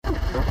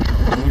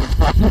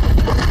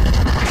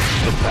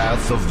The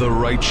path of the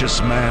righteous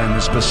man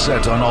is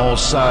beset on all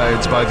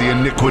sides by the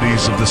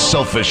iniquities of the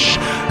selfish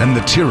and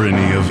the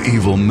tyranny of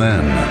evil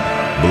men.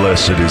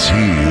 Blessed is he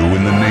who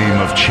in the name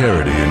of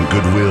charity and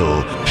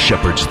goodwill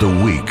shepherds the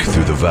weak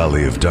through the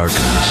valley of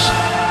darkness.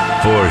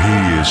 For he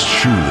is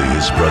truly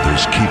his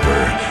brother's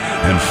keeper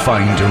and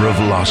finder of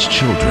lost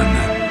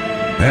children.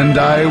 And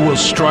I will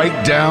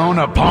strike down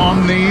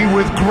upon thee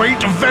with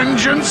great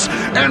vengeance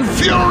and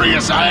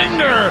furious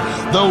anger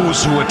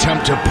those who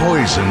attempt to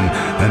poison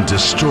and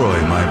destroy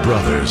my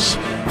brothers.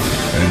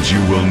 And you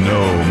will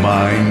know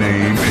my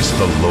name is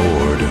the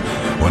Lord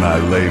when I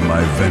lay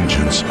my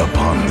vengeance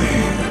upon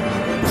thee.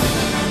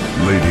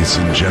 Ladies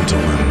and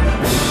gentlemen,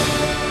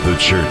 the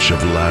Church of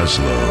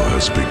Laszlo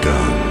has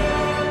begun.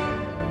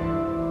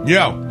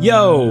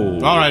 Yo.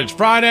 All right, it's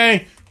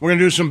Friday. We're going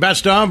to do some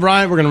best of,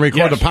 right? We're going to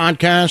record the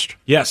podcast.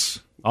 Yes,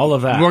 all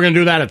of that. We're going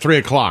to do that at 3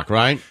 o'clock,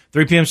 right?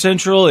 3 p.m.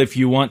 Central. If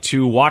you want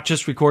to watch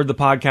us record the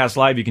podcast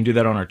live, you can do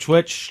that on our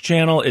Twitch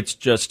channel. It's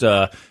just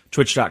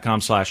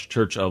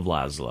twitch.com/Church of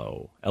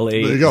Laszlo.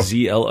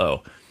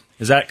 Lazlo.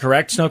 Is that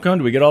correct, Snowcone?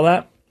 Do we get all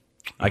that?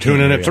 I tune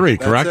in at 3,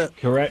 correct?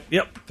 Correct.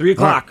 Yep, 3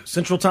 o'clock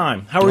Central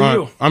Time. How are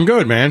you? I'm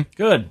good, man.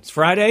 Good. It's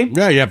Friday.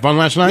 Yeah, you had fun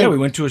last night? Yeah, we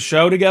went to a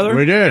show together.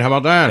 We did. How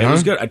about that, It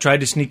was good. I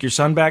tried to sneak your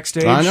son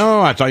backstage. I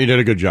know. I thought you did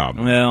a good job.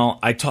 Well,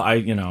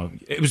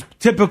 it was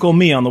typical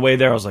me on the way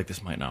there. I was like,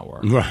 this might not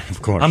work. Right,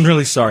 of course. I'm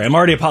really sorry. I'm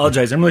already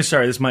apologizing. I'm really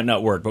sorry. This might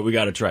not work, but we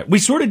got to try. We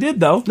sort of did,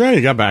 though. Yeah,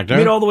 you got back there.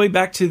 We made all the way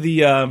back to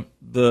the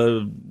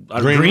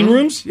green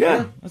rooms.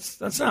 Yeah,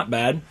 that's not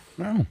bad.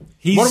 No.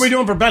 What are we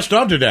doing for best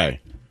of today?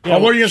 Yeah,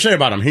 what are you going to say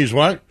about him? He's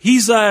what?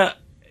 He's,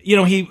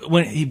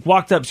 when he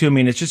walked up to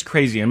me, and it's just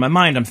crazy. In my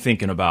mind, I'm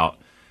thinking about,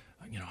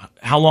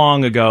 how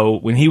long ago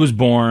when he was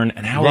born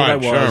and how old I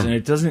was, and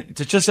it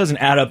just doesn't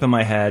add up in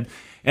my head.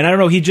 And I don't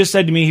know, he just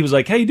said to me, he was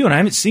like, "How you doing? I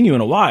haven't seen you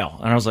in a while."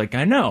 And I was like,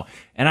 "I know."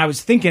 And I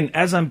was thinking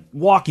as I'm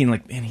walking,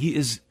 like, man,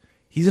 he's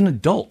an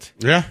adult.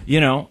 Yeah.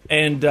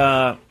 And,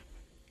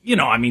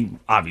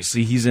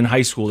 obviously he's in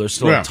high school. There's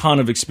still a ton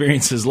of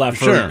experiences left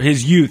for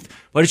his youth.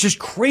 But it's just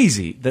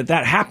crazy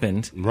that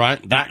happened.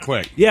 Right, that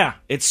quick. Yeah,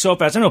 it's so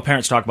fast. I know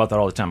parents talk about that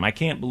all the time. I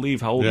can't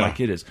believe how old my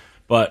kid is.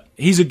 But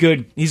he's a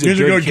good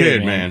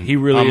kid, man. He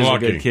really is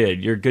lucky. A good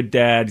kid. You're a good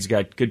dad. He's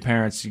got good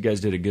parents. You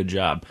guys did a good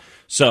job.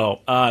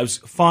 So it was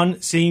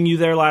fun seeing you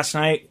there last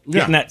night.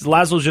 Getting that.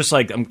 Laszlo's just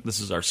like,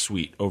 this is our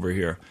suite over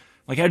here.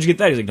 Like, how'd you get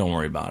that? He's like, don't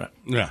worry about it.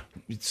 Yeah.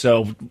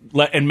 So,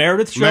 and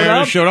Meredith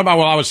showed up?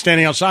 While I was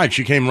standing outside.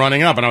 She came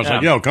running up, and I was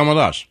like, yo, come with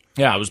us.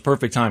 Yeah, it was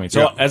perfect timing.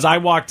 So as I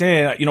walked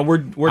in, we're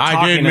talking.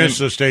 I did miss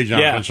the stage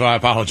announcement, so I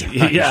apologize.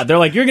 Yeah, they're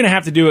like, you're going to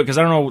have to do it, because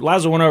I don't know,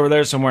 Laszlo went over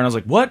there somewhere, and I was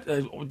like,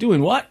 what?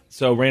 Doing what?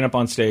 So ran up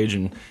on stage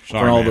and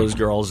for all those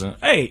girls. And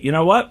hey, you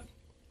know what?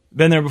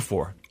 Been there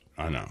before.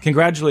 I know.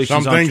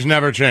 Congratulations. Some things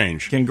never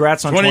change.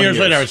 Congrats on 20 years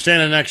later, I was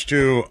standing next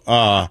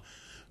to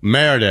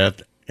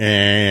Meredith,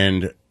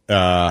 and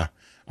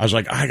I was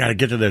like, I got to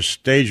get to this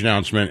stage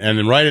announcement. And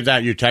then right at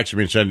that, you texted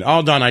me and said,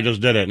 all done, I just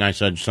did it. And I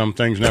said, some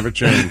things never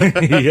change.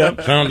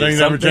 Yep. Some things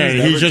never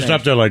change. He's just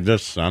up there like,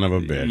 this son of a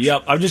bitch.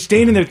 Yep. I'm just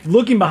standing there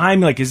looking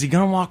behind me like, is he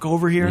going to walk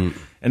over here?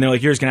 And they're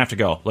like, you're just going to have to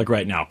go. Like,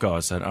 right now. Go.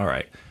 I said, all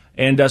right.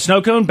 And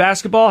Snowcone,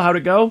 basketball, how'd it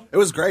go? It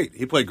was great.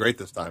 He played great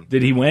this time.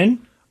 Did he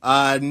win?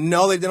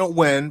 No, they didn't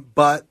win,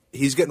 but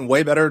he's getting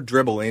way better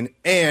dribbling,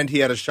 and he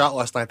had a shot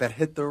last night that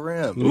hit the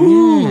rim.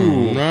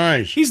 Ooh,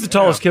 nice. He's the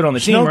tallest kid on the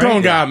team, right?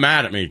 Snowcone got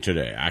mad at me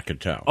today, I could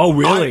tell. Oh,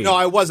 really? No,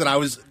 I wasn't. I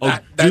was.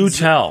 Do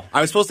tell.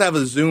 I was supposed to have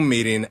a Zoom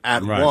meeting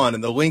at 1,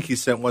 and the link he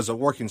sent wasn't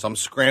working, so I'm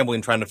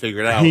scrambling trying to figure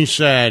it out. He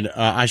said,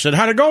 I said,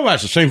 how'd it go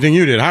last? The same thing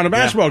you did. How'd the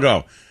basketball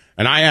go?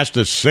 And I asked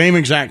the same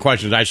exact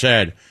questions. I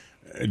said,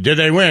 did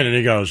they win? And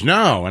he goes,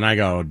 no. And I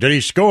go, did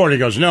he score? And he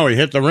goes, no, he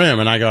hit the rim.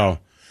 And I go,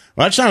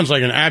 well, that sounds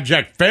like an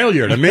abject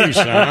failure to me,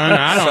 son.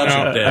 I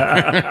don't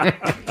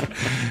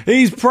know.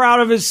 He's proud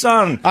of his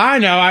son. I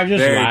know. I'm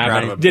just very laughing.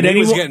 proud of him. He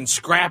was getting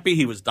scrappy.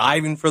 He was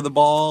diving for the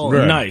ball.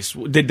 Good. Nice.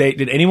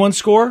 Did anyone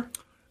score?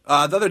 The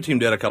other team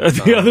did a couple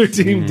times. The other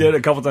team did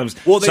a couple times.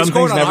 Well, they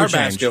scored on our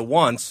basket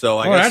once, so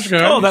I guess. That's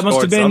good. Oh, that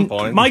must have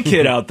been my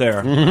kid out there.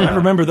 I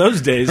remember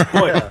those days.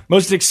 Boy,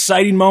 most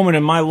exciting moment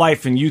in my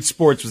life in youth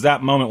sports was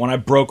that moment when I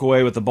broke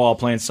away with the ball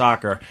playing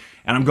soccer.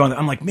 And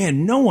I'm like,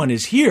 man, no one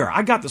is here.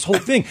 I got this whole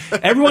thing.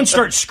 Everyone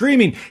starts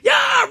screaming,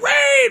 yeah,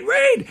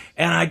 raid.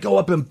 And I go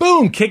up and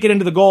boom, kick it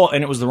into the goal.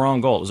 And it was the wrong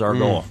goal. It was our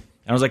goal.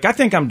 And I was like, I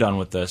think I'm done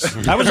with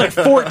this. I was like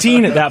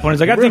 14 at that point. I was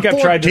like, I think I've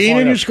tried this 14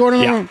 and you scored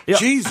on them? Yeah.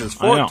 Jesus,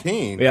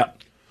 14. Yeah.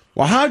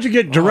 Well, how'd you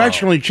get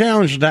directionally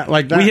challenged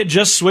like that? We had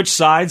just switched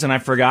sides, and I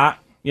forgot.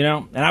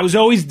 And I was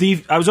always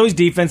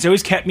defense. They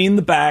always kept me in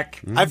the back.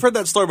 I've heard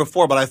that story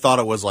before, but I thought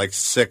it was like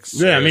 6.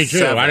 Yeah, me too.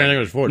 7. I didn't think it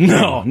was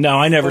 14. No,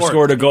 I never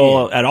scored a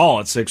goal at all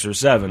at 6 or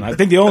 7. I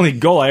think the only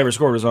goal I ever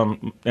scored was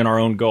in our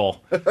own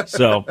goal.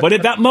 So, but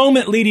at that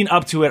moment leading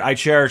up to it, I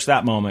cherished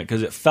that moment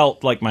because it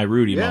felt like my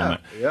Rudy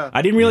moment. Yeah.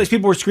 I didn't realize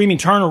people were screaming,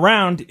 "Turn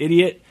around,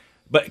 idiot!"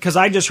 But because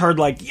I just heard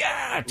like,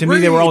 "Yeah," to me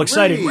they were all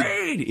excited.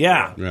 Raid,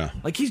 yeah,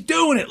 like he's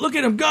doing it. Look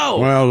at him go.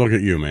 Well, look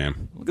at you,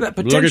 man. Look at that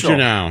potential. Look at you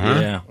now, huh?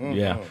 Yeah,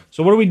 yeah.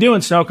 So what are we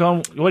doing,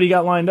 Snowcone? What do you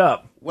got lined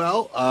up?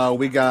 Well,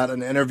 we got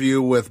an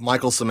interview with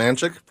Michael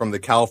Samanchik from the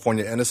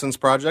California Innocence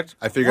Project.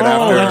 I figured that's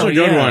a after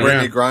good one,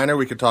 Brittany yeah. Griner,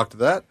 we could talk to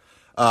that.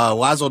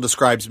 Laszlo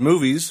describes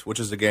movies, which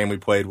is a game we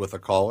played with a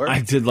caller.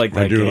 I did like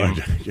that I do game.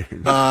 like that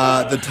game.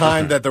 The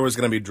time that there was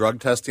going to be drug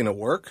testing at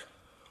work.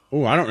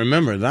 Oh, I don't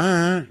remember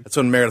that. That's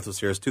when Meredith was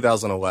here. It's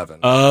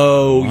 2011.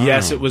 Oh,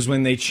 yes, it was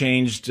when they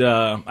changed.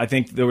 I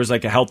think there was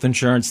like a health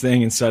insurance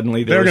thing, and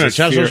suddenly They were going gonna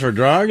test us for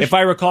drugs? If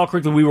I recall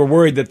correctly, we were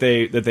worried that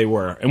they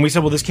were, and we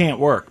said, "Well, this can't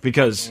work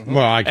because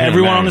Well, I can't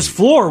everyone on imagine. this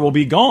floor will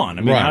be gone."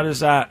 I mean,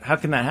 Right. how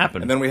can that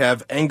happen? And then we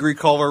have angry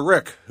caller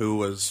Rick, who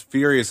was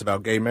furious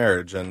about gay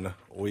marriage, and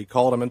we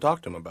called him and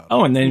talked to him about it.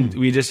 Oh, and then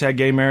we just had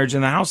gay marriage in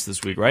the house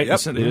this week, right?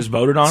 Yep. They just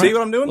voted on it. See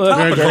what I'm doing? Look,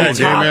 Topical. Gay marriage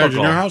in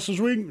Topical. your house this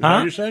week? Is that Huh?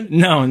 what you said?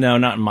 No,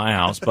 not in my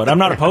house, but I'm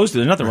not opposed to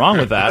it. There's nothing wrong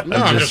with that. No,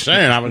 I'm just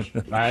saying.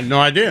 I had no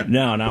idea.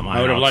 No, not my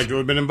I would have house. liked to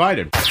have been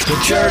invited.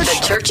 The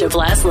Church of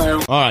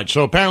Laszlo. All right,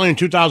 so apparently in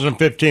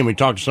 2015, we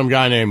talked to some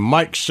guy named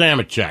Mike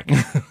Samanchik.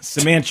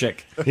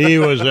 Samanchik. He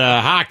was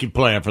a hockey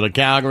player for the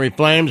Calgary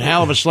Flames.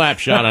 Hell of a slap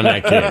shot on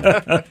that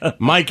kid.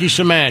 Mikey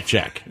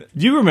Samanchik.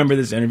 You remember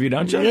this interview,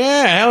 don't you?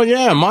 Yeah, hell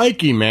yeah.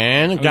 Mikey,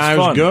 man. The guy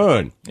was fun.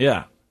 good.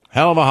 Yeah.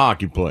 Hell of a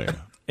hockey player.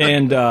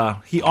 And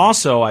he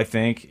also, I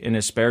think, in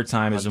his spare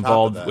time, is top of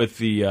involved that. with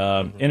the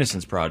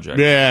Innocence Project.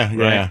 Yeah,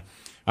 yeah. Right.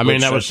 I mean,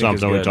 Which that I was think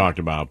is something we good. talked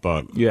about.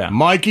 But Yeah.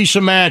 Mikey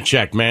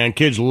Samanchik, man.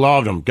 Kids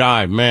loved him.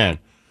 Guy, man.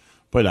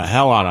 Played the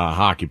hell out of a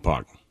hockey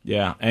puck.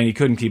 Yeah, and he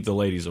couldn't keep the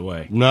ladies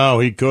away. No,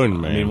 he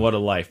couldn't, man. I mean, what a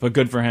life. But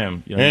good for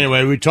him. You know?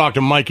 Anyway, we talked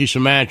to Mikey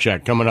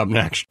Samanchik coming up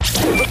next.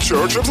 The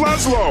Church of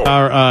Laszlo.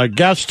 Our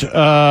guest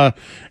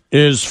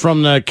is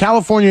from the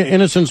California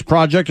Innocence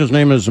Project. His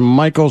name is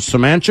Michael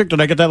Samanchik.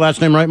 Did I get that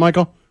last name right,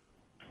 Michael?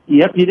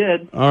 Yep, you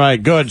did. All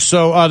right, good.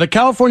 So the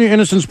California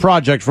Innocence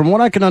Project, from what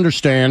I can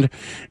understand,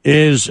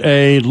 is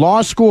a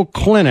law school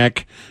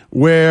clinic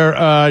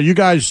where you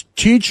guys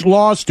teach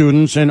law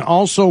students and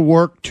also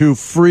work to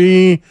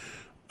free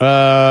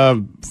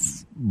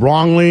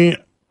wrongly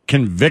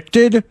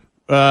convicted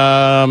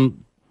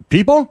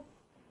people?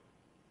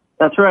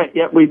 That's right.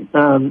 Yep, we.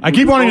 I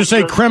keep wanting to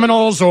say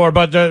criminals,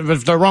 but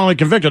if they're wrongly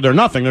convicted, they're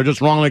nothing. They're just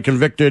wrongly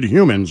convicted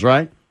humans,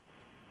 right?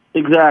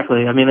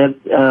 Exactly. I mean,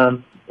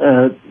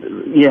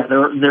 yeah,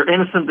 they're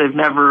innocent. They've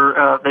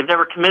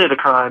never committed a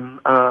crime,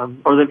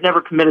 or they've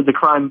never committed the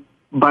crime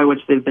by which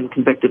they've been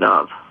convicted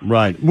of.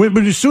 Right.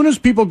 But as soon as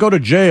people go to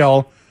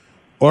jail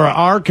or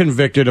are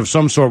convicted of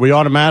some sort, we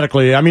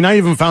automatically, I mean, I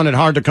even found it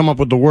hard to come up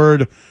with the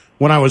word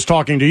when I was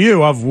talking to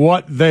you of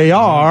what they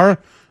are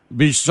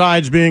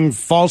besides being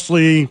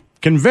falsely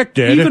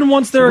convicted. Even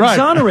once they're Right.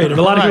 exonerated,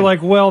 a lot of people are Right.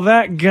 like, well,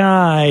 that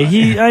guy,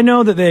 I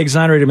know that they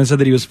exonerated him and said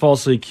that he was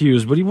falsely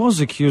accused, but he was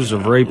accused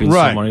of raping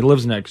Right. someone. He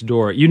lives next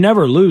door. You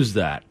never lose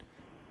that.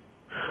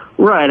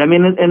 Right. I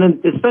mean,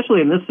 and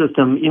especially in this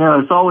system, you know,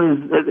 it's always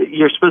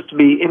you're supposed to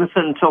be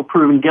innocent until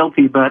proven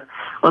guilty. But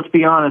let's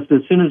be honest: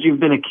 as soon as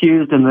you've been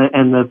accused and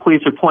the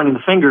police are pointing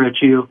the finger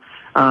at you,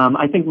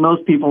 I think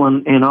most people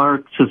in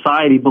our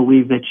society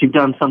believe that you've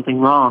done something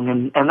wrong,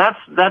 and that's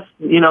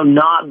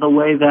not the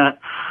way that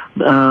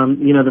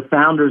the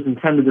founders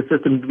intended the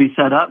system to be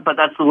set up. But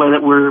that's the way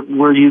that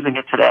we're using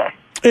it today.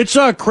 It's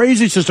a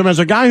crazy system. As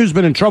a guy who's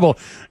been in trouble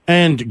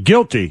and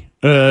guilty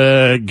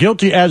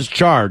as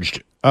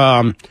charged,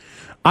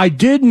 I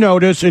did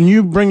notice, and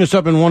you bring this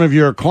up in one of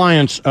your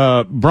clients,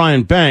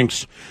 Brian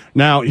Banks.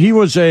 Now, he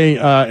was and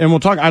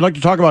I'd like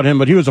to talk about him,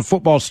 but he was a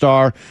football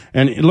star,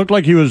 and it looked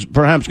like he was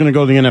perhaps going to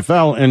go to the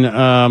NFL,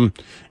 and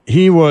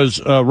he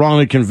was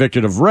wrongly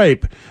convicted of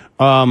rape.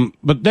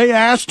 But they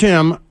asked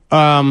him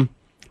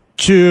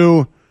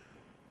to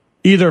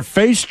either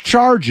face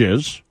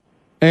charges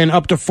and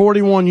up to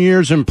 41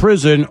 years in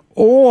prison,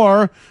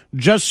 or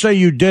just say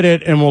you did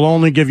it and we'll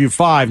only give you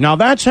 5. Now,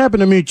 that's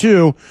happened to me,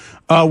 too,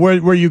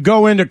 where you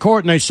go into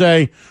court and they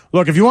say,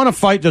 look, if you want to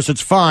fight this,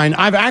 it's fine.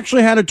 I've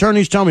actually had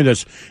attorneys tell me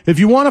this. If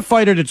you want to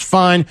fight it, it's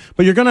fine,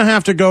 but you're going to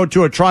have to go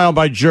to a trial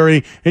by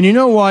jury. And you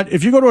know what?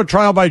 If you go to a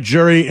trial by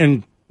jury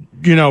and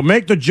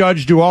make the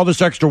judge do all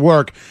this extra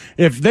work,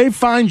 if they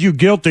find you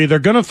guilty, they're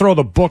going to throw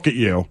the book at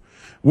you.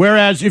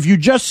 Whereas if you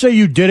just say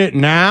you did it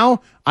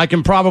now, I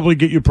can probably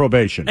get you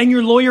probation. And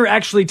your lawyer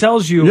actually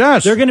tells you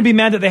Yes. they're going to be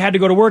mad that they had to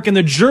go to work, and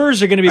the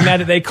jurors are going to be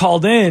mad that they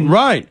called in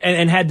Right.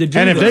 and had to do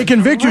And if this. they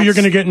convict you, you're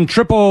going to get in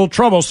triple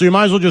trouble, so you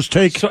might as well just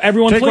take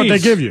everyone, what please. they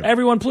give you.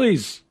 Everyone,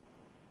 please.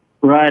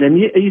 Right, and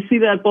you see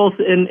that both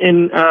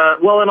in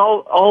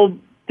all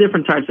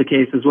different types of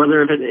cases.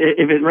 Whether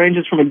if it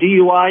ranges from a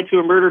DUI to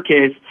a murder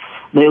case,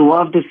 they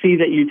love to see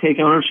that you take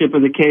ownership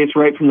of the case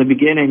right from the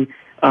beginning,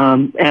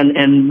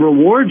 and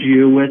reward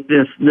you with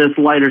this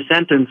lighter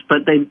sentence.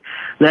 But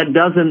that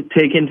doesn't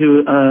take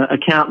into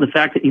account the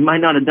fact that you might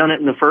not have done it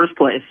in the first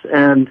place,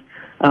 and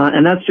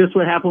that's just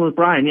what happened with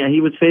Brian. Yeah, he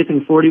was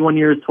facing 41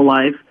 years to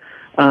life.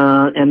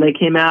 And they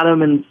came at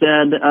him and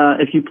said,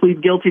 if you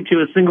plead guilty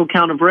to a single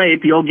count of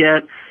rape, you'll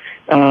get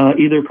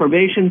either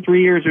probation,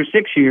 3 years, or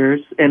 6 years,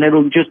 and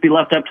it'll just be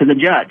left up to the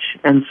judge.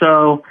 And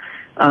so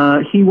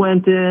He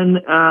went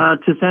in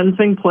to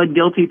sentencing, pled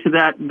guilty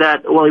to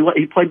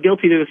he pled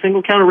guilty to a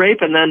single count of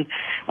rape, and then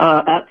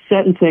at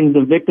sentencing,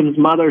 the victim's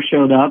mother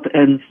showed up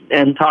and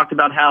talked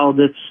about how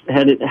this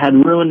had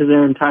ruined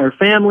their entire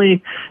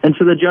family, and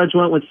so the judge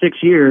went with 6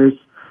 years.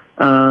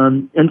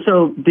 And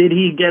so did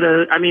he get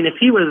if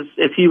he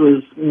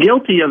was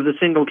guilty of the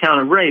single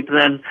count of rape,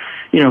 then,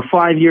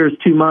 5 years,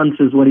 2 months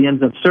is what he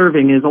ends up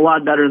serving, is a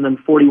lot better than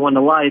 41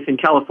 to life. In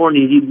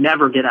California, he'd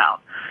never get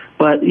out.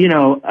 But,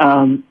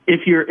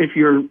 if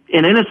you're an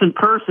innocent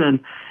person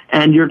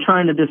and you're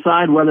trying to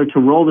decide whether to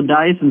roll the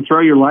dice and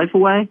throw your life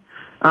away,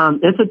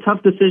 it's a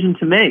tough decision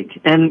to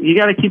make. And you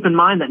got to keep in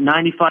mind that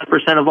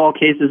 95% of all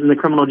cases in the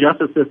criminal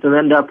justice system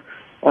end up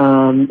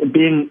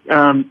being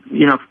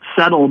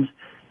settled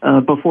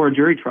before a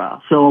jury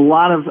trial. So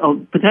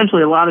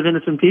potentially a lot of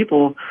innocent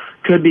people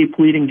could be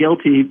pleading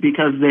guilty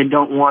because they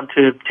don't want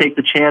to take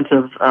the chance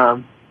of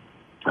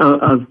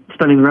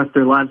spending the rest of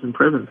their lives in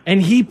prison.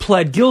 And he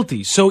pled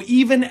guilty. So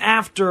even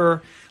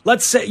after,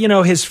 let's say,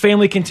 his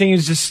family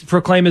continues to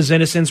proclaim his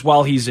innocence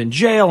while he's in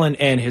jail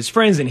and his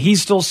friends, and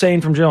he's still saying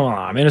from jail, "Oh,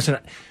 I'm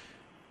innocent."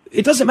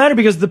 It doesn't matter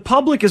because the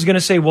public is going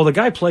to say, well, the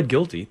guy pled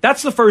guilty.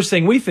 That's the first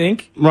thing we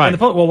think. Right. And the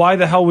public, well, why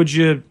the hell would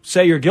you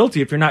say you're guilty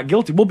if you're not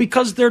guilty? Well,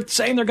 because they're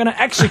saying they're going to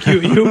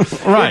execute you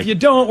Right. if you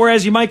don't,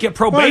 whereas you might get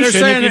probation. Well,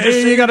 they're saying if you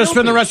just say you got to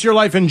spend the rest of your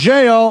life in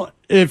jail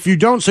if you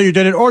don't say you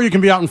did it, or you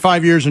can be out in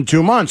 5 years and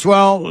 2 months.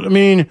 Well, I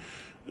mean,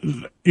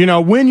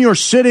 when you're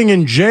sitting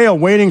in jail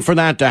waiting for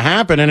that to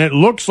happen, and it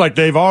looks like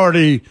they've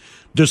already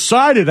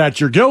decided that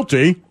you're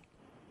guilty,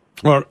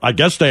 or I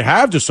guess they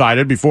have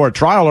decided before a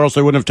trial, or else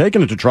they wouldn't have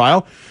taken it to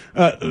trial,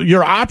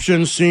 your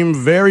options seem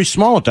very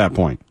small at that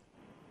point.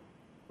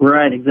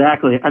 Right,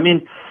 exactly. I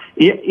mean,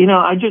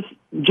 I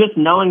just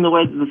knowing the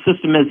way the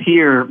system is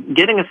here,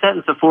 getting a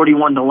sentence of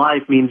 41 to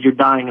life means you're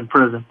dying in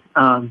prison.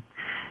 And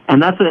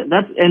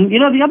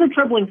the other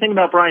troubling thing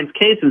about Brian's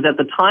case is at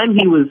the time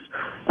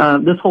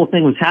this whole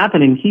thing was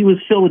happening, he was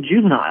still a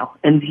juvenile,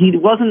 and he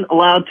wasn't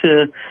allowed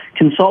to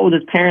consult with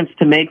his parents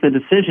to make the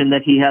decision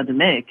that he had to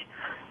make.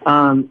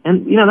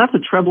 That's a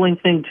troubling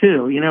thing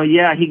too.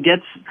 He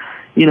gets,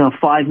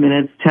 5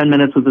 minutes, 10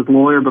 minutes with his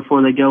lawyer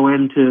before they go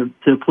in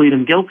to plead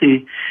him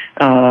guilty.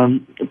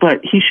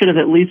 But he should have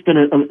at least been,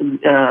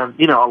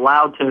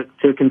 allowed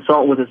to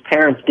consult with his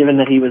parents, given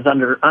that he was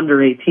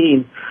under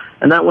 18.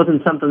 And that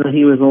wasn't something that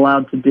he was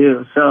allowed to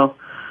do. So,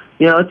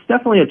 it's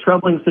definitely a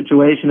troubling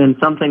situation, and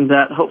something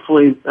that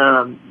hopefully,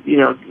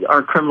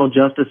 our criminal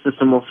justice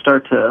system will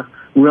start to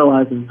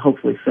realize and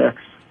hopefully fix.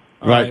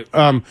 Right.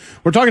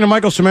 We're talking to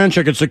Michael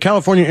Semanchik. It's the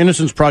California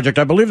Innocence Project.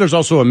 I believe there's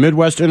also a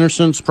Midwest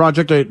Innocence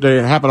Project.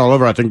 They happen all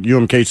over. I think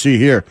UMKC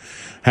here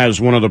has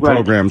one of the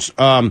programs.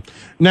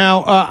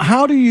 Now,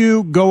 how do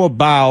you go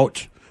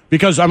about,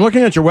 because I'm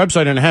looking at your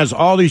website and it has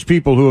all these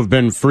people who have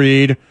been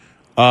freed,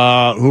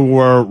 who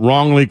were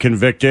wrongly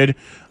convicted.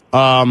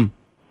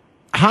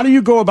 How do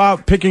you go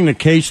about picking the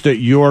case that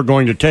you're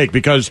going to take?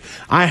 Because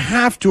I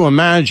have to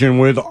imagine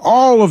with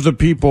all of the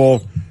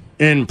people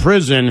in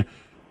prison,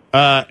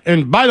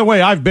 and by the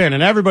way, I've been,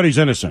 and everybody's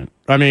innocent.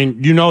 I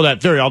mean,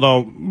 that theory, although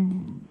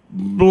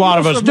a lot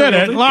of us did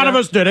it. A lot of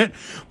us did it.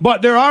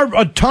 But there are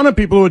a ton of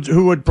people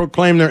who would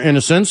proclaim their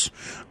innocence.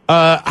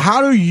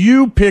 How do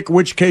you pick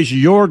which case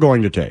you're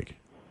going to take?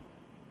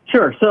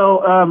 Sure.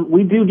 So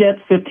we do get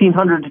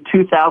 1,500 to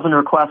 2,000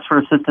 requests for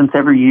assistance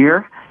every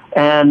year.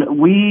 And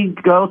we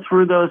go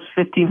through those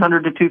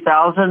 1,500 to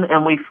 2,000,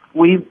 and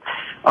we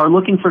are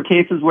looking for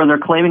cases where they're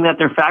claiming that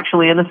they're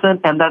factually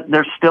innocent and that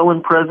they're still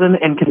in prison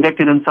and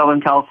convicted in Southern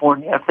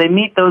California. If they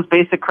meet those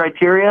basic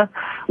criteria,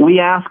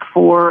 we ask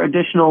for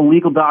additional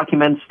legal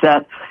documents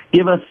that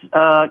give us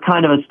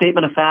kind of a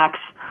statement of facts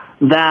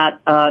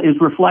that is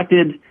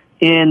reflected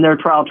in their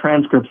trial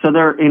transcript. So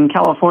in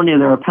California,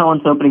 their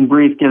appellant's opening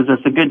brief gives us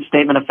a good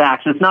statement of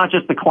facts. It's not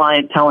just the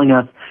client telling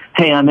us,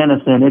 hey, I'm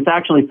innocent. It's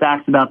actually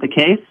facts about the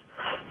case.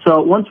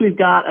 So once we've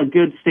got a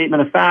good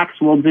statement of facts,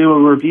 we'll do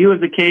a review of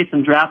the case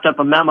and draft up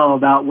a memo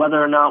about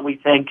whether or not we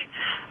think,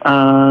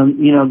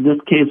 this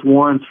case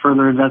warrants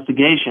further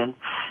investigation.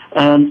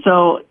 And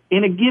so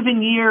in a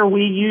given year,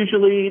 we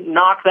usually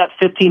knock that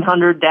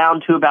 1,500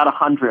 down to about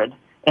 100.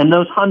 And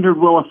those 100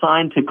 will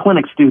assign to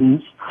clinic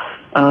students.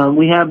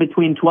 We have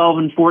between 12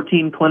 and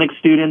 14 clinic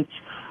students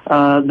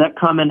that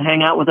come and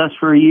hang out with us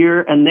for a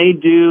year, and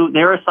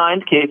they're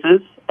assigned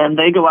cases, and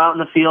they go out in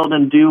the field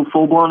and do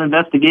full-blown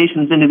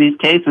investigations into these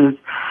cases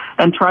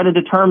and try to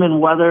determine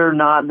whether or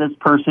not this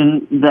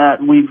person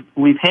that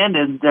we've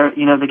handed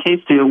the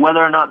case to, whether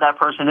or not that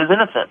person is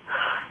innocent.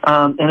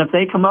 And if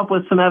they come up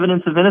with some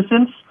evidence of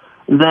innocence,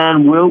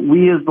 then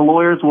we as the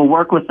lawyers will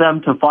work with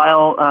them to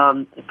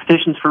file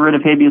petitions for writ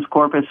of habeas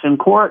corpus in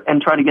court and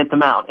try to get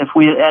them out. If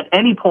we at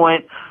any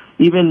point,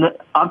 even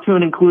up to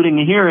and including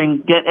a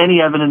hearing, get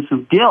any evidence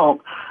of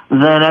guilt,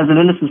 then as an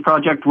Innocence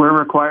Project, we're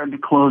required to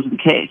close the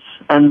case.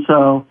 And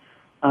so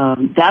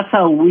that's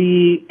how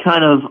we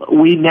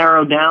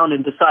narrow down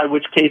and decide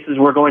which cases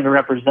we're going to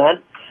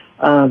represent.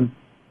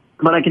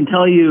 But I can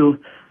tell you,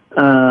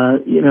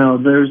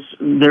 there's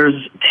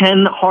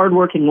 10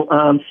 hardworking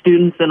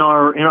students in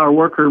our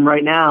workroom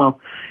right now,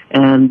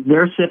 and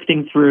they're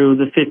sifting through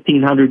the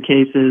 1,500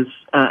 cases,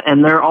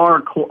 and there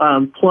are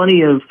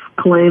plenty of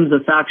claims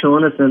of factual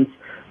innocence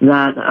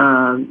that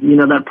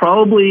that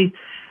probably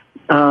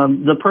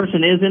the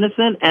person is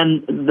innocent,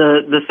 and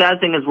the sad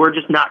thing is we're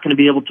just not going to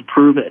be able to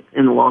prove it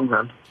in the long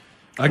run.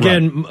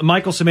 Again, right.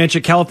 Michael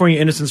Semanchik, California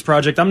Innocence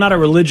Project. I'm not a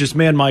religious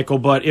man, Michael,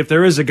 but if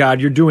there is a God,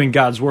 you're doing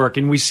God's work.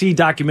 And we see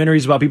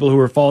documentaries about people who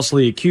are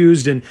falsely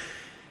accused, and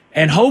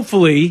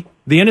hopefully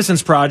the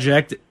Innocence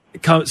Project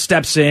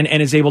steps in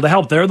and is able to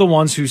help. They're the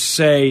ones who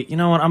say, you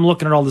know what, I'm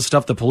looking at all the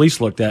stuff the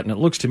police looked at, and it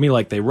looks to me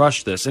like they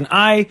rushed this. And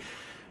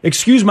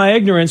excuse my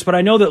ignorance, but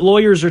I know that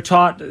lawyers are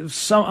taught,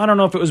 I don't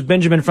know if it was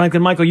Benjamin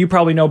Franklin, Michael, you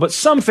probably know, but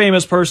some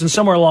famous person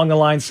somewhere along the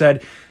line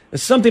said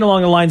something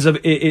along the lines of,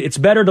 it's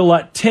better to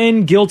let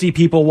 10 guilty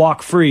people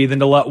walk free than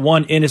to let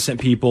one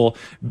innocent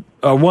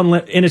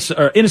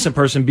innocent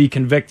person be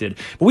convicted.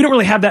 But we don't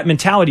really have that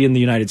mentality in the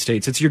United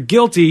States. It's you're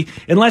guilty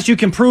unless you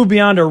can prove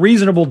beyond a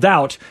reasonable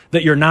doubt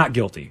that you're not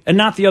guilty, and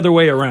not the other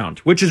way around,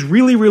 which is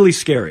really, really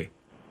scary.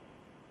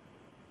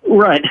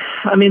 Right.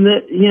 I mean,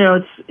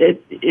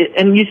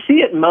 and you see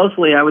it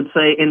mostly, I would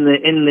say, in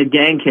the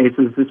gang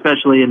cases,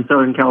 especially in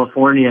Southern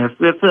California.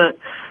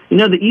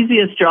 The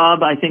easiest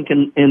job, I think,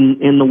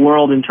 in the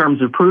world in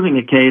terms of proving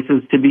a case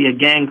is to be a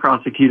gang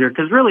prosecutor,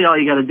 because really all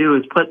you got to do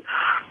is put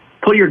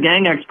your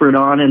gang expert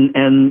on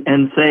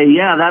and say,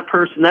 yeah,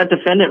 that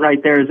defendant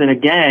right there is in a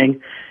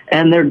gang,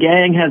 and their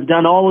gang has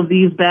done all of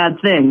these bad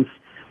things.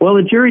 Well,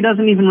 the jury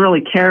doesn't even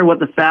really care what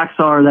the facts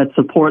are that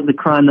support the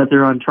crime that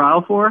they're on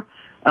trial for.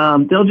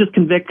 They'll just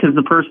convict because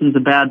the person's a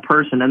bad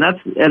person, and that's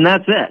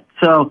it.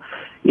 So,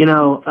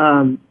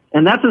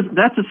 and that's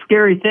a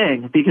scary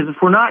thing, because if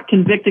we're not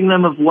convicting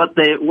them of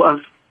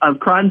of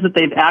crimes that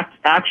they've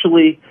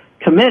actually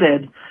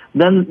committed,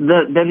 then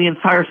the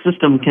entire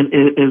system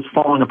is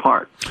falling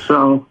apart.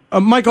 So,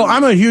 Michael,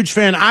 I'm a huge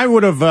fan.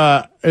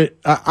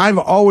 I've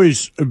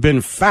always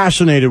been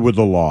fascinated with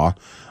the law.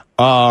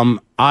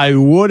 I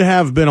would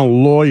have been a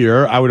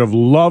lawyer. I would have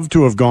loved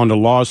to have gone to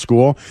law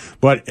school.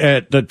 But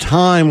at the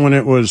time when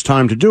it was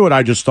time to do it,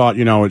 I just thought,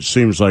 it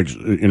seems like,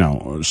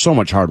 so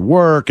much hard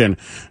work and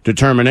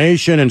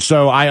determination. And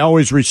so I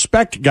always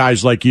respect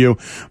guys like you.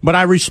 But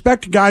I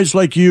respect guys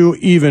like you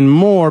even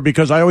more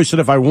because I always said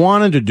if I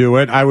wanted to do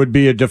it, I would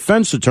be a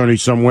defense attorney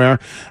somewhere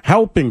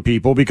helping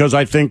people, because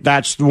I think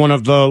that's one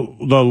of the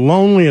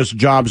loneliest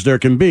jobs there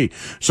can be.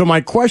 So my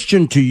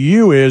question to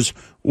you is,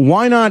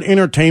 why not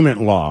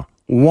entertainment law?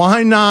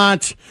 Why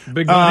not,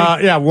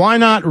 why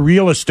not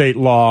real estate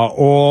law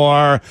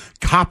or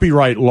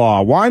copyright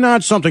law? Why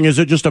not something? Is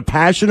it just a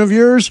passion of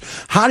yours?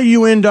 How do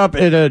you end up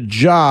at a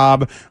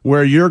job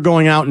where you're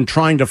going out and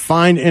trying to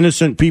find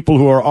innocent people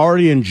who are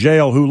already in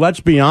jail who, let's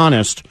be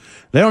honest,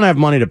 they don't have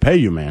money to pay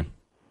you, man?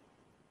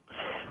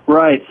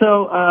 Right.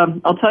 So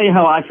I'll tell you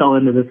how I fell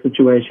into this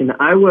situation.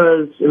 I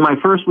was in my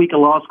first week of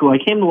law school. I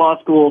came to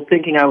law school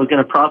thinking I was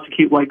going to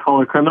prosecute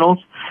white-collar criminals.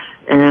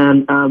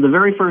 And the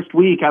very first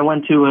week, I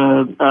went to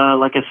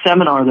a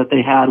seminar that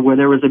they had where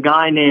there was a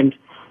guy named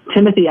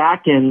Timothy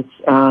Atkins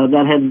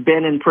that had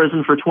been in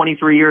prison for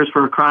 23 years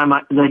for a crime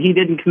that he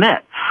didn't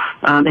commit.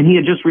 And he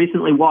had just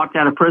recently walked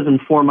out of prison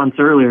 4 months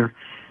earlier.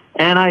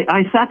 And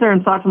I sat there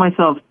and thought to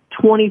myself,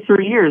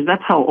 23 years,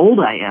 that's how old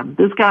I am.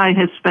 This guy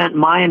has spent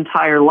my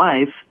entire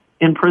life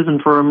in prison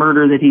for a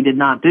murder that he did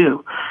not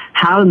do.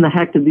 How in the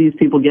heck did these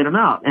people get him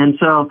out? And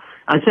so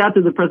I sat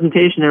through the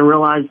presentation and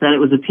realized that it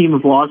was a team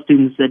of law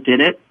students that did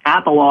it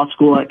at the law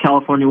school at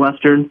California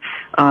Western,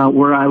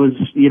 where I was,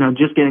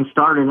 just getting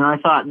started. And I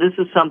thought, this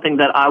is something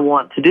that I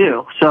want to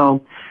do.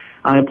 So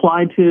I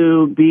applied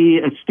to be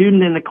a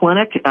student in the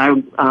clinic. I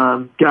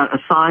got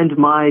assigned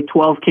my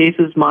 12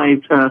 cases my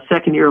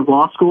second year of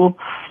law school,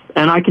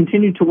 and I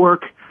continued to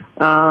work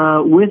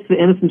with the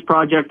Innocence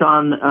Project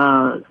on,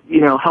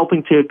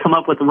 helping to come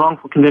up with a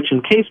wrongful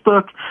conviction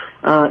casebook,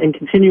 and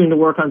continuing to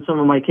work on some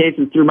of my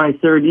cases through my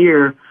third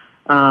year,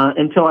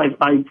 until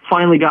I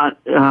finally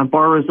got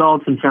bar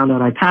results and found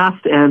out I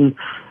passed. And,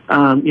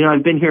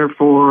 I've been here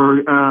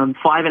for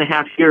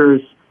 5.5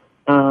 years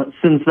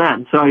since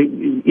then. So,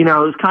 it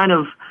was kind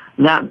of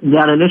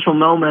that initial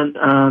moment,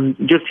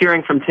 just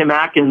hearing from Tim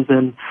Atkins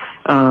and,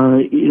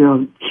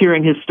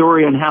 hearing his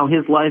story and how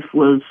his life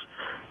was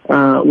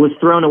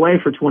thrown away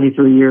for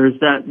 23 years,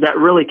 that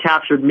really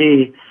captured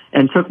me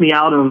and took me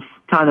out of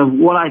kind of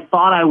what I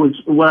thought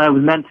what I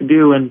was meant to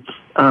do, and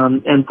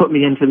put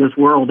me into this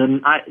world.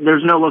 And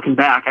there's no looking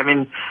back. I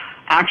mean,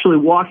 actually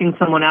walking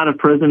someone out of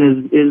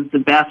prison is the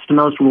best,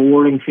 most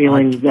rewarding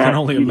feeling that can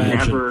only you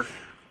imagine. never.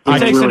 It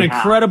takes really an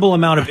incredible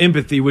amount of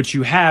empathy, which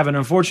you have, and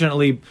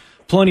unfortunately,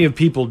 plenty of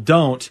people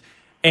don't.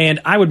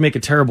 And I would make a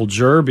terrible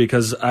juror,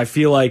 because I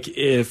feel like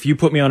if you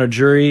put me on a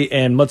jury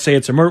and let's say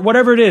it's a murder,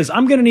 whatever it is,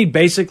 I'm going to need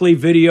basically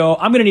video.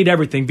 I'm going to need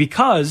everything,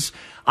 because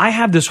I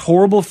have this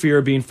horrible fear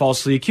of being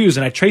falsely accused.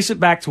 And I trace it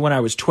back to when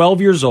I was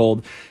 12 years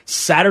old,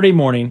 Saturday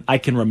morning. I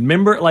can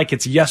remember it like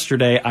it's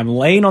yesterday. I'm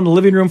laying on the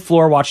living room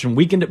floor watching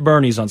Weekend at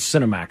Bernie's on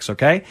Cinemax,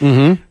 okay?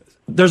 Mm-hmm.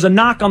 there's a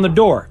knock on the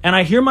door, and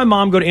I hear my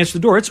mom go to answer the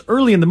door. It's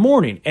early in the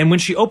morning, and when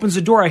she opens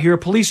the door, I hear a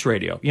police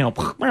radio, and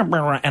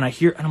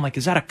I'm like,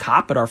 is that a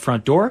cop at our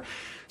front door?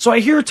 So I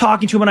hear her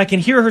talking to him, and I can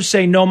hear her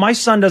say, no, my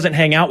son doesn't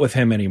hang out with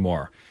him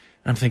anymore.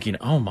 And I'm thinking,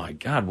 oh my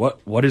God,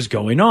 what is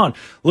going on?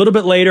 A little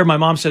bit later, my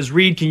mom says,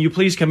 Reed, can you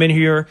please come in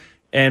here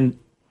and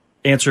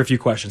answer a few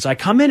questions? I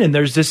come in, and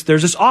there's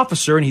this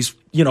officer, and he's,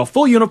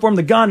 full uniform,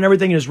 the gun and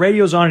everything, and his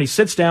radio's on, and he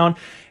sits down,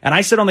 and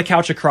I sit on the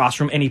couch across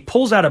from him, and he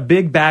pulls out a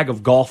big bag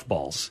of golf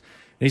balls.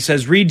 And he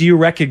says, Reed, do you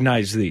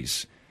recognize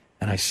these?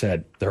 And I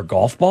said, they're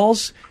golf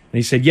balls? And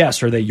he said,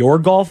 yes. Are they your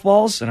golf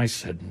balls? And I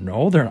said,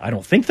 no, I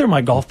don't think they're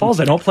my golf balls.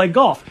 I don't play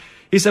golf.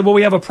 He said, well,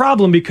 we have a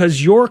problem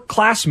because your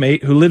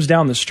classmate who lives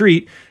down the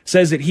street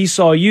says that he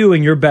saw you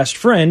and your best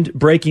friend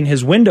breaking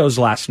his windows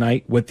last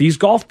night with these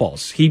golf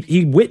balls.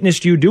 He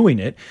witnessed you doing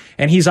it,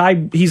 and he's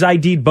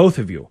ID'd both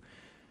of you.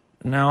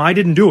 Now, I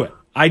didn't do it.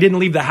 I didn't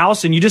leave the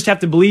house, and you just have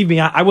to believe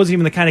me. I wasn't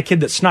even the kind of kid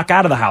that snuck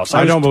out of the house.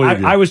 I don't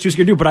believe you. I was too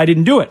scared to do it, but I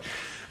didn't do it.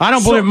 I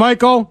don't believe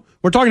Michael.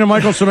 We're talking to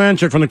Michael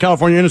Semanchik from the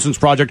California Innocence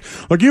Project.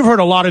 Look, you've heard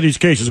a lot of these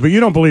cases, but you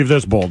don't believe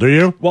this bull, do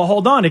you? Well,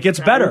 hold on. It gets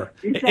better.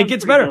 It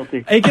gets better.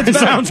 Guilty. It gets better.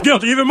 Sounds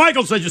guilty. Even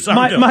Michael says you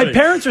sound guilty. My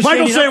parents are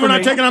Michael's standing saying up we're for not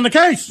me. taking on the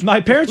case.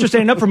 My parents are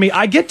standing up for me.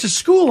 I get to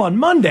school on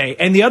Monday,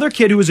 and the other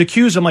kid who was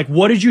accused, I'm like,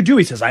 what did you do?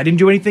 He says, I didn't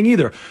do anything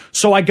either.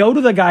 So I go to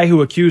the guy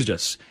who accused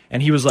us,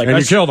 and he was like, And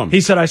you killed him.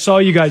 He said, I saw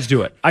you guys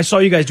do it. I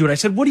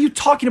said, what are you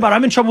talking about?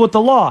 I'm in trouble with the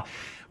law.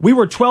 We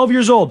were 12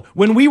 years old.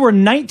 When we were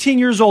 19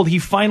 years old, he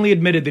finally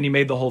admitted that he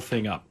made the whole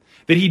thing up.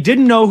 That he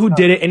didn't know who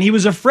did it, and he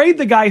was afraid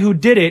the guy who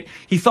did it,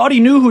 he thought he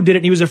knew who did it,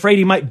 and he was afraid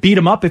he might beat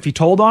him up if he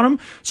told on him.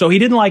 So he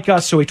didn't like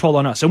us, so he told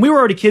on us. And we were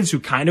already kids who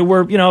kind of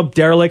were,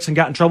 derelicts and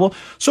got in trouble.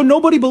 So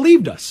nobody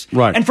believed us.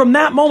 Right. And from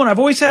that moment, I've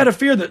always had a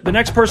fear that the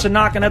next person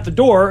knocking at the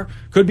door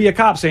could be a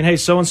cop saying, hey,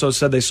 so-and-so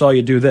said they saw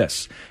you do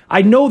this.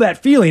 I know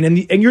that feeling,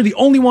 and you're the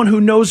only one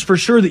who knows for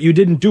sure that you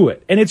didn't do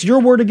it. And it's your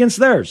word against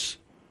theirs.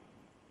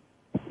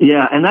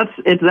 Yeah, and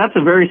that's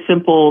a very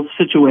simple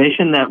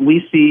situation that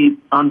we see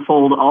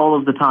unfold all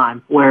of the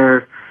time,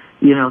 where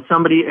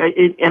somebody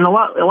and a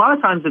lot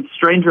of times it's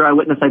stranger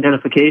eyewitness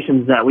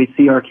identifications that we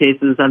see our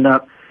cases end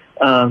up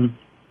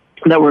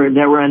that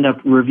we're end up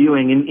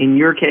reviewing. In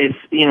your case,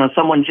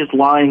 someone just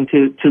lying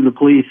to the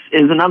police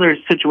is another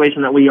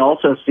situation that we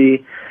also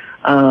see,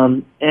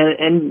 and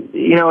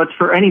it's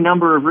for any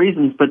number of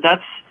reasons, but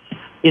that's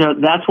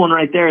one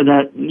right there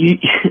that you.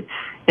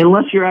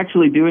 Unless you're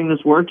actually doing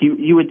this work,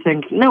 you would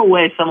think, no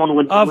way someone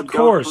would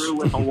go through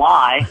with a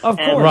lie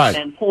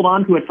and hold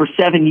on to it for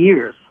 7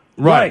 years.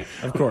 Right.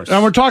 Of course.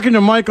 And we're talking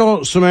to Michael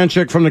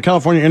Semanchik from the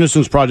California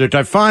Innocence Project.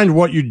 I find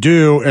what you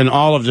do and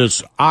all of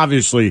this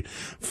obviously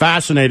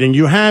fascinating.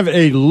 You have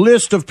a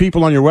list of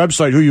people on your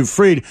website who you've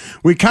freed.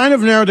 We kind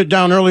of narrowed it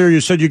down earlier. You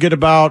said you get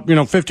about,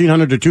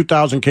 1,500 to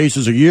 2,000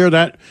 cases a year.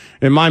 That,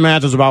 in my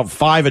math, is about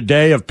 5 a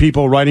day of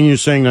people writing you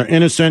saying they're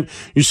innocent.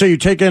 You say you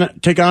take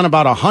on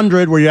about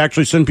 100 where you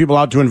actually send people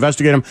out to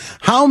investigate them.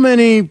 How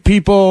many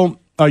people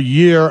a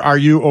year are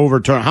you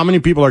overturning? How many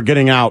people are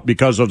getting out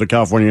because of the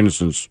California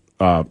Innocence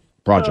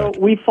Project? So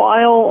we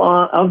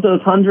file, of those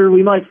 100,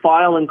 we might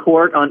file in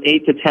court on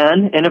 8 to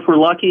 10, and if we're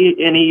lucky,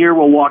 in a year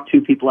we'll walk 2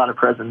 people out of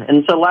prison.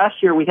 And so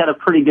last year we had a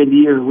pretty good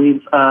year.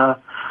 We've,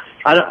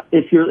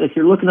 if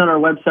you're looking at our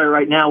website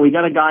right now, we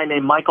got a guy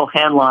named Michael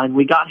Hanline.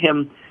 We got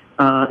him,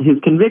 his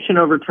conviction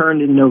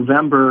overturned in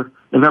November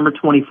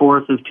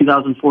 24th of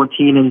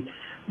 2014, and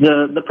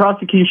the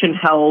prosecution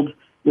held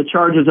the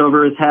charges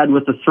over his head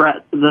with the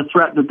threat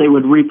that they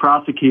would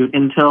re-prosecute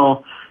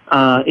until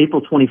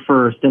April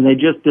 21st, and they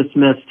just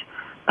dismissed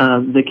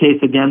the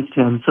case against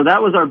him. So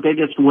that was our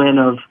biggest win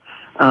of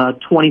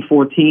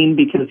 2014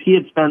 because he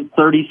had spent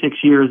 36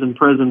 years in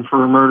prison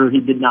for a murder he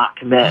did not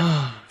commit.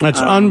 That's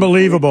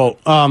unbelievable.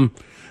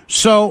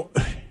 So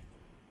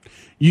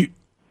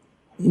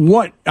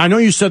I know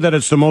you said that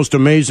it's the most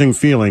amazing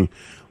feeling,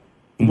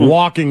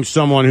 walking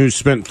someone who's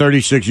spent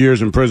 36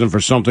 years in prison for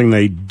something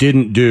they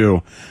didn't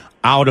do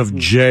out of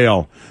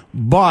jail.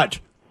 But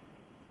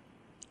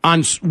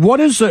I'm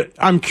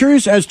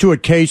curious as to a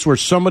case where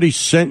somebody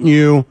sent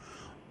you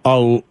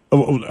I'm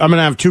going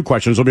to have 2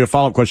 questions. There'll be a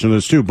follow-up question to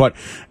this too. But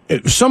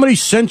if somebody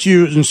sent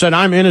you and said,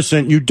 I'm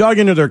innocent, you dug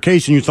into their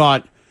case and you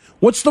thought,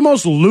 what's the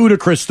most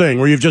ludicrous thing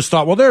where you've just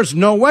thought, well, there's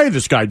no way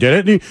this guy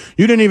did it.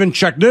 You didn't even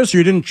check this.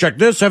 You didn't check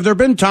this. Have there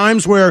been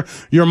times where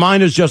your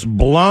mind is just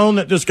blown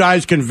that this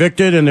guy's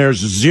convicted and there's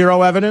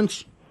zero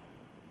evidence?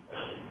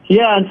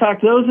 Yeah, in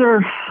fact, those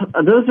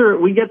are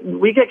we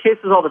get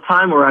cases all the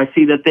time where I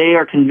see that they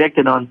are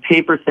convicted on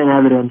paper thin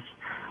evidence,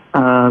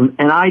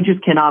 and I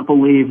just cannot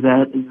believe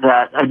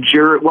that a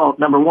jury. Well,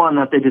 number one,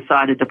 that they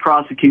decided to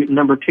prosecute, and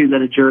number two,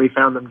 that a jury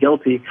found them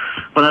guilty.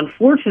 But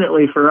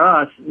unfortunately for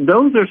us,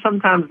 those are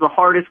sometimes the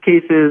hardest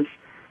cases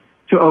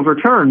to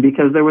overturn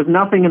because there was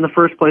nothing in the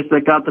first place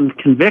that got them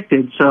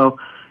convicted. So,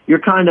 you're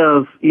kind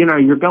of,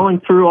 you're going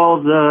through all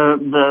of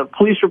the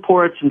police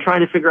reports and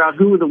trying to figure out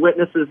who were the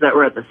witnesses that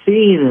were at the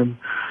scene and,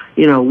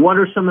 what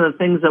are some of the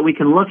things that we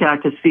can look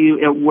at to see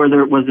was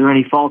there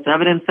any false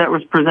evidence that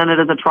was presented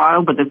at the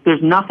trial. But if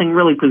there's nothing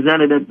really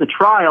presented at the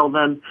trial,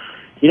 then,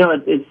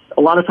 it's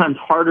a lot of times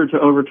harder to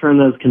overturn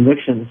those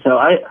convictions. So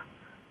I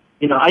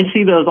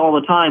see those all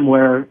the time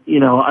where,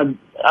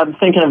 I'm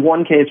thinking of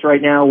one case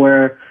right now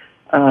where,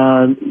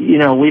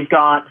 we've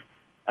got,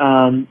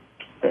 our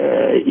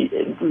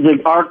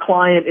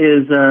client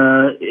is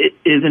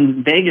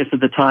in Vegas at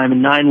the time,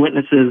 and 9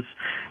 witnesses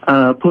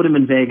put him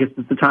in Vegas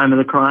at the time of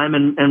the crime,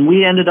 and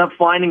we ended up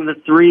finding the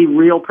 3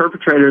 real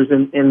perpetrators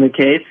in the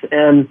case,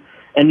 and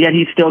yet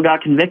he still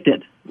got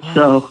convicted.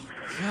 So,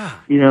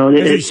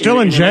 is he still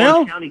in jail?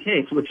 Orange County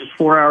case, which is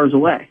 4 hours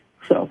away.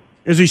 So,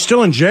 is he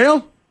still in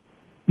jail?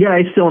 Yeah,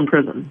 he's still in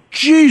prison.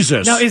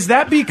 Jesus. Now, is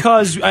that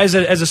because, as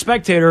a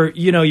spectator,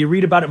 you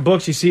read about it in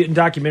books, you see it in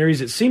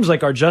documentaries, it seems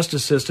like our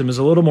justice system is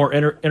a little more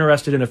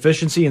interested in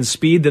efficiency and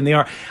speed than they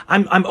are.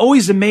 I'm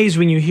always amazed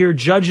when you hear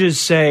judges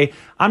say,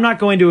 I'm not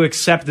going to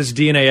accept this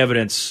DNA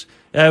evidence.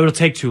 It'll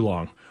take too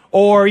long.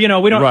 Or, we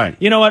don't, right.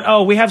 You know what?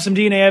 Oh, we have some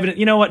DNA evidence.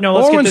 You know what? No,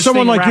 let's get this thing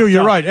someone like you,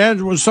 you're up. right.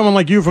 And someone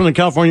like you from the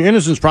California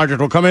Innocence Project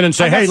will come in and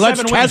say, hey,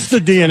 let's test the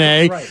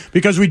DNA right.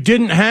 because we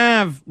didn't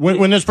have,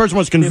 when this person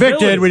was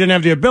convicted, we didn't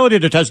have the ability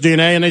to test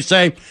DNA. And they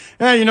say,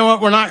 hey, you know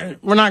what? We're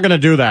not going to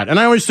do that. And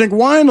I always think,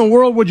 why in the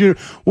world would you,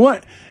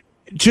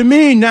 to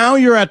me, now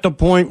you're at the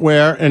point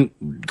where, and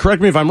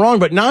correct me if I'm wrong,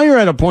 but now you're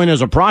at a point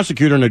as a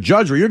prosecutor and a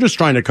judge where you're just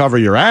trying to cover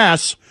your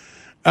ass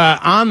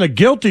on the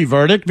guilty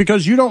verdict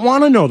because you don't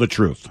want to know the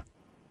truth.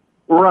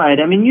 Right.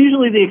 I mean,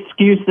 usually the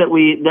excuse that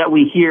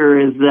we hear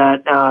is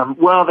that,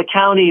 the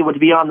county would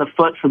be on the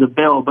foot for the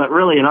bill, but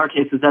really in our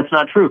cases that's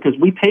not true because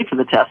we pay for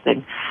the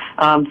testing.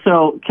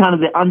 So kind of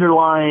the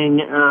underlying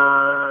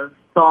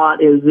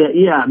thought is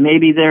that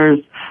maybe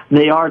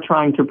they are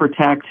trying to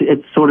protect.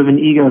 It's sort of an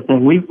ego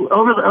thing. We've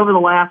over the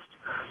last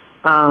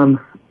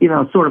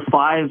sort of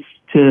 5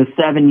 to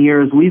 7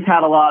 years, we've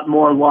had a lot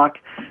more luck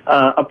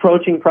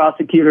approaching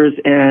prosecutors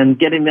and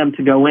getting them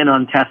to go in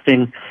on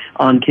testing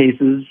on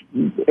cases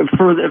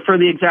for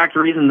the exact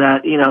reason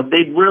that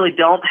they really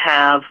don't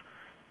have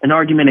an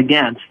argument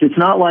against. It's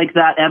not like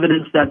that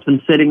evidence that's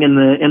been sitting in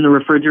the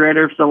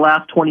refrigerator for the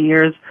last 20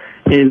 years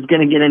is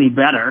going to get any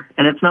better,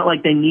 and it's not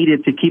like they need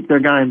it to keep their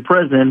guy in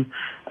prison.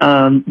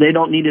 They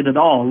don't need it at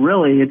all.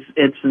 Really,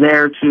 it's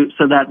there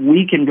so that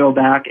we can go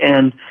back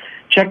and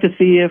check to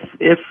see if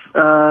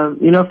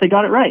they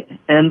got it right.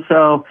 And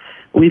so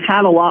we've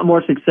had a lot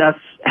more success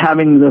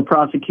having the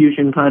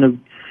prosecution kind of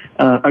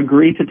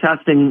agree to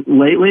testing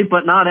lately,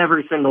 but not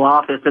every single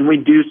office. And we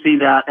do see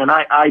that. And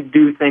I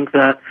do think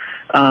that,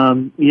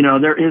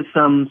 there is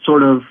some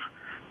sort of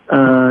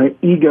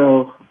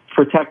ego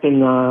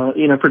protecting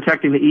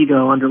the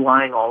ego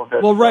underlying all of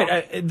it. Well,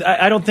 right.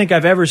 I don't think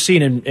I've ever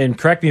seen, and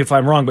correct me if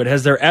I'm wrong, but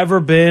has there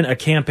ever been a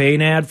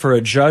campaign ad for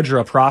a judge or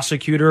a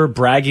prosecutor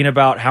bragging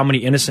about how many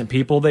innocent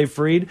people they've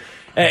freed?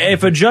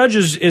 If a judge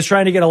is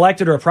trying to get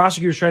elected or a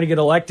prosecutor is trying to get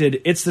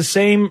elected, it's the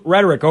same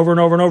rhetoric over and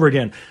over and over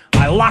again.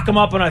 I lock them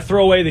up and I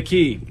throw away the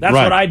key. That's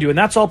right. what I do, and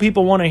that's all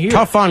people want to hear.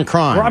 Tough on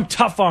crime. Or I'm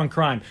tough on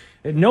crime.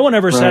 No one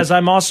ever says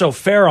I'm also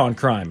fair on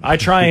crime. I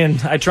try and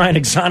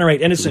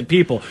exonerate innocent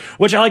people,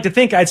 which I like to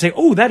think I'd say,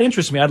 oh, that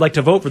interests me. I'd like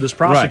to vote for this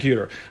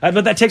prosecutor. Right.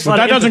 But that takes a lot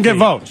of empathy. That doesn't get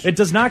votes. It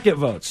does not get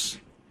votes.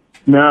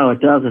 No, it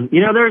doesn't.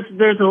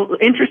 There's an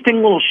interesting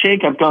little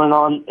shakeup going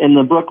on in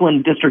the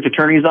Brooklyn District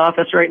Attorney's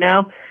Office right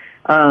now,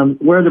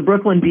 where the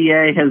Brooklyn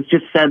DA has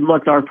just said,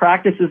 look, our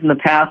practices in the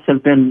past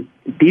have been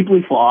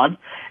deeply flawed,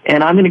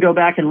 and I'm going to go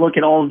back and look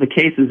at all of the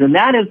cases. And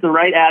that is the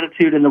right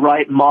attitude and the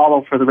right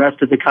model for the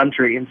rest of the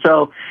country. And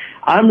so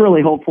I'm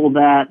really hopeful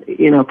that,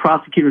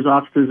 prosecutors'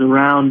 offices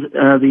around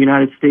the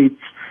United States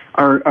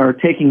are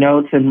taking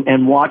notes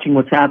and watching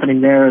what's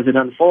happening there as it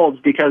unfolds,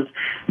 because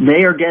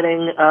they are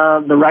getting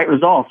the right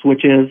results,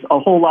 which is a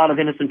whole lot of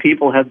innocent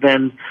people have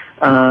been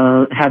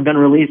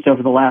released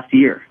over the last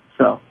year.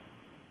 So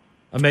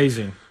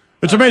amazing.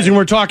 It's amazing.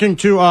 We're talking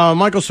to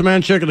Michael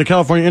Semanchik of the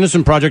California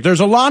Innocence Project.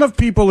 There's a lot of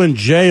people in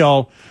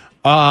jail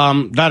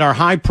that are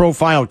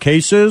high-profile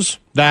cases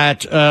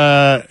that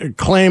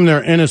claim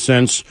their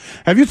innocence.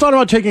 Have you thought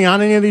about taking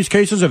on any of these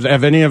cases?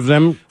 Have any of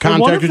them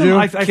contacted you?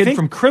 I think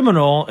from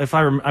Criminal, that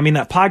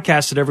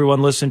podcast that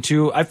everyone listened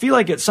to, I feel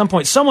like at some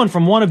point someone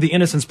from one of the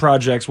Innocence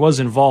Projects was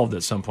involved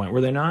at some point.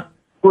 Were they not?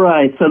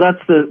 Right. So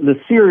that's the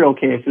serial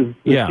cases,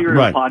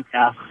 serial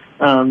podcast.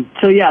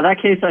 That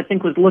case I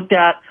think was looked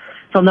at,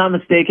 if I'm not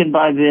mistaken,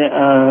 by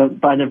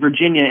the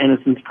Virginia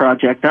Innocence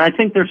Project, and I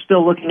think they're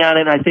still looking at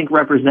it. I think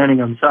representing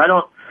them. So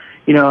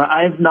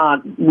I've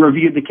not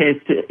reviewed the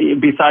case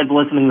besides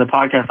listening to the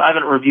podcast. I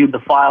haven't reviewed the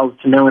files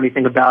to know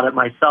anything about it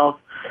myself.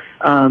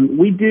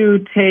 We do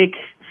take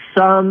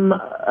some, of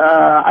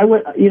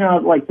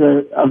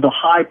the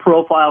high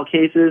profile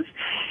cases.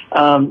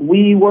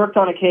 We worked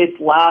on a case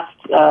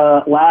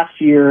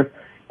last year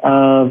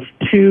of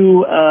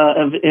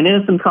an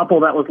innocent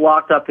couple that was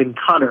locked up in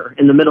Qatar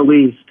in the Middle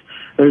East.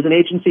 There's an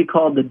agency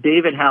called the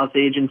David House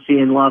Agency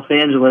in Los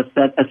Angeles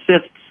that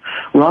assists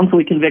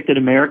wrongfully convicted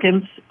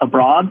Americans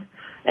abroad.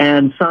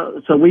 And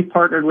so we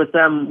partnered with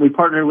them. We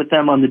partnered with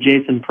them on the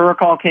Jason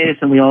Pericall case,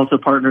 and we also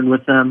partnered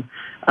with them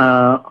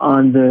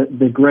on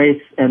the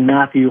Grace and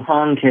Matthew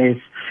Hong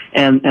case.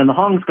 And the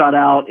Hongs got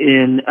out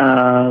in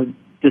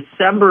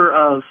December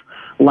of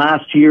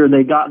last year.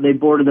 They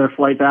boarded their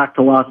flight back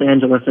to Los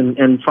Angeles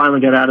and finally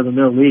got out of the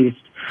Middle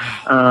East.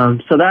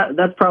 So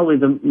that's probably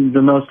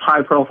the most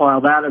high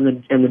profile, that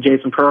and the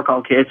Jason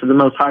Pericall case are the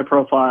most high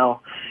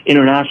profile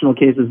international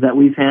cases that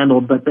we've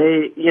handled. But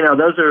those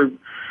are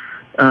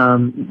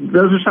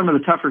some of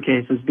the tougher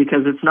cases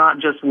because it's not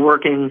just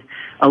working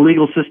a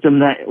legal system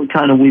that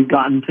kind of we've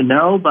gotten to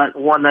know, but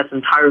one that's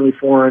entirely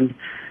foreign,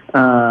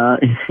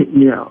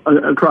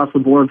 across the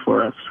board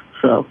for us.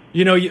 So,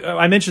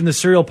 I mentioned the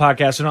Serial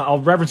podcast, and I'll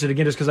reference it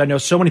again just because I know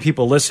so many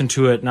people listen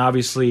to it, and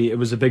obviously it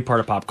was a big part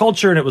of pop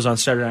culture, and it was on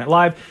Saturday Night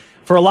Live.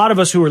 For a lot of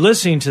us who were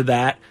listening to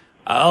that,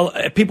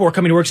 people were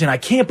coming to work saying, I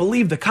can't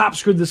believe the cops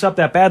screwed this up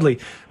that badly.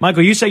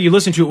 Michael, you say you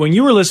listened to it. When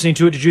you were listening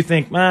to it, did you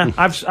think,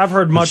 I've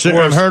heard much worse?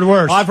 I've heard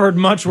worse. I've heard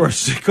much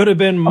worse. It could have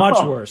been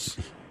much worse.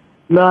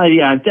 No,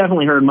 yeah, I've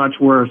definitely heard much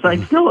worse. I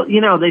still,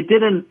 they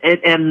didn't,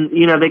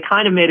 they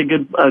kind of made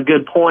a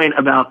good point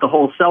about the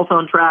whole cell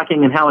phone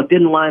tracking and how it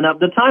didn't line up.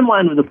 The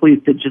timeline with the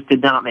police just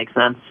did not make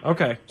sense.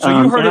 Okay, so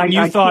you heard it and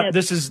you thought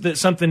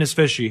something is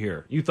fishy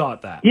here. You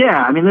thought that.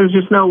 Yeah, I mean, there's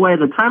just no way.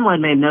 The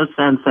timeline made no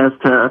sense as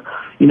to,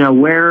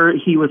 where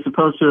he was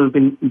supposed to have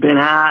been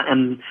at,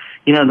 and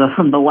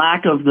the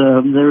lack of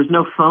there was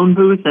no phone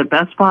booth at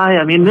Best Buy.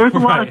 I mean, there's a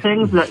lot of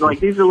things that, like,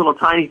 these are little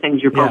tiny things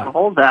you're poking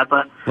holes at,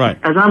 but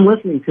as I'm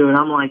listening to it,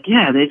 I'm like,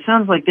 it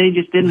sounds like they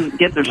just didn't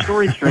get their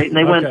story straight, and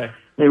they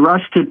they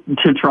rushed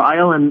to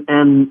trial, and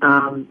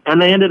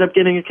they ended up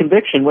getting a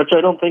conviction, which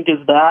I don't think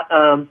is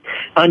that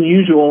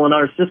unusual in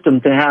our system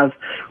to have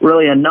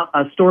really a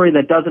story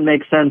that doesn't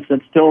make sense,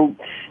 that's still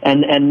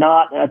and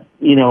not a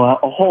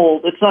whole.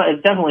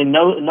 It's definitely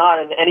not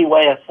in any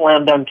way a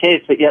slam dunk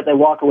case, but yet they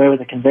walk away with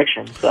a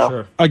conviction. So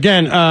sure.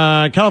 Again,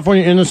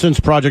 California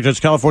Innocence Project. That's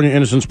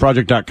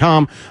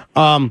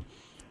CaliforniaInnocenceProject.com.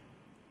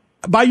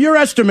 By your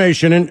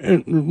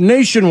estimation,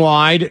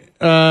 nationwide,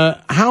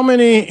 how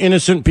many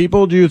innocent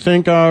people do you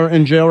think are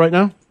in jail right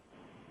now?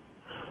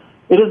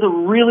 It is a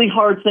really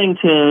hard thing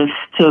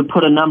to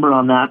put a number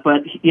on that,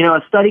 but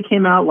a study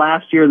came out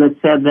last year that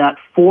said that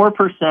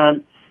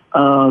 4%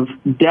 of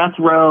death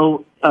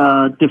row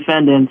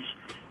defendants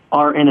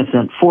are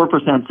innocent.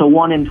 4%, so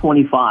 1 in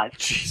 25.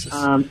 Jesus.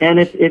 And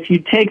if you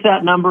take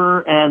that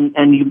number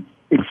and you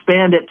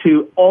expand it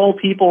to all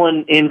people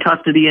in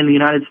custody in the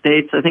United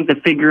States, I think the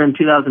figure in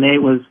 2008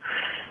 was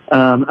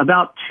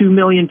about 2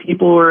 million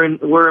people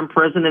were in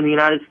prison in the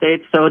United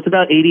States. So it's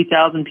about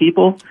 80,000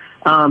 people.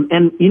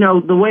 And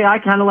the way I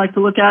kind of like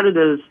to look at it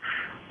is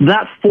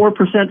that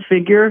 4%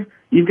 figure.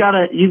 You've got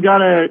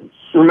to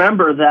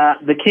remember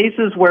that the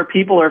cases where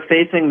people are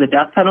facing the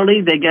death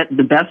penalty, they get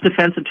the best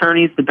defense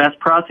attorneys, the best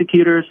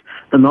prosecutors,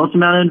 the most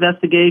amount of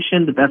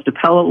investigation, the best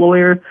appellate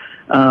lawyer.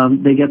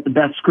 They get the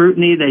best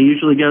scrutiny. They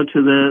usually go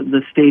to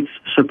the state's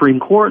Supreme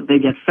Court. They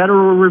get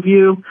federal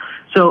review.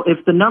 So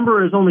if the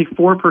number is only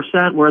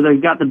 4% where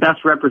they've got the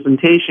best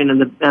representation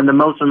and the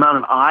most amount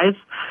of eyes,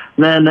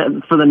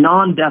 then for the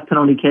non-death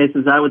penalty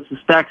cases, I would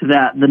suspect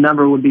that the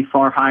number would be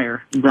far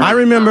higher. I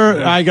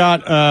remember I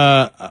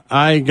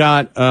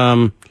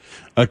got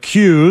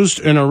accused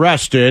and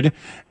arrested,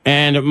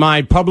 and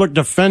my public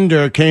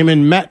defender came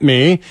and met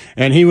me,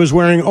 and he was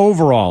wearing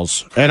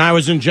overalls, and I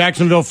was in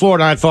Jacksonville,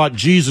 Florida, and I thought,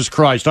 Jesus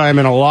Christ, I am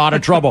in a lot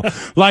of trouble.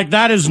 Like,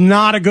 that is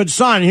not a good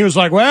sign. He was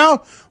like,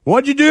 well,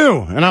 what'd you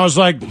do? And I was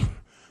like,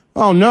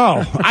 oh,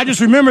 no. I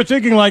just remember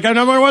thinking, like, I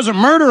know I wasn't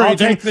murder or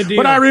anything,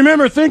 but I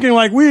remember thinking,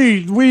 like,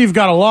 we've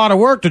got a lot of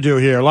work to do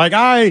here. Like,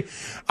 I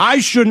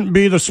shouldn't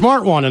be the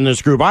smart one in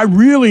this group. I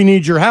really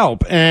need your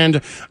help.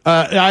 And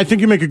I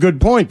think you make a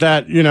good point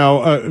that,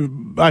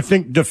 I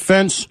think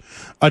defense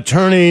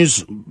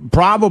attorneys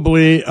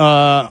probably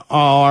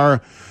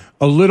are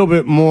a little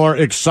bit more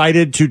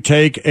excited to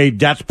take a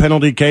death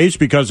penalty case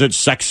because it's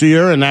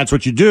sexier and that's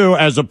what you do,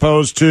 as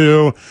opposed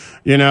to,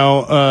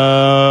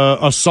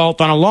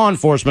 assault on a law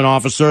enforcement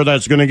officer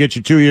that's going to get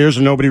you 2 years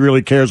and nobody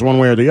really cares one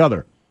way or the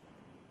other.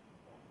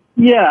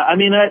 Yeah, I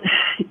mean,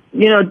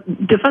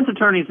 defense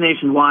attorneys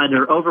nationwide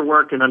are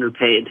overworked and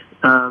underpaid.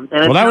 And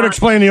that would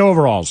explain the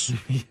overalls.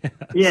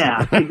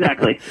 Yeah,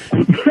 exactly.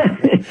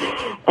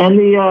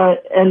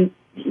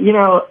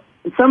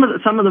 Some of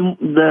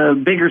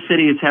the bigger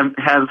cities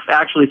have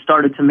actually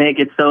started to make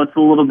it so it's a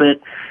little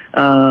bit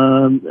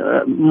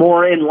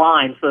more in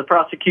line. So the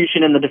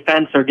prosecution and the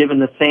defense are given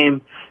the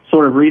same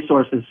sort of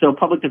resources. So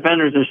public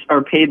defenders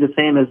are paid the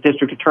same as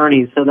district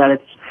attorneys, so that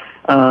it's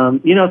so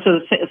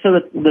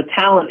the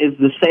talent is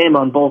the same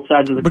on both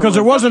sides of the. Because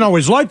it wasn't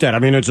always like that. I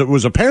mean, it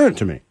was apparent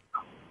to me.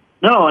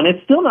 No, and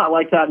it's still not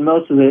like that in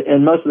most of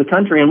the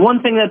country. And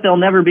one thing that they'll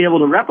never be able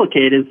to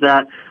replicate is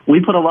that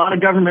we put a lot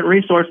of government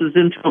resources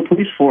into a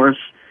police force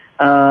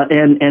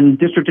and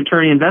district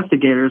attorney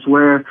investigators,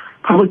 where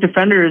public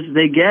defenders,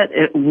 they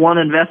get one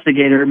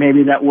investigator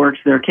maybe that works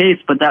their case,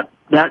 but that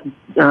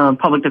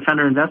public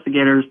defender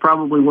investigator is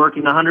probably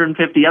working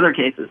 150 other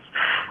cases.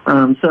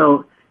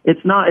 So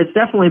it's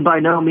definitely by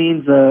no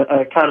means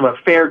a kind of a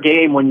fair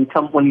game when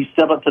you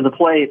step up to the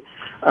plate.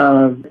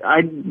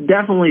 I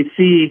definitely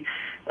see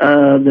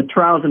the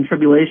trials and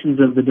tribulations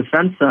of the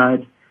defense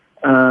side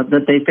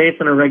that they face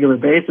on a regular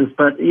basis,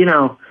 but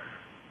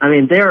I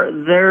mean,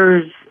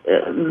 there's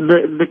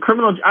the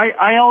criminal.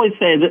 I always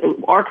say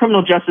that our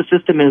criminal justice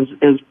system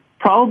is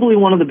probably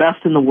one of the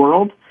best in the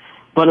world.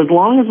 But as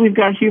long as we've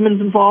got humans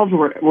involved,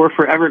 we're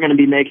forever going to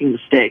be making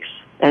mistakes,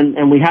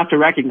 and we have to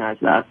recognize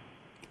that.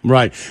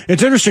 Right.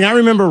 It's interesting. I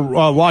remember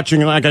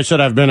watching. Like I said,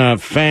 I've been a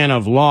fan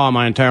of law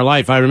my entire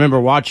life. I remember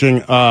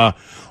watching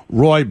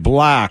Roy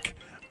Black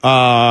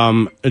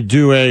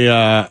do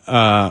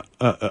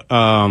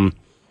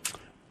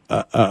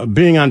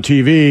being on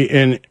TV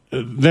and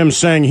them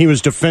saying he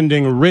was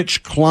defending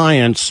rich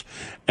clients,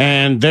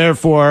 and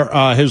therefore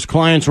his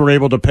clients were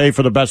able to pay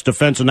for the best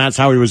defense, and that's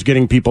how he was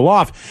getting people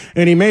off.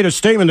 And he made a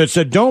statement that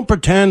said, don't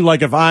pretend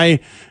like if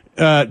I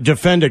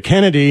defend a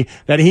Kennedy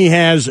that he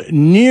has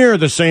near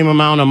the same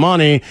amount of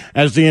money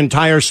as the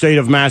entire state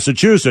of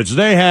Massachusetts.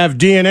 They have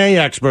DNA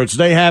experts.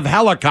 They have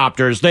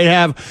helicopters. They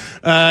have,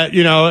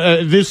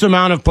 this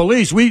amount of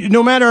police.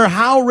 No matter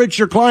how rich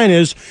your client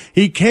is,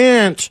 he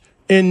can't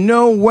in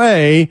no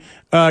way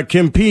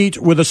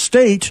compete with a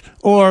state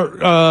or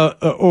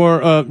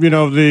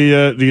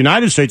the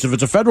United States, if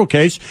it's a federal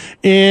case,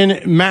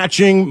 in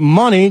matching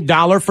money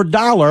dollar for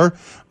dollar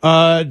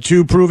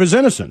to prove his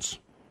innocence.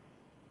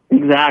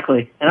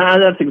 Exactly,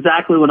 and that's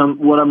exactly what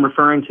I'm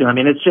referring to. I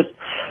mean, it's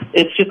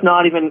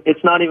not even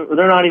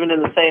they're not even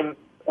in the same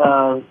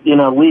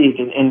league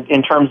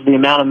in terms of the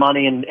amount of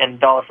money and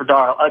dollar for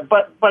dollar.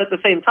 But at the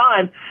same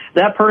time,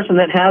 that person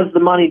that has the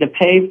money to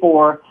pay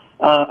for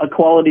a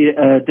quality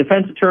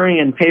defense attorney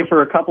and pay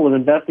for a couple of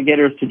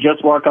investigators to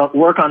just work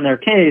on their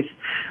case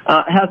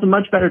has a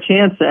much better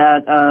chance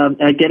at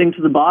getting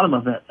to the bottom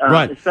of it,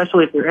 right.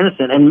 Especially if they're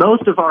innocent. And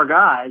most of our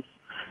guys,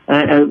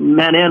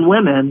 men and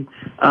women,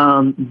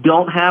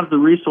 don't have the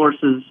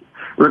resources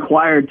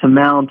required to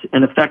mount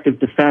an effective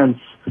defense,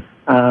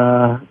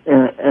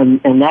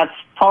 and that's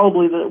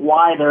probably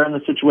why they're in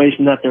the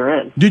situation that they're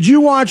in. Did you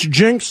watch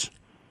Jinx?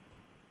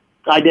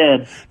 I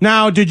did.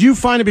 Now, did you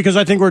find it, because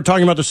I think we're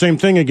talking about the same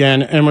thing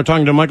again, and we're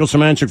talking to Michael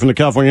Semanchik from the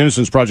California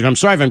Innocence Project. I'm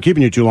sorry if I'm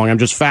keeping you too long. I'm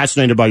just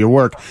fascinated by your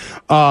work.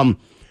 When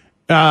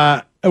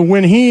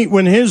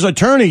his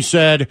attorney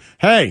said,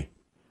 hey,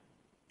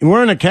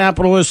 we're in a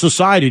capitalist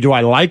society. Do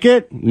I like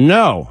it?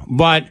 No.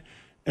 But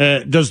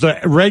does the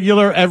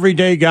regular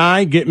everyday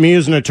guy get me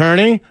as an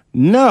attorney?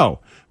 No.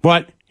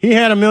 But he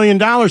had $1 million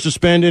to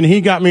spend, and he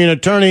got me an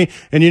attorney.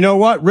 And you know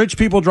what? Rich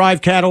people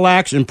drive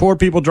Cadillacs, and poor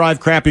people drive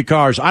crappy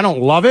cars. I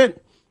don't love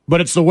it, but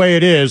it's the way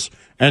it is.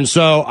 And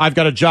so I've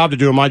got a job to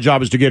do, and my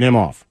job is to get him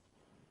off.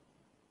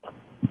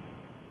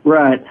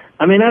 Right.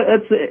 I mean,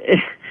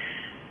 that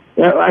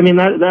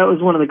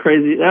was one of the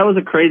crazy. That was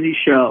a crazy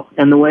show,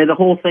 and the way the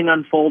whole thing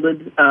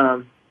unfolded,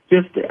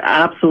 just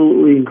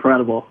absolutely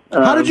incredible.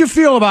 How did you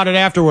feel about it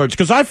afterwards?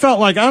 Because I felt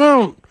like I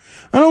don't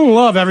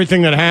love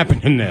everything that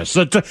happened in this.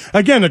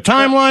 Again, the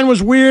timeline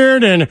was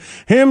weird, and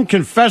him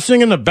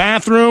confessing in the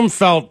bathroom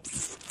felt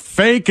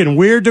fake and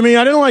weird to me.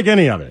 I didn't like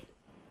any of it.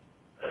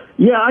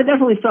 Yeah, I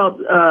definitely felt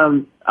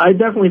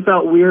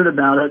weird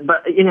about it,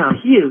 but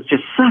he is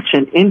just such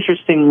an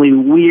interestingly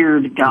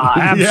weird guy.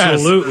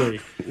 Absolutely.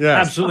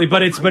 Yes. Absolutely.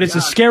 But it's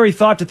a scary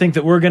thought to think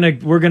that we're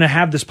gonna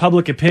have this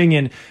public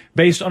opinion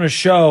based on a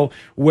show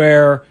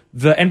where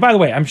and by the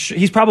way, I'm sure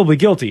he's probably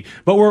guilty,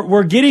 but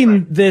we're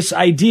getting this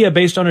idea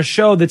based on a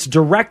show that's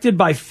directed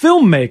by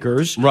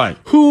filmmakers, right,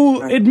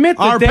 who admit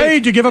that are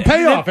paid to give a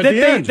payoff at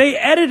the end. They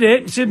edit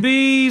it to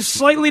be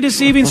slightly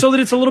deceiving so that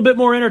it's a little bit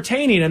more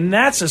entertaining, and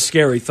that's a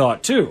scary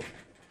thought too.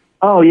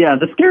 Oh, yeah.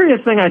 The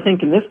scariest thing, I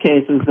think, in this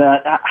case is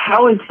that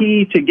how is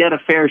he to get a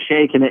fair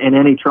shake in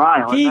any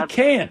trial? He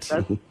can't.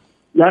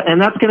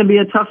 And that's going to be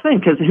a tough thing,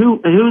 because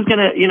who's going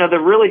to, they're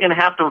really going to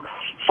have to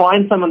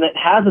find someone that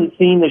hasn't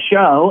seen the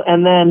show,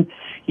 and then,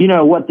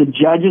 what the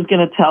judge is going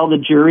to tell the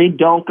jury,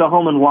 don't go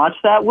home and watch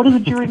that. What are the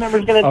jury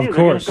members going to do? Of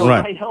course. They're going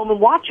to go right home and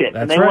watch it,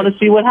 That's and they right. want to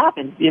see what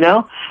happens,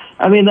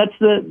 I mean, that's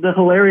the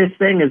hilarious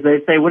thing is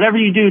they say, whatever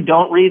you do,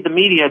 don't read the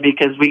media,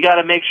 because we got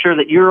to make sure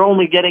that you're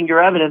only getting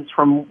your evidence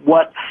from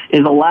what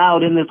is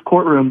allowed in this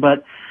courtroom.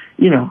 But,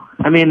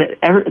 I mean,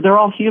 they're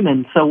all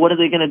human. So what are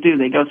they going to do?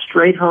 They go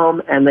straight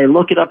home and they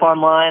look it up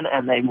online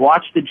and they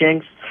watch the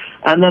Jinx,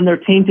 and then they're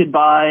tainted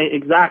by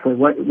exactly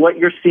what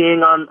you're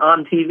seeing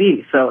on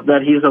TV. So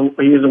that he's a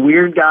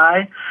weird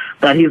guy,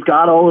 that he's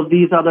got all of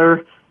these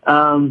other,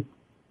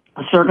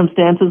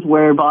 circumstances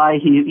whereby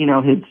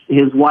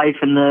his wife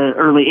in the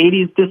early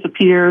 80s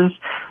disappears.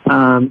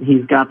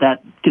 He's got the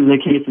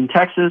case in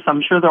Texas.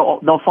 I'm sure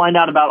they'll find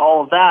out about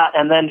all of that,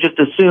 and then just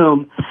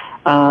assume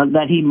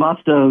that he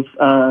must have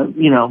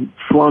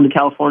flown to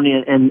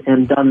California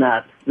and done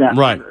that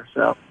right. murder.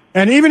 So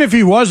And even if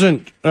he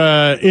wasn't,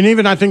 and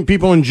even I think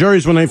people in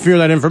juries, when they fear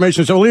that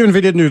information, say, well, even if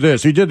he didn't do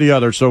this, he did the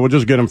other, so we'll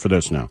just get him for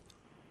this now.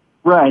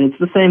 Right. It's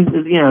the same,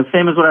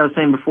 same as what I was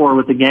saying before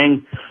with the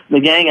gang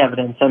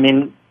evidence. I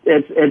mean,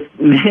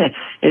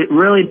 it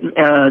really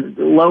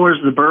lowers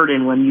the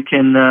burden when you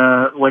can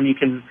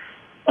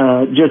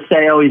just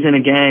say, oh, he's in a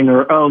gang,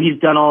 or oh, he's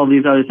done all of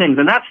these other things,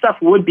 and that stuff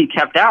would be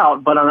kept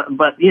out. But I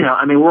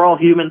mean, we're all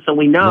human, so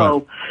we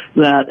know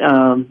that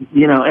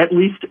at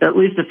least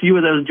a few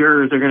of those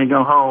jurors are going to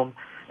go home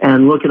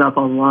and look it up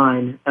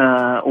online,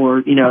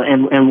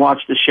 and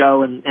watch the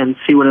show and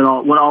see what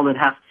all it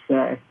has to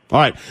say. All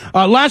right.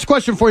 Last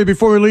question for you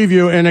before we leave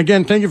you. And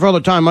again, thank you for all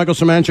the time. Michael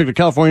Semanchik, the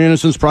California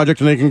Innocence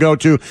Project, and they can go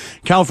to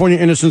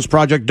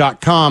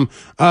CaliforniaInnocenceProject.com.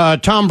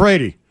 Tom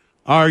Brady,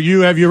 have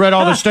you read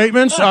all the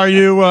statements? Are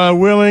you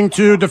willing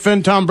to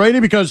defend Tom Brady?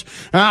 Because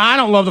I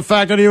don't love the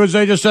fact that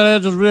they just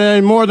said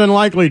it more than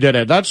likely did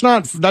it. That's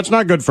not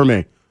good for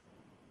me.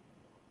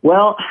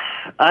 Well,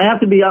 I have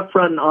to be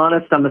upfront and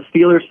honest. I'm a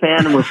Steelers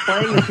fan, and we're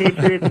playing the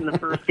Patriots in the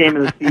first game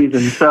of the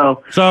season.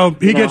 So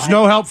he gets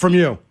no help from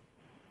you.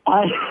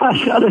 I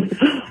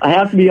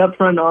have to be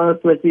upfront and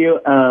honest with you.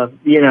 I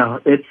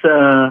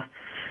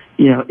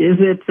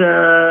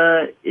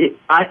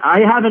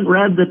haven't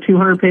read the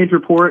 200-page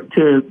report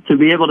to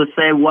be able to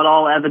say what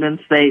all evidence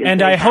they.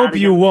 And I hope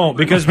you won't,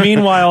 because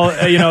meanwhile,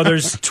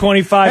 there's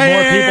 25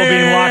 more people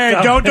being locked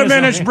up. Don't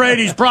diminish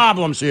Brady's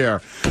problems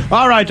here.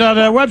 All right, the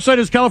website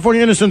is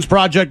California Innocence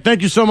Project.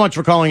 Thank you so much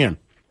for calling in.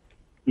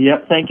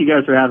 Yep, thank you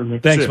guys for having me.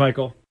 Thanks,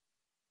 Michael.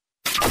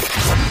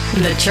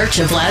 The Church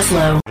of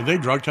Laszlo. Did they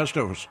drug test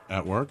us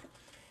at work?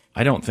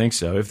 I don't think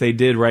so. If they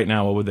did right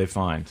now, what would they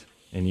find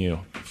in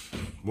you?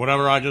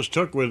 Whatever I just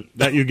took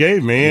that you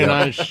gave me, and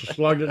I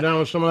slugged it down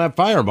with some of that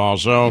Fireball.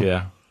 So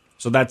yeah,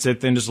 so that's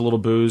it. Then just a little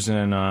booze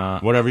and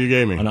whatever you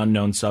gave me, an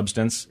unknown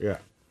substance. Yeah,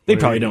 they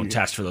probably don't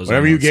test for those.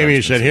 Whatever you gave me,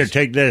 you said, "Here,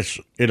 take this.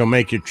 It'll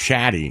make you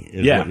chatty."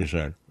 Is what you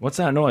said. What's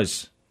that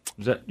noise?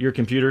 Is that your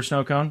computer,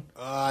 Snow Cone?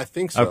 I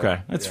think so.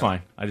 Okay, that's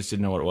fine. I just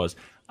didn't know what it was.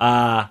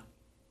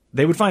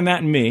 They would find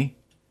that in me.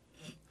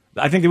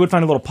 I think they would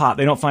find a little pot.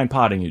 They don't find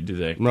pot in you, do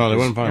they? No, they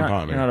wouldn't find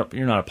pot in me.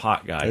 You're not a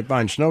pot guy. They'd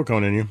find Snow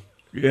Cone in you.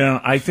 Yeah,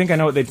 I think I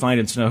know what they'd find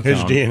in Snow Cone.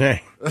 His DNA.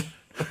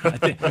 I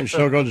think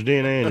Snow Cone's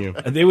DNA in you.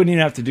 They wouldn't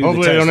even have to do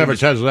Hopefully the test. They don't ever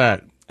test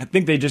that. I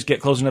think they just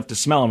get close enough to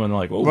smell them and they're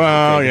like, well,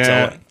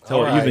 tell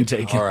what you've been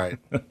taking. All right.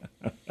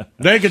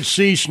 They could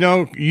see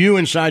you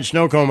inside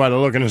Snow Cone by the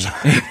look in his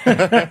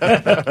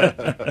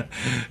eye.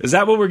 Is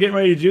that what we're getting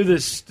ready to do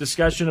this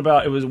discussion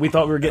about? We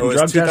thought we were getting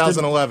drug tested?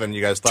 2011.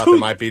 You guys thought there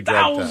might be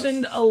drug tests.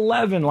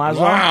 2011, Laszlo.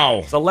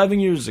 Wow. It's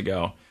 11 years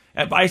ago.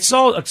 I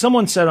saw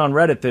someone said on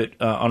Reddit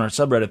that on our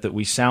subreddit that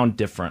we sound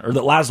different, or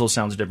that Laszlo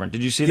sounds different.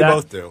 Did you see that? You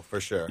both do, for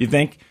sure. You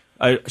think?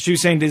 She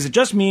was saying, is it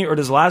just me, or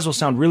does Laszlo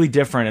sound really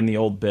different in the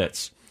old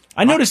bits?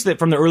 I noticed that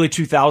from the early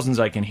 2000s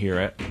I can hear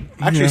it.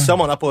 Actually,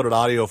 someone uploaded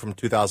audio from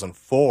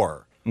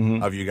 2004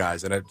 of you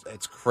guys, and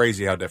it's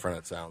crazy how different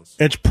it sounds.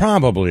 It's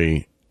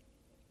probably...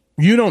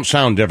 You don't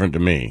sound different to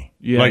me.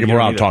 Yeah, like if we're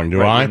out talking,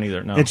 do I?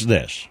 Neither, no. It's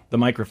this. The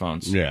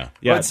microphones. Yeah.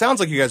 Well, it sounds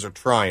like you guys are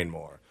trying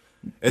more.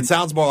 It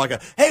sounds more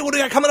like hey, what do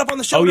you got coming up on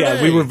the show Oh, today?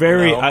 yeah, we were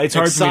very... it's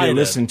hard for me to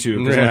listen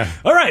to. Yeah.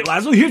 All right,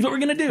 Laszlo, here's what we're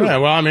going to do. Yeah,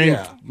 well, I mean,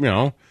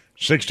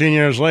 16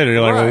 years later,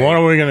 you're like, well, what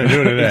are we going to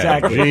do today?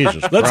 Exactly.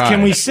 Jesus Christ.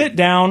 Can we sit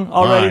down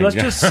already? Fine. Let's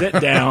just sit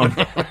down.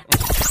 The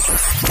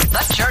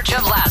Church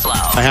of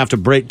Laszlo. I have to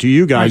break to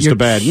you guys the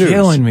bad news. You're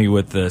killing me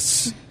with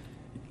this.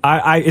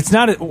 It's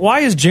not...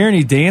 Why is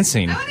Jeremy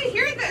dancing? I want to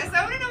hear this.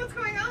 I want to know what's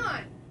going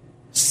on.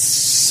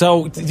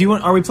 So,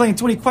 are we playing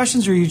 20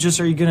 questions, or are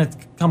you going to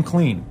come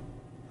clean?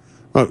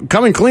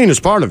 Coming clean is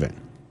part of it.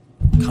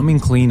 Coming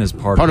clean is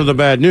part of the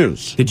bad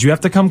news. Did you have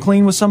to come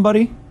clean with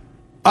somebody?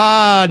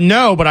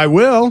 No, but I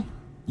will.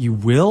 You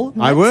will?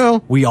 I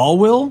will. We all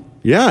will?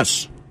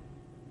 Yes.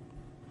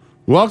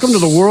 Welcome to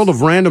the world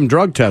of random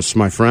drug tests,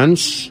 my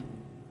friends.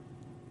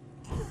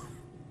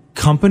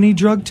 Company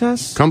drug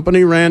tests?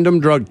 Company random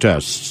drug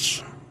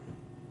tests.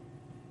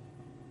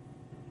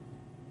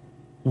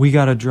 We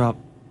got to drop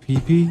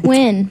PP?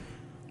 When?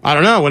 I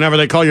don't know. Whenever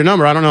they call your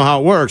number, I don't know how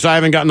it works. I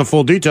haven't gotten the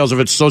full details if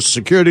it's Social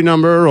Security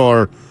number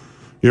or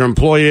your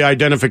employee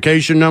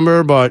identification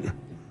number, but...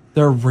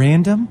 They're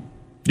random?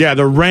 Yeah,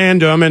 they're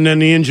random, and then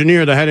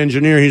the head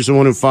engineer, he's the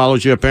one who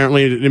follows you.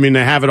 Apparently, I mean,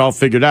 they have it all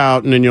figured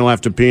out, and then you'll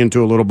have to pee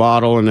into a little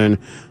bottle, and then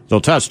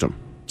they'll test them.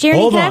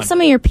 Jeremy, can I have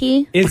some of your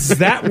pee? Is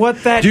that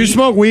what that... Do you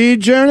smoke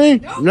weed,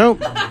 Jeremy?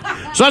 Nope.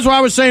 So that's why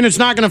I was saying it's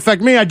not going to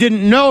affect me. I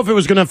didn't know if it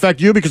was going to affect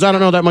you because I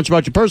don't know that much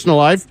about your personal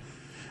life.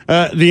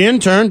 The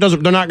intern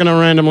they're not going to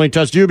randomly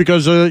test you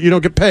because you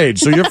don't get paid,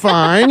 so you're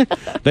fine.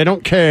 They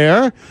don't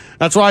care.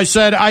 That's why I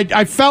said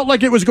I felt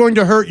like it was going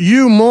to hurt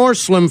you more,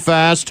 Slim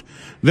Fast,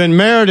 than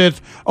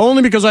Meredith,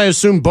 only because I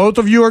assume both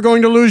of you are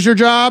going to lose your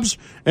jobs,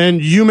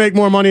 and you make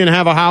more money and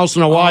have a house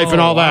and a wife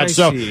and all that.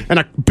 And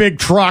a big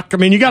truck. I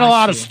mean, you got a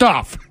lot of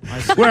stuff.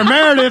 Where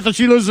Meredith, if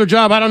she loses her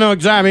job, I don't know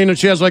exactly. I mean,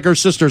 she has like her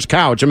sister's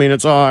couch. I mean,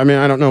 it's all. I mean,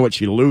 I don't know what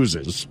she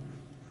loses.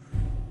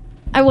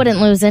 I wouldn't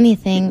lose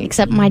anything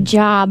except my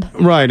job.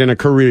 Right, in a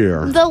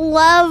career.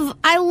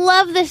 I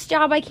love this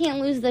job. I can't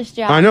lose this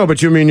job. I know,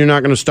 but you mean you're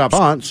not going to stop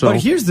pot, so.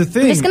 But here's the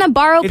thing. I'm just going to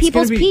borrow It's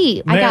people's gonna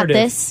be- pee. I got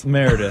this.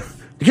 Meredith.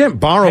 You can't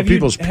borrow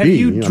people's pee. Have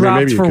you dropped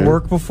maybe you for can.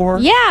 work before?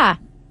 Yeah.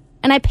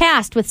 And I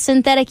passed with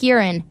synthetic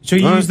urine. So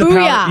you use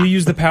Booyah. you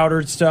use the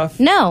powdered stuff?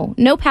 No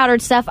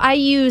powdered stuff. I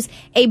use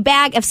a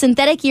bag of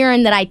synthetic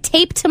urine that I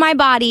tape to my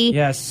body.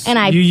 Yes. And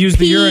I you use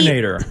pee, the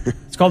urinator.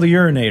 It's called a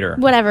urinator.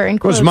 Whatever.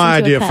 It was my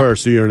idea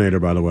first, the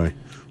urinator, by the way.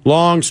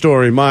 Long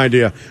story, my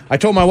idea. I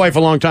told my wife a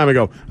long time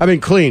ago, I've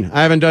been clean.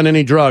 I haven't done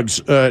any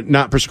drugs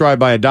not prescribed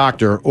by a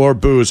doctor or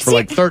booze for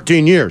like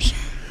 13 years.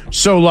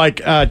 So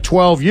like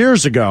 12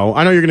 years ago,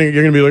 I know you're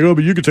gonna be like, oh,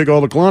 but you can take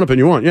all the Klonopin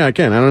you want. Yeah, I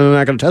can. I'm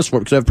not going to test for it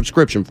because I have a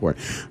prescription for it.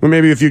 Well,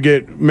 maybe if you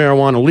get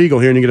marijuana legal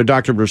here and you get a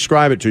doctor to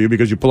prescribe it to you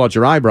because you pull out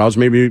your eyebrows,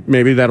 maybe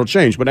that'll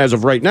change. But as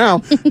of right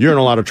now, you're in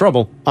a lot of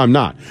trouble. I'm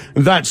not.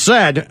 That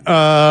said,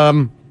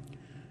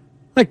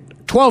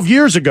 like 12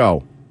 years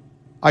ago,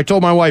 I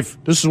told my wife,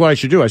 this is what I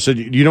should do. I said,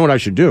 you know what I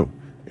should do?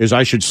 Is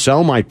I should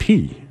sell my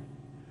pee.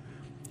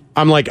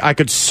 I'm like, I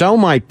could sell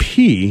my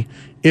pee.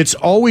 It's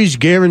always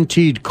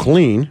guaranteed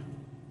clean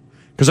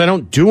because I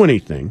don't do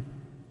anything.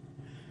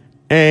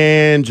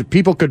 And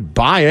people could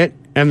buy it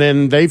and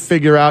then they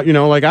figure out,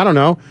 like, I don't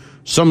know,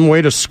 some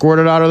way to squirt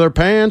it out of their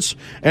pants.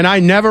 And I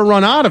never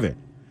run out of it.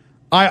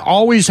 I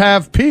always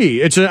have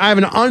pee. I have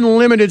an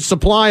unlimited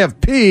supply of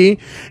pee,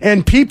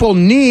 and people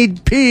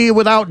need pee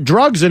without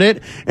drugs in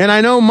it. And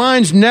I know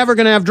mine's never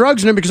going to have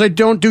drugs in it because I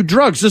don't do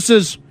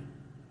drugs.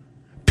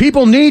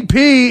 People need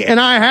pee, and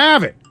I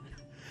have it.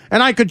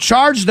 And I could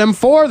charge them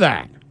for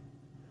that.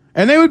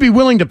 And they would be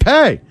willing to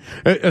pay,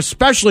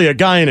 especially a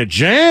guy in a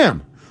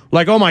jam.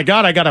 Like, oh, my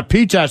God, I got a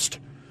pee test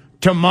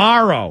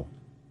tomorrow.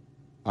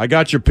 I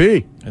got your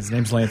pee. His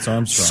name's Lance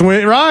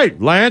Armstrong. Right,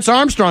 Lance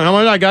Armstrong.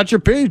 I got your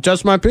pee.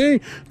 Test my pee.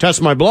 Test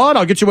my blood.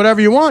 I'll get you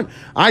whatever you want.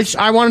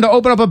 I wanted to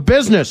open up a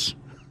business.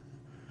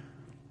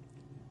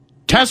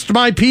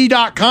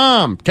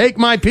 Testmypee.com. Take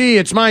my pee.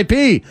 It's my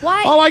pee.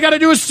 Why? All I got to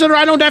do is sit there.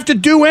 I don't have to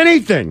do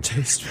anything.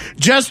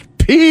 Just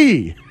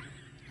pee.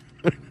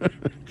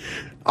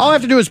 All I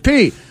have to do is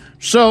pee.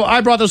 So I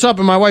brought this up,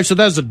 and my wife said,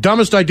 that's the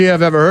dumbest idea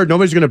I've ever heard.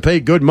 Nobody's going to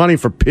pay good money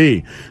for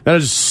pee. That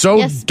is so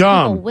yes,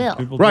 dumb. People will.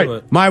 People Right. do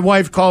it. My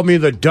wife called me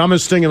the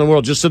dumbest thing in the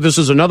world. Just said, this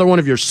is another one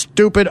of your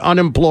stupid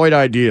unemployed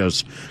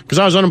ideas. Because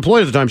I was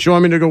unemployed at the time. She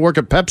wanted me to go work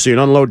at Pepsi and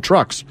unload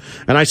trucks.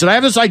 And I said, I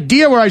have this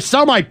idea where I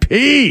sell my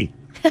pee.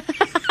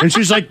 And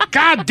she's like,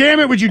 God damn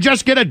it, would you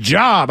just get a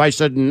job? I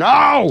said,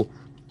 no.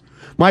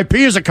 My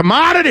pee is a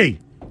commodity.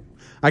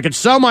 I could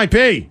sell my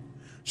pee.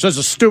 She says,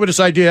 the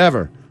stupidest idea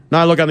ever. Now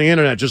I look on the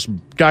internet, just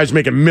guys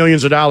making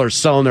millions of dollars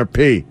selling their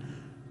pee.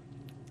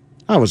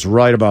 I was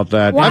right about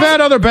that. Why? I've had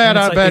other bad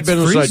It's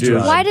business freeze ideas.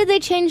 dried. Why did they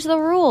change the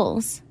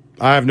rules?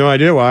 I have no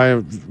idea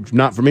why.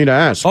 Not for me to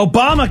ask.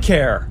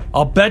 Obamacare.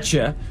 I'll bet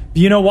you.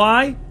 You know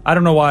why? I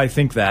don't know why I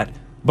think that.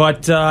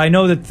 But I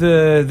know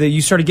that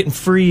you started getting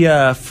free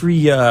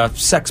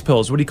sex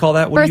pills. What do you call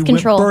that? Birth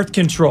control. Birth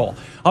control.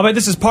 I'll bet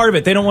this is part of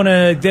it. They don't want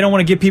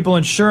to give people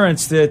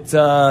insurance that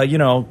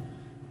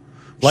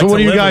like So what to are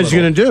you live a guys little.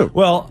 going to do?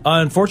 Well,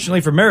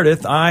 unfortunately for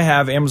Meredith, I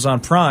have Amazon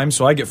Prime,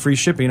 so I get free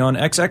shipping on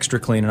X Extra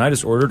Clean, and I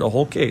just ordered a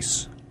whole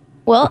case.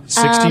 Well,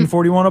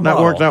 $16.41 a That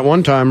bottle. worked that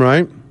one time,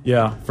 right?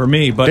 Yeah, for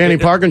me. But Danny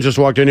Parkin just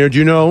walked in here.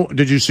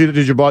 Did you see that?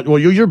 Did your boss? Well,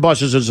 your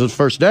boss is his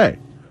first day.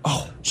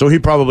 Oh. So he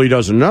probably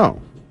doesn't know.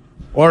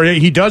 Or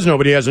he does know,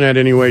 but he hasn't had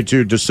any way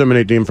to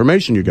disseminate the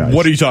information, you guys.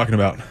 What are you talking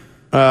about?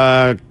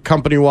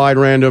 Company-wide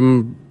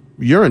random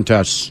urine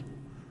tests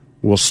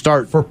will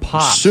start For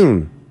pot.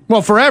 soon.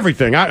 Well, for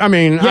everything. I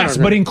mean, I yes, don't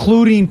know. but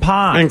including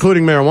pot.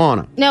 Including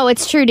marijuana. no,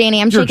 it's true, Danny.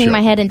 I'm You're shaking my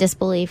joking. head in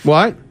disbelief.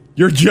 What?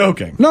 You're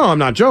joking. No, I'm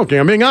not joking.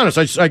 I'm being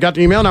honest. I got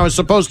the email and I was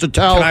supposed to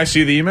tell. Can I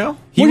see the email?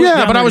 He Well, went yeah,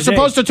 down but I there was today.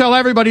 supposed to tell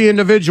everybody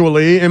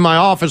individually in my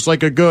office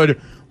like a good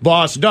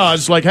boss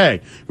does. Like,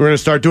 hey, we're going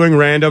to start doing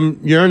random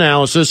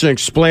urinalysis and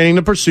explaining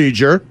the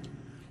procedure.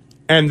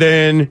 And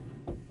then,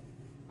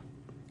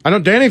 I know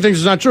Danny thinks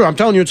it's not true. I'm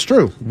telling you it's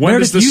true. When Meredith,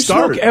 does this you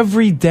start? smoke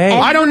every day.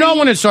 I don't know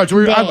when it starts.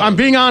 I'm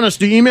being honest.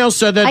 The email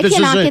said that I this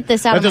cannot is get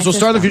this out that of this my will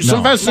start the future. system.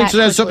 Some fest thinks it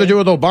has something to do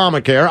with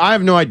Obamacare. I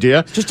have no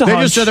idea. Just a they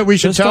hunch. just said that we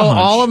should Just a tell hunch.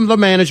 all of the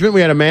management.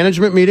 We had a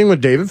management meeting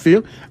with David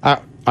Field.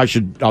 I'll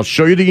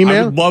show you the I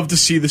email. would love to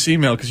see this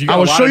email because you got I a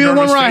will lot show of you the one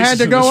nervous where I had faces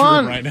to in go this room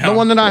on. right now. The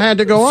one that I had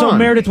to go So, on.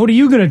 Meredith, what are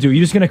you going to do?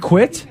 You just going to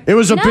quit? It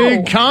was a No.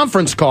 big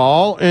conference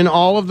call, and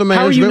all of the How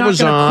are you management not was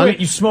gonna on. quit?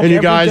 You smoke and you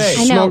every guys day. I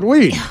know. smoked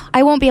weed.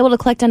 I won't be able to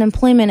collect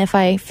unemployment if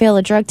I fail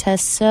a drug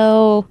test.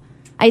 So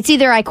it's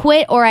either I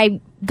quit or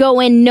I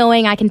go in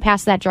knowing I can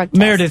pass that drug test.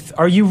 Meredith,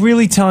 are you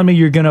really telling me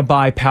you're going to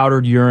buy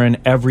powdered urine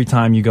every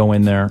time you go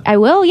in there? I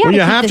will. Yeah. Well, to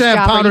you keep have this to have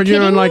job. Are you powdered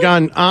kidding urine me?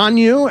 like on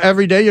you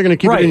every day. You're going to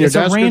keep it in your it's a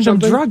desk or random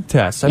something? drug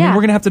test. I mean, Yeah.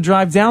 we're going to have to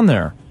drive down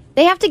there.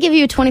 They have to give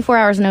you 24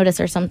 hours notice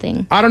or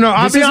something. I don't know.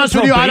 I'll This be isn't honest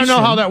with you. I don't know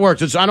probation. how that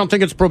works. I don't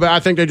think it's probation.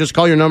 I think they just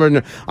call your number.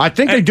 And I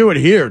think they do it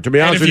here, to be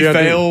And honest if with you you.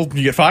 fail,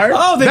 you get fired?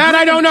 Oh, That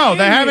I don't know.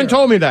 They haven't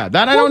told me that.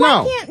 That I don't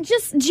know. Why can't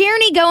just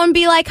Jeremy go and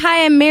be like,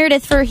 "Hi, I'm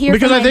Meredith for here"?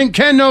 Because for I my-" think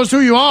Ken knows who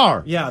you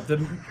are. Yeah,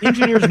 the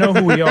engineers know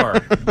who we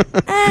are.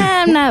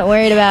 I'm not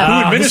worried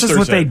about it. This is administers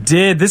what they it?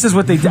 did. This is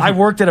what they did. I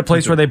worked at a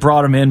place where they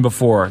brought them in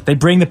before. They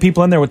bring the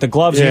people in there with the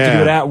gloves. You have to Yeah.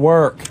 do it at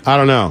work. I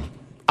don't know.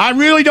 I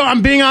really don't.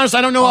 I'm being honest.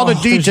 I don't know all the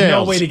details. There's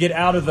no way to get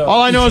out of the.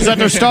 All I know is that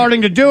they're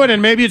starting to do it,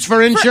 and maybe it's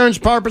for insurance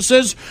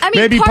purposes. I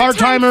mean, maybe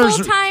part-time, part-timers,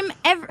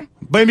 full-time,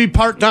 maybe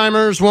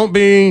part-timers won't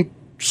be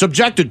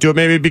subjected to it.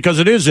 Maybe because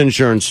it is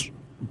insurance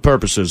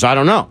purposes. I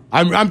don't know.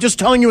 I'm just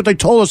telling you what they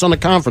told us on the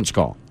conference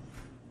call.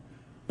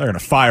 They're going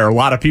to fire a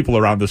lot of people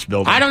around this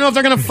building. I don't know if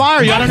they're going to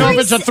fire you. I don't know if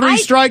it's a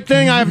three-strike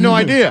thing. I have no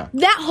idea.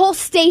 that whole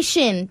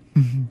station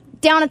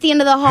down at the end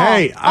of the hall.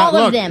 Hey, all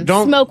look, of them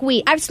don't- smoke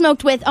weed. I've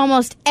smoked with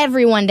almost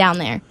everyone down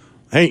there.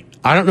 Hey,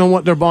 I don't know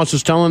what their boss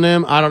is telling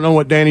them. I don't know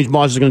what Danny's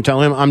boss is going to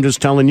tell him. I'm just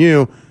telling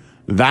you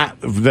that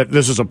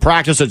this is a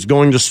practice that's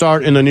going to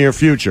start in the near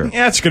future.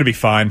 Yeah, it's going to be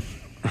fine.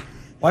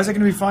 Why is that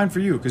going to be fine for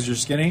you? Because you're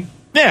skinny?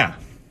 Yeah.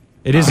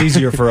 It is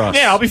easier for us.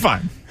 Yeah, I'll be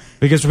fine.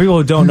 Because for people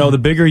who don't know, the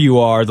bigger you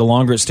are, the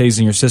longer it stays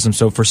in your system.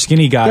 So for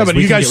skinny guys, Yeah, but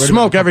we you can guys get rid of it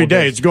smoke in a every couple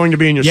day. days. It's going to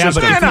be in your Yeah,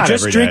 system. but if not you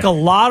just every drink day. a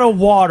lot of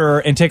water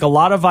and take a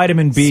lot of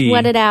vitamin B,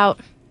 Sweat it out.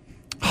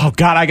 Oh,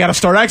 God, I got to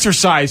start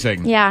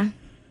exercising. Yeah.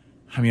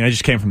 I mean, I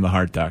just came from the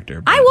heart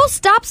doctor. I will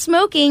stop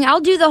smoking. I'll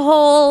do the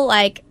whole,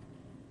 like,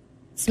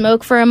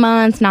 smoke for a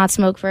month, not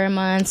smoke for a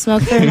month,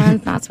 smoke for a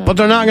month, not smoke. But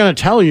they're not going to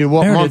tell you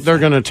what Meredith, month they're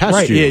going to test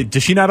Right, you. yeah,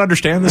 does she not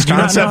understand this you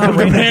not concept know of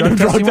how the random random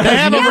drug drug testing They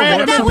have a Yeah,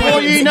 random that way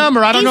employee it's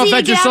number. I don't know if easy to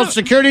that's your get social out.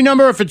 security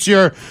number, if it's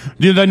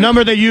the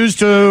number they use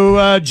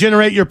to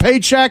generate your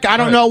paycheck. I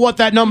don't know what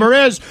that number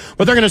is,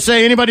 but they're going to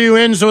say anybody who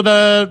ends with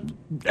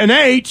an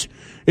 8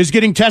 is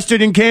getting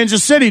tested in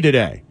Kansas City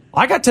today.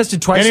 I got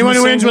tested twice. Anyone in the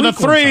who same ends with a week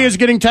one 3 time. is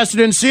getting tested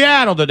in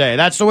Seattle today.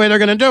 That's the way they're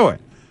going to do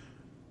it.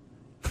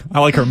 I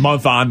like her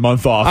month on,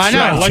 month off. I know.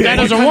 strategy. Like, that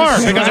doesn't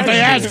work because if they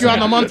ask you on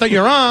the month that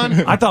you're on.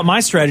 I thought my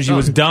strategy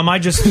was dumb. I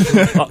just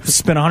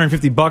spent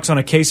 $150 on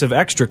a case of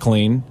Extra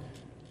Clean.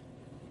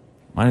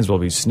 Might as well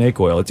be snake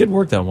oil. It did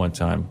work that one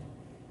time.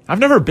 I've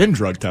never been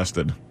drug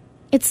tested.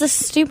 It's the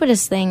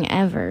stupidest thing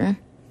ever.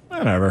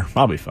 Whatever.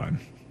 I'll be fine.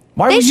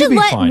 Why They would you should be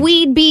let fine?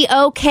 weed be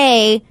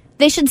okay.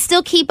 They should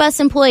still keep us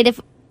employed.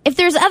 If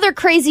there's other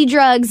crazy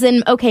drugs,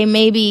 then okay,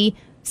 maybe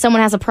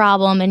someone has a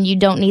problem and you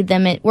don't need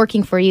them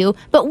working for you.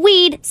 But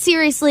weed,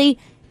 seriously,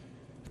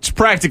 It's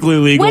practically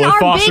legal. when It our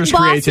fosters big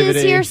bosses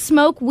creativity. here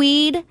smoke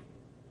weed,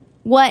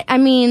 what, I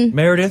mean,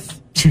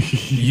 Meredith,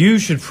 you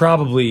should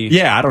probably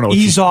Yeah, I don't know what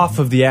ease you- off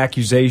of the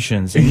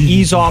accusations and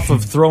ease off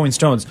of throwing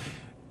stones.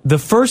 The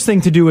first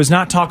thing to do is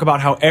not talk about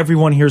how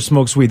everyone here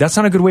smokes weed. That's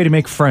not a good way to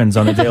make friends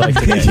on a day like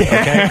today.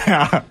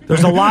 Okay?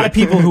 There's a lot of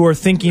people who are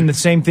thinking the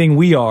same thing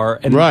we are,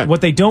 and Right.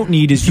 what they don't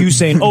need is you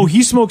saying, "Oh,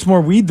 he smokes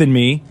more weed than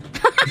me."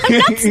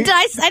 I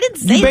didn't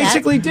say You that.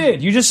 basically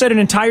did. You just said an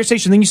entire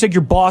station. Then you said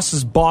your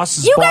boss's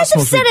boss's You boss guys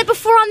have smokes said weed. it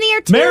before on the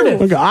air, too.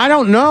 Meredith. Look, I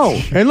don't know.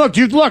 And look,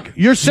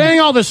 you're saying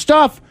all this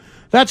stuff.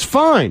 That's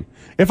fine.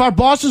 If our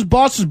boss's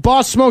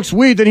boss smokes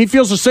weed, then he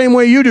feels the same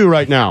way you do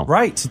right now.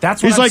 Right.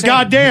 That's what He's I'm like, saying.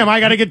 God damn, I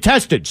got to get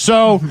tested.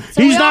 So,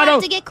 So he's we all not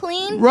have to get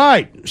clean?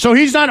 right. So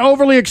he's not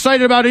overly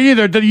excited about it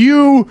either. That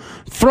you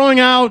throwing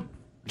out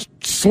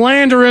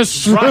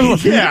slanderous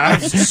Yeah.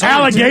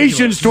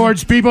 allegations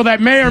towards people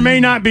that may or may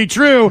not be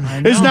true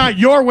is not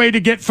your way to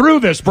get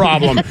through this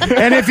problem.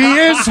 And if he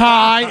is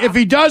high, if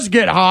he does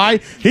get high,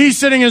 he's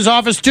sitting in his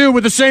office too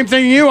with the same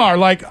thing you are.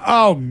 Like,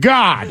 oh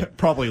God,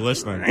 Probably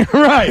listening.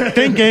 right?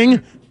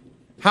 Thinking,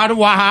 how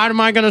am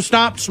I going to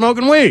stop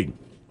smoking weed?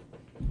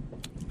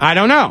 I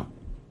don't know.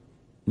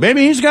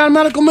 Maybe he's got a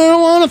medical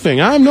marijuana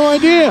thing. I have no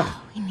idea.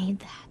 We need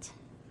that.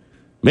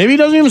 Maybe he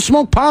doesn't even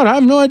smoke pot. I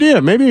have no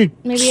idea. Maybe he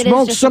Maybe it is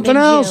smokes just a something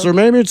big else, joke. or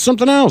maybe it's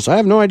something else. I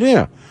have no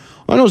idea.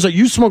 All I know is that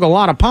you smoke a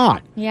lot of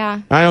pot.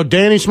 Yeah. I know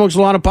Danny smokes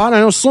a lot of pot. I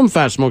know Slim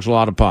Fast smokes a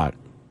lot of pot.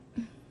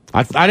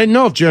 I didn't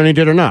know if Journey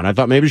did or not. I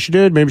thought maybe she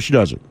did, maybe she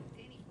doesn't.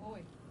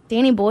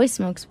 Danny Boy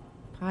smokes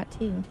pot,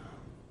 too.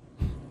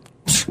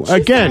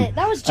 Again,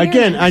 That was Jeremy.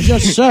 again, I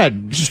just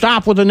said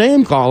stop with the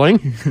name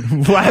calling.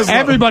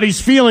 Everybody's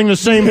feeling the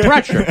same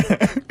pressure.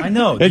 I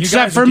know. Except you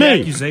guys for are the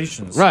me.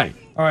 Accusations. Right.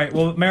 All right.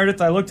 Well,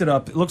 Meredith, I looked it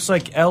up. It looks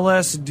like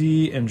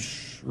LSD and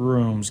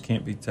shrooms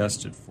can't be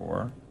tested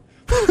for.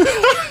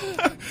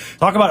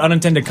 Talk about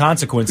unintended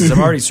consequences. I'm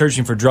already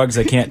searching for drugs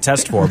I can't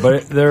test for,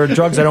 but there are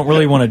drugs I don't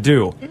really want to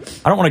do.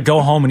 I don't want to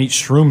go home and eat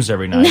shrooms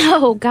every night.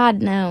 No,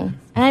 God, no.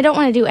 And I don't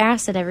want to do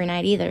acid every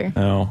night either.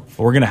 No, but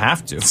we're gonna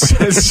have to. It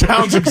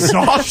sounds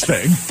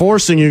exhausting.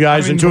 Forcing you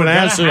guys into we're an gonna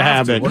acid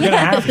have to. habit. We're gonna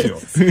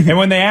have to. And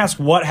when they ask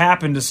what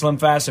happened to Slim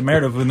Fast and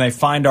Meredith, when they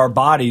find our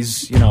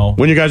bodies, you know.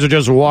 When you guys are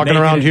just walking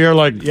Naked. around here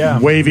like Yeah.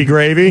 wavy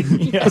gravy.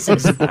 Yes,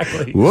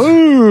 exactly.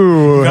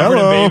 Woo! Covered in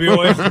Hello. baby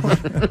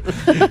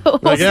oil.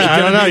 Like, yeah, I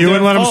don't know. You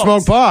wouldn't let him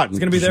smoke pot. It's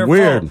going to be their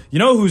weird. fault. You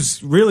know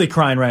who's really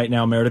crying right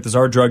now, Meredith, is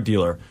our drug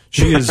dealer.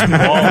 She is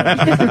balling.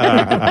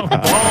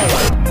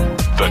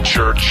 The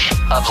Church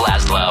of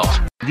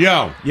Laszlo.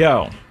 Yo,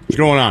 what's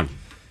going on?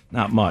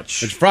 Not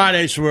much. It's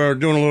Friday, so we're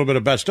doing a little bit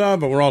of best of,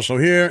 but we're also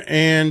here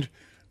and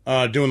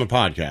doing the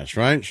podcast,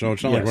 right? So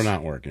it's not like we're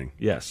not working.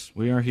 Yes,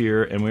 we are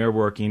here and we are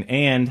working.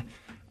 And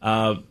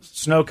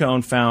Snow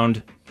Cone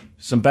found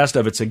some best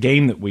of. It's a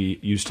game that we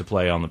used to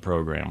play on the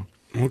program.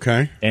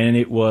 Okay. And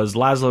it was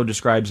Laszlo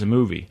Describes a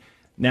Movie.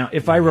 Now,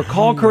 if I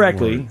recall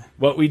correctly,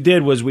 what we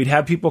did was we'd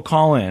have people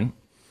call in,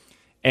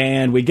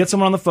 and we'd get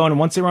someone on the phone, and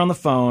once they were on the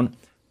phone,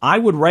 I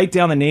would write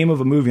down the name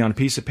of a movie on a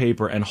piece of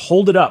paper and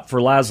hold it up for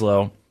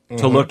Laszlo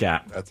to look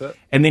at. That's it.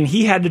 And then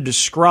he had to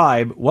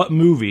describe what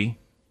movie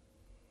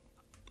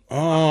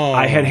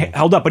I had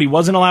held up, but he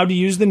wasn't allowed to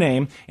use the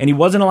name, and he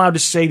wasn't allowed to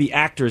say the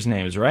actors'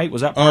 names, right?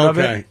 Was that part of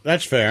it? Okay,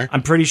 that's fair.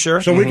 I'm pretty sure.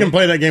 So we can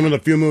play that game with a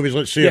few movies.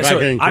 Let's see if I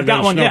can I've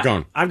got one. Snow Yeah,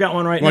 Cone. I've got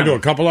one right Want now. to do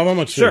a couple of them?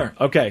 Let's see. Sure.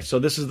 Okay, so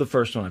this is the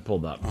first one I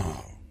pulled up.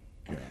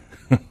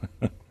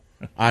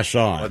 I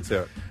saw it. Let's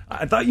hear it.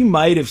 I thought you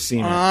might have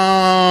seen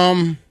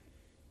it.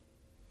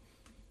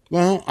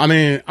 Well, I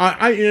mean,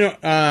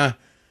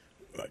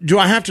 do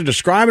I have to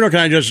describe it, or can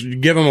I just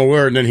give him a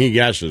word and then he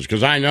guesses?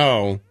 Because I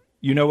know.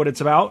 You know what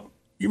it's about?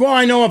 Well,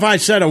 I know if I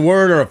said a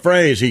word or a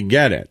phrase, he'd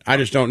get it. I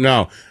just don't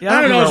know. Yeah,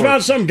 I don't know. It's know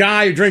about some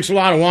guy who drinks a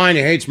lot of wine.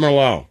 He hates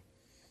Merlot.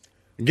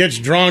 Gets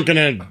drunk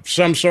in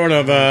some sort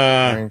of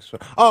the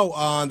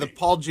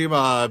Paul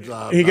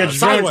Giamatti. He gets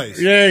Sideways.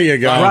 drunk. There you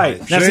go. Right.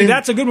 Now, see,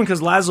 that's a good one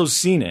because Laszlo's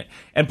seen it.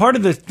 And part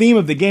of the theme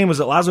of the game was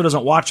that Laszlo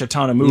doesn't watch a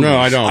ton of movies. No,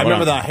 I don't. I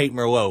remember that hate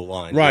Merlot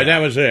line. Right, Yeah.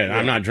 that was it.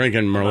 I'm not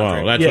drinking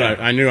Merlot. That's what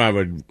I knew I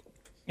would.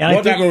 And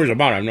What that movie's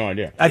about, I have no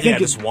idea. I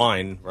think it's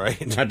wine,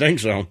 right? I think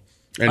so.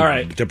 And All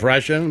right.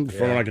 Depression,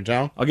 from what I can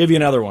tell. I'll give you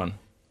another one.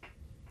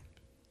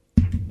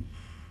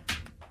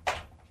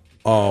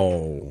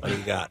 Oh. What do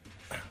you got?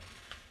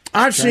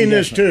 I've seen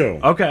this too.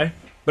 Okay.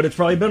 But it's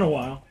probably been a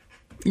while.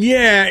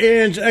 Yeah,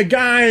 it's a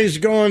guy's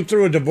going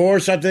through a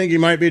divorce. I think he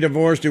might be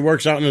divorced. He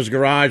works out in his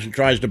garage and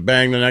tries to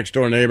bang the next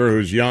door neighbor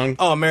who's young.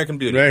 Oh, American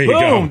Beauty. There you Boom.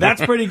 go.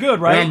 That's pretty good,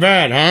 right? Not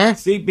bad, huh?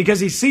 See, because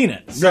he's seen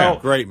it. So, Yeah.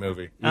 Great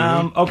movie.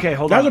 okay,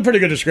 hold That on. was a pretty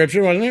good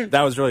description, wasn't it?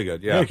 That was really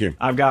good. Yeah. Thank you.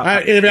 I've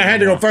got. If I had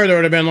to go further, it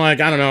would have been like,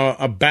 I don't know,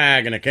 a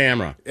bag and a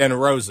camera. And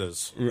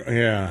roses.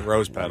 Yeah.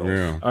 Rose petals.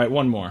 Yeah. All right,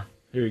 one more.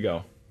 Here you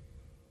go.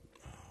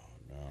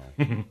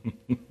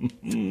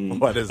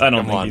 What is it? I don't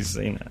Come think on. he's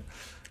seen it.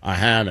 I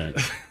haven't.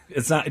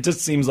 It's not. It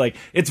just seems like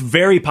it's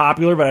very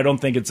popular, but I don't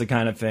think it's the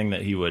kind of thing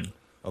that he would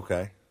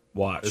Okay.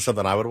 watch. Is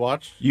something I would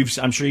watch?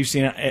 I'm sure you've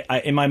seen it.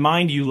 In my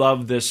mind, you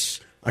love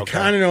this I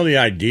kind of know the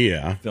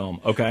idea.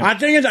 film. Okay. I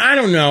think it's, I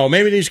don't know,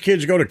 maybe these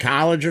kids go to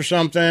college or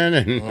something,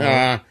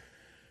 and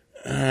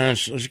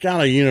so it's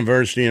got a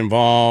university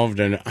involved,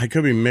 and I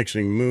could be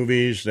mixing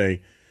movies.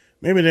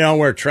 Maybe they all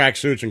wear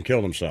tracksuits and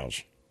kill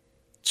themselves.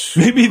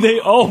 Maybe they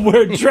all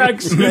wear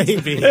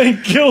tracksuits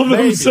and kill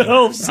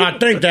themselves. I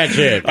think that's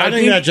it. I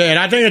think that's it.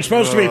 I think it's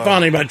supposed to be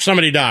funny, but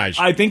somebody dies.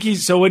 I think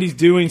so what he's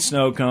doing,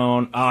 Snow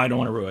Cone. Oh, I don't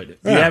want to ruin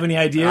it. Do you have any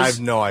ideas? I have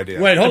no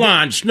idea. Wait, hold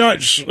on.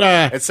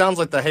 It sounds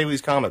like the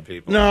Haley's Comet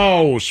people.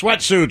 No,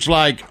 sweatsuits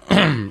like,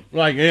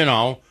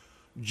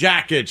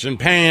 jackets and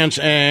pants,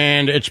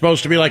 and it's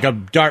supposed to be like a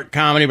dark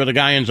comedy, but the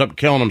guy ends up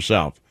killing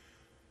himself.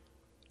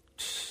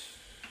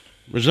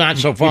 It's not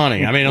so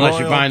funny. I mean, unless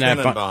you Royal find that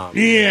Tenenbaum.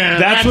 Yeah,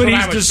 That's what he's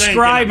I was thinking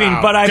describing,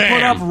 about. but I Damn.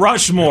 put up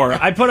Rushmore.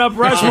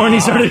 And he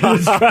started to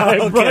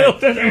describe Royal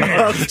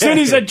Tenenbaum. Soon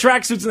he said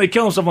tracksuits and they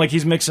kill himself, like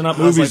he's mixing up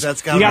I was like, movies.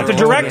 that's gotta You got be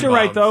the Royal director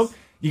right, Tenenbaums. though.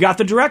 You got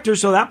the director,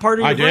 so that part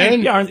of your I brain.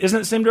 did? Yeah, isn't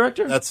it the same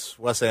director? That's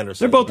Wes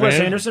Anderson. They're both Wes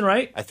Yeah. Anderson,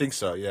 right? I think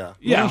so, yeah.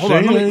 Yeah, Yeah, hold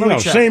on. same- Let me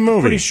check. same movie.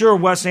 Pretty sure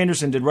Wes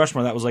Anderson did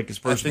Rushmore. That was like his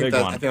first big I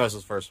one. think that was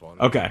his first one.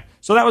 Okay,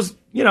 so that was,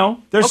 there's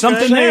Okay.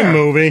 something Same there.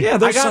 movie. Yeah, I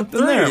there's got something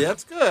 3. there.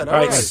 That's good. All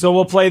right, so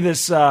we'll play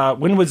this.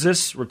 When was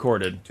this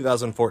recorded?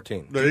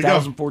 2014. There you go.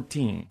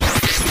 2014.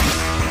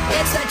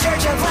 It's the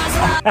Church of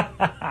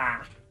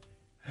Laszlo.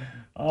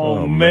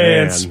 Oh,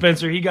 man,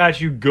 Spencer, he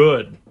got you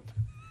good.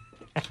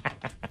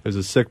 There's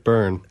a sick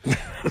burn.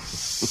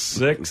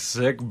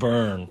 Sick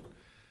burn.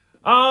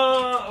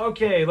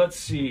 Okay, let's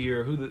see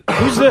here.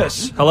 Who's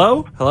this?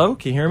 Hello? Hello?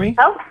 Can you hear me?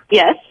 Oh,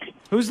 yes.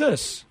 Who's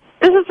this?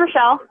 This is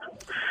Rochelle.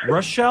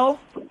 Rochelle?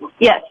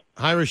 Yes.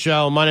 Hi,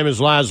 Rochelle. My name is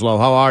Laszlo.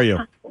 How are you?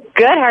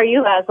 Good. How are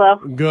you,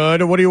 Laszlo?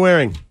 Good. What are you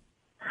wearing?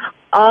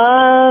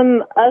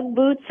 Ugg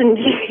boots and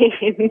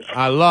jeans.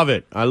 I love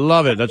it.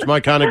 That's my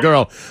kind of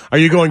girl. Are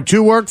you going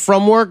to work,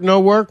 from work, no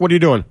work? What are you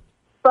doing?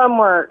 From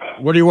work.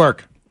 Where do you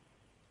work?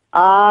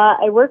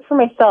 I work for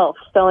myself,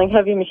 selling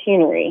heavy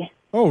machinery.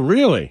 Oh,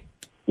 really?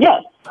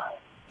 Yes.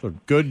 It's a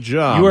good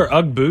job. You wear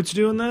Ugg boots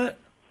doing that?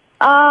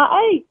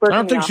 I work I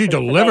don't in the think she office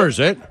delivers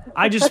it.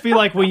 I just feel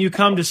like when you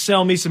come to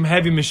sell me some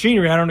heavy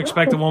machinery, I don't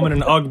expect a woman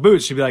in Ugg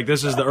boots. She'd be like,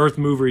 this is the earth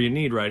mover you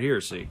need right here,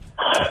 see?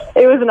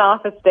 It was an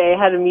office day.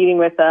 I had a meeting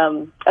with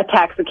a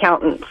tax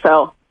accountant,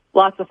 so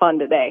lots of fun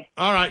today.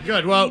 All right,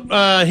 good.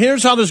 Well,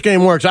 here's how this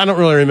game works. I don't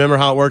really remember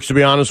how it works, to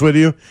be honest with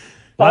you.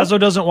 Laszlo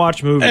doesn't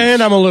watch movies.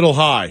 And I'm a little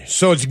high,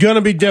 so it's going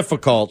to be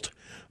difficult.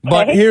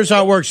 But here's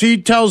how it works.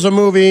 He tells a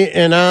movie,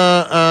 and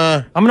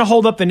I'm going to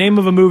hold up the name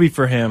of a movie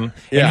for him,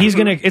 Yeah. and he's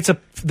going to.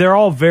 They're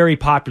all very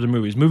popular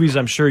movies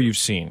I'm sure you've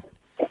seen.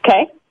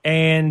 Okay.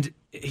 And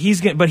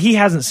but he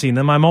hasn't seen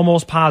them. I'm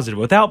almost positive.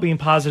 Without being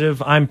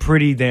positive, I'm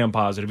pretty damn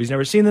positive. He's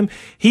never seen them.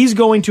 He's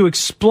going to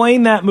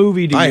explain that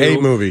movie to you. I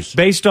hate movies.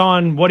 Based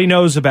on what he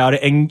knows about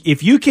it. And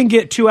if you can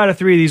get 2 out of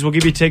 3 of these, we'll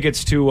give you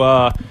tickets to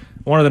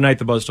one of the Night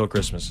the Buzz Stole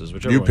Christmases,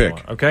 whichever You one pick. you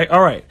want. Okay?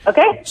 All right.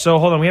 Okay. So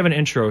hold on. We have an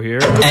intro here.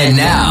 And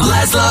now,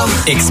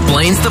 Laszlo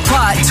explains the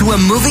plot to a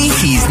movie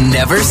he's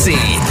never seen.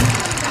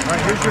 All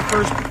right, here's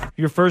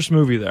your first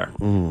movie there.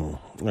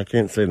 I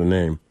can't say the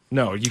name.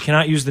 No, you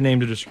cannot use the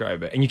name to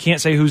describe it. And you can't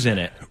say who's in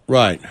it.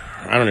 Right.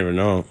 I don't even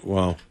know.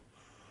 Well,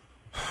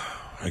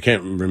 I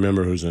can't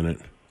remember who's in it.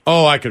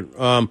 Oh, I could.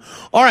 All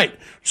right.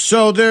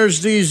 So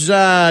there's these 2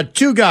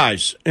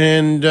 guys,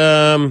 and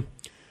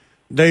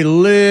they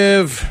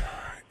live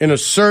in a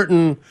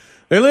certain.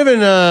 They live in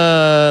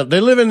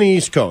the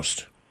East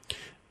Coast,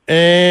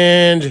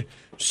 and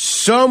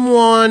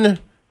someone.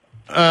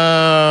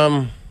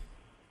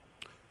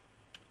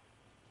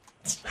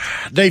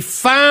 They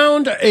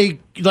found a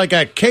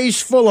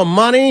case full of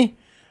money,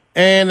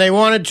 and they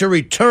wanted to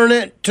return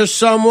it to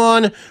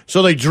someone.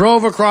 So they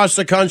drove across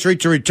the country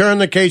to return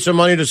the case of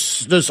money to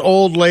this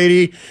old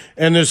lady.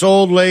 And this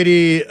old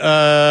lady,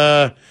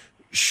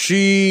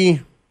 she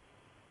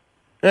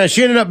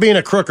ended up being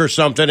a crook or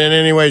something. And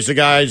anyways, the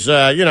guys,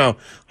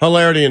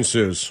 hilarity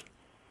ensues.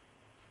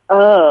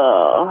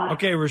 Oh.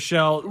 Okay,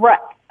 Rochelle. Right.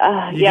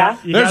 Yeah.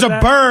 There's a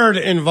bird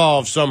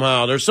involved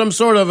somehow. There's some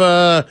sort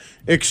of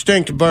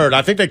extinct bird.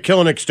 I think they kill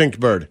an extinct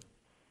bird.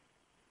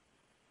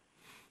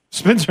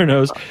 Spencer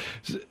knows.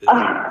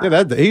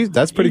 Yeah,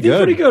 that's pretty You did good.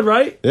 pretty good,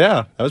 right?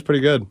 Yeah, that was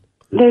pretty good.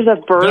 There's a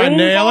bird Did I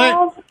nail it?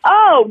 involved?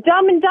 Oh,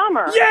 Dumb and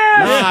Dumber.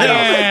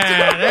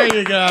 Yeah, there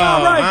you go.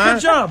 All right,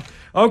 good job.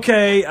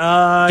 Okay. Did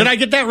I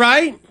get that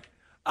right?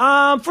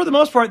 For the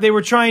most part, they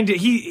were trying to.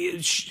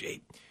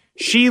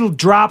 She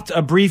dropped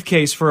a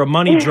briefcase for a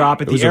money drop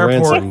at It was the a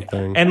airport, ransom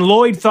thing. and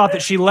Lloyd thought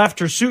that she left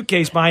her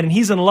suitcase behind, and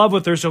he's in love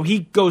with her, so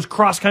he goes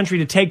cross country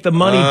to take the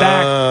money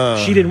back.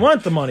 She didn't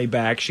want the money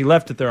back; she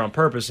left it there on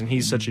purpose, and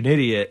he's such an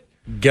idiot.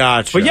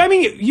 Gotcha. But yeah, I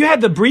mean, you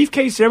had the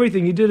briefcase and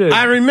everything. You did it.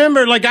 I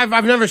remember,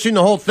 I've never seen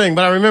the whole thing,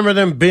 but I remember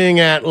them being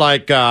at,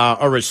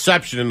 a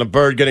reception and the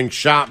bird getting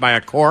shot by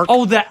a cork.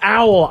 Oh, the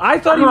owl! I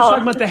thought he was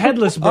talking about the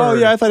headless bird. Oh,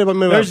 yeah, I thought about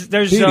maybe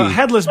There's Petey. a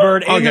headless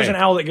bird, and Okay. there's an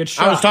owl that gets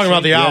shot. I was talking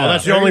about the owl.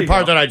 That's the There only you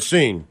part go. that I'd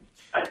seen.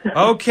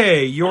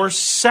 Okay, your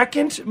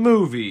second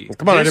movie.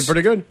 Come on, I did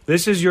pretty good.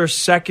 This is your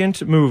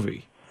second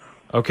movie.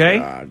 Okay,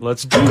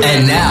 let's do it.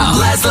 And now,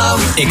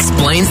 Laszlo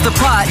explains the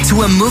plot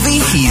to a movie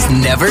he's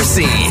never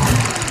seen.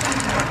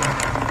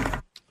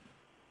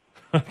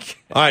 All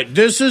right,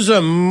 this is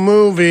a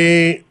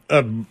movie,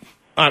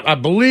 I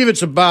believe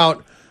it's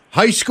about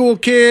high school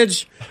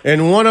kids,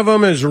 and one of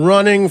them is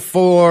running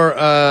for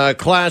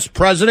class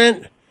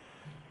president,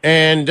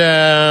 and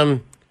they're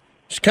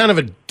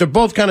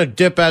both kind of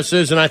dip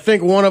S's, and I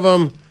think one of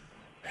them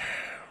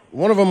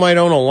might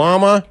own a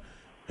llama,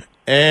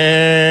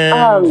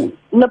 and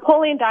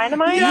Napoleon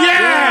Dynamite?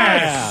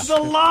 yes!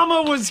 The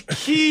llama was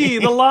key.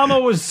 The llama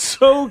was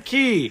so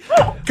key.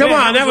 Come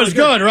on, that was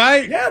good,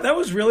 right? Yeah, that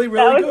was really, That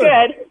really was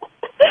good.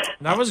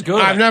 That was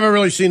good. I've never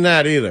really seen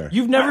that either.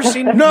 You've never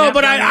seen No,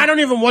 but I don't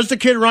even. Was the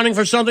kid running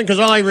for something? Because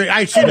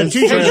I see the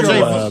T-shirt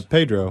that say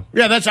Pedro.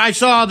 Yeah, I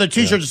saw the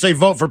T-shirt that say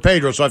 "Vote for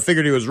Pedro," so I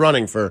figured he was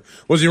running for.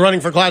 Was he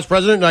running for class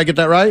president? Did I get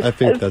that right? I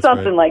think It's that's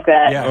something right. like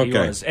that. Yeah, he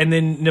Okay. was. And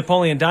then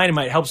Napoleon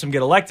Dynamite helps him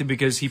get elected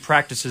because he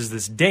practices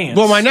this dance.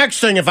 Well, my next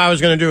thing, if I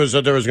was going to do, is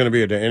that there was going to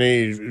be and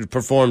he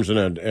performs in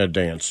a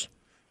dance,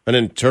 an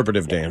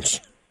interpretive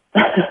dance.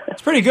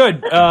 It's pretty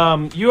good.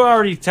 You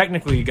already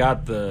technically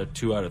got the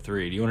 2 out of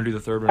 3. Do you want to do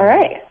the third one? All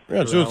right. Yeah,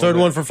 let's do the third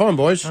one for fun,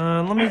 boys.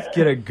 Let me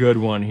get a good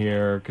one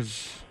here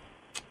because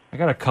I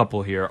got a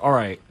couple here. All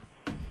right.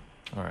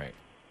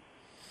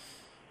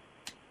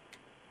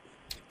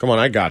 Come on,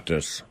 I got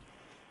this.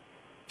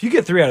 If you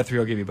get 3 out of 3,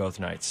 I'll give you both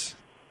nights.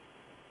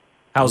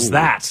 How's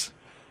that?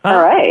 All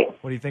right.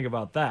 What do you think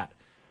about that?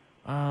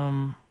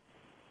 All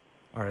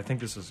right, I think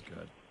this is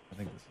good.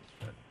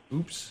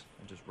 Oops,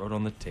 I just wrote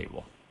on the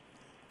table.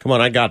 Come on,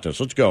 I got this.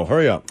 Let's go.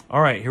 Hurry up. All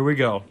right, here we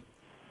go.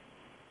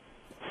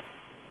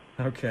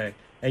 Okay,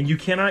 and you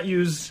cannot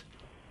use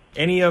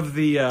any of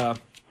the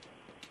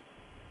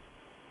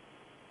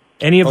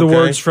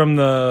words from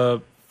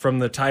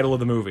the title of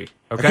the movie.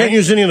 Okay, I can't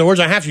use any of the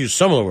words. I have to use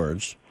some of the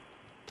words.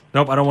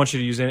 Nope, I don't want you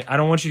to use any. I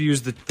don't want you to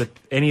use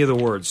any of the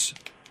words,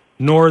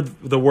 nor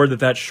the word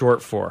that's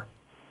short for.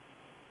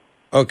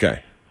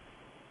 Okay.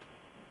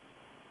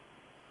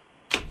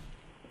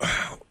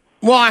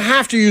 Well, I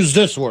have to use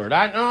this word.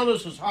 I know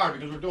this is hard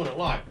because we're doing it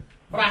live,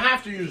 but I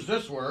have to use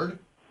this word.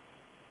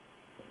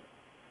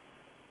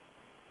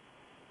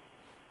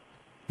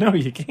 No,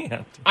 you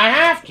can't. I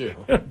have to.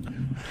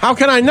 How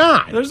can I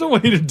not? There's a way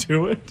to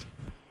do it.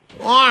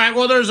 All right.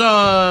 Well, there's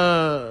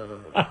a.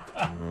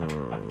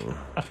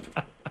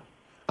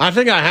 I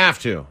think I have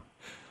to.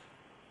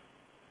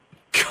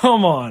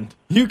 Come on.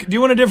 Do you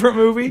want a different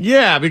movie?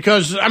 Yeah,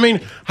 because, I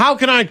mean, how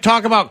can I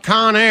talk about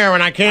Con Air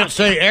and I can't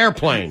say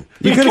airplane?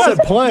 You could have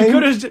said plane. You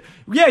could have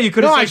No,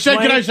 said I said,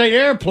 plane. can I say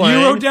airplane?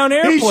 You wrote down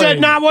airplane. He said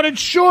not what it's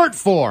short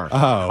for.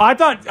 I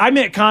thought I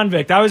meant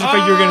convict. I was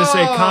afraid you were going to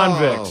say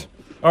convict.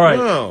 All right.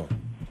 No.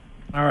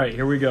 All right,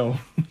 here we go.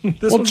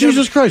 Well,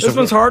 Jesus Christ. This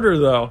one's harder,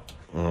 though.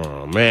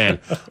 Oh, man.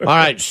 All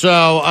right,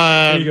 so...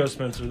 Here you go,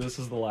 Spencer. This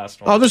is the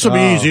last one. Oh, this will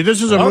be easy.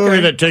 This is a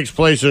movie that takes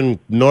place in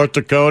North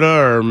Dakota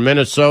or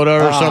Minnesota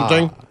or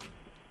something.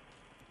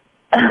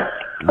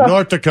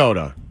 North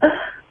Dakota.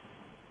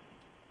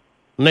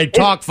 And they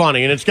talk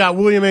funny, and it's got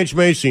William H.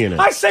 Macy in it.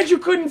 I said you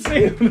couldn't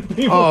say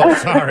it. Oh,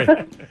 sorry.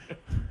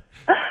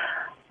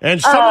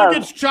 And someone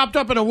gets chopped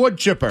up in a wood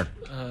chipper.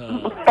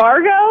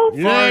 Fargo?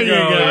 There you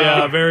go.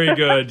 Yeah, very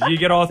good. You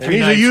get all three. And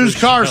he's a nights used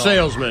with car Chappelle.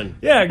 salesman.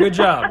 Yeah, good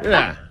job.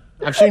 Yeah.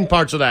 I've seen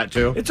parts of that,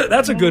 too.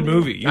 That's a good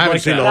movie. You'd I haven't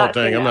like seen that. the whole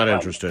thing. I'm not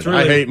interested. Really-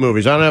 I hate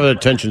movies. I don't have an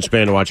attention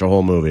span to watch a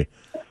whole movie.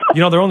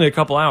 You know, they're only a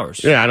couple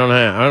hours. Yeah, I don't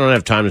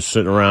have time to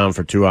sit around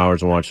for 2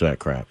 hours and watch that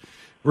crap.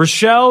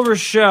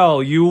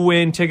 Rochelle, you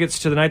win tickets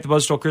to the Night the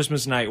Buzz Stole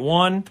Christmas Night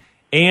 1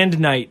 and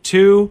Night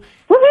 2.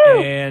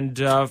 And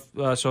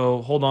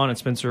so hold on, and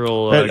Spencer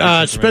will... get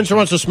some Spencer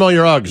wants to smell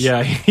your Uggs.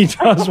 Yeah, he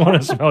does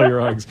want to smell your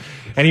Uggs.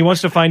 And he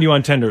wants to find you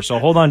on Tinder. So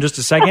hold on just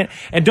a second.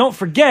 And don't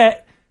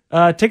forget,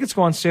 tickets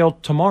go on sale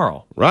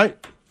tomorrow. Right.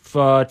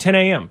 10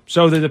 a.m.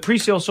 So the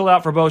pre-sale sold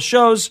out for both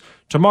shows.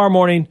 Tomorrow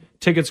morning,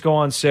 tickets go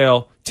on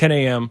sale 10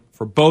 a.m.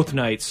 for both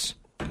nights.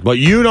 But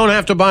you don't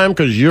have to buy them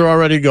because you're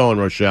already going,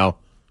 Rochelle.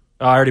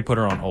 I already put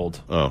her on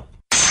hold. Oh.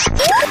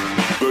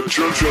 The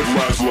Church of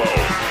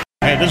Laszlo.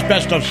 Hey, this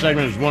best of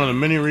segment is one of the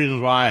many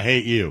reasons why I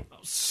hate you.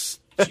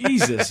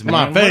 Jesus,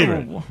 My man.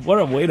 favorite. What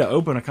a way to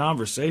open a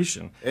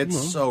conversation. It's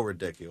so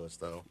ridiculous,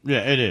 though. Yeah,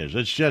 it is.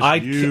 It's just I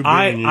you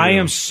I being you.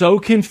 am so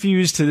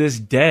confused to this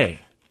day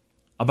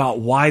about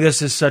why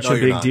this is such No, a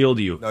you're big not. deal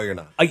to you. No, you're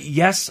not.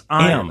 Yes,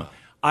 I am.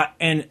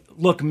 And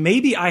look,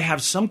 maybe I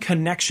have some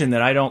connection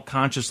that I don't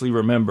consciously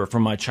remember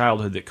from my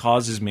childhood that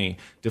causes me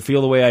to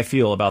feel the way I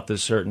feel about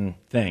this certain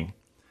thing.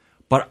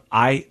 But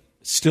I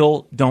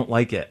still don't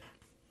like it.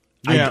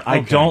 Yeah, I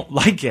okay. don't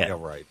like it. Yeah,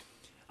 right.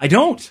 I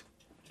don't.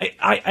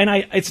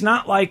 It's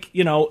not like,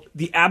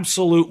 the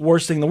absolute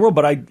worst thing in the world,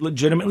 but I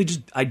legitimately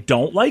I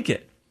don't like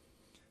it.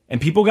 And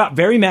people got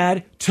very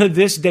mad to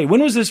this day.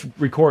 When was this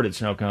recorded,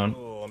 Snowcone?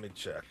 Oh, let me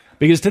check.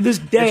 Because to this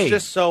day, It's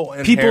just so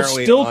people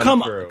inherently still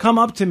untrue. come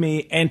up to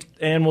me and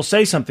will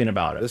say something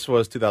about it. This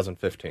was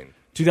 2015.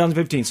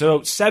 2015.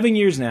 So 7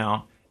 years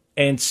now,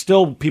 and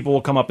still people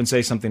will come up and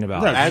say something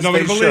about Right, it. 'cause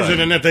nobody they believes should.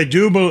 it, and if they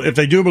do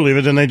believe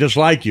it, then they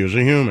dislike you as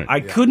a human. I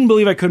couldn't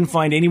believe I couldn't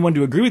find anyone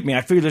to agree with me.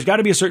 I figured there's got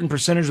to be a certain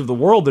percentage of the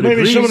world that Maybe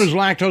agrees. someone who's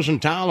lactose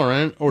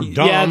intolerant or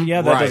dumb.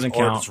 Yeah, that right, doesn't or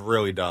count. it's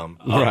really dumb.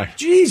 Right.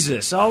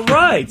 Jesus. All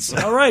right.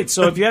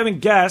 So if you haven't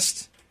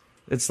guessed,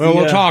 it's Well, the,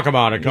 we'll talk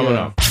about it coming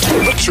up.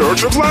 The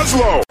Church of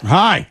Laszlo.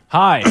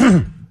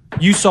 Hi.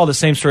 You saw the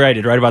same story I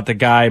did, right? About the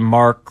guy,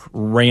 Mark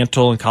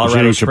Rantle in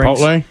Colorado Is he eating Springs.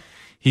 Chipotle?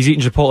 He's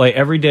eaten Chipotle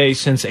every day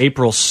since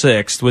April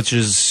 6th, which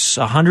is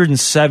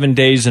 107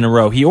 days in a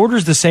row. He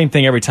orders the same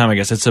thing every time, I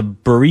guess. It's a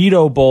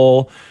burrito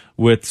bowl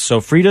with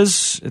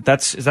sofritas.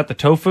 Is that the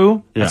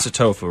tofu? Yeah. That's the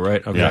tofu,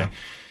 right? Okay. Yeah.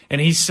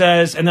 And he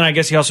says, and then I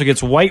guess he also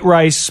gets white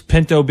rice,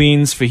 pinto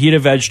beans, fajita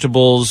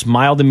vegetables,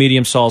 mild to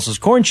medium salsas,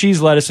 corn,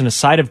 cheese, lettuce, and a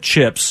side of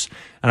chips,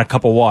 and a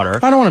cup of water.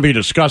 I don't want to be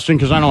disgusting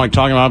because I don't like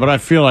talking about it, but I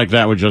feel like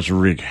that would just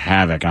wreak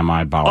havoc on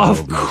my bowel Of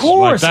movements.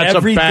 course, Like, that's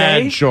every a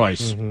bad day.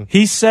 choice.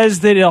 He says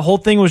that the whole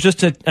thing was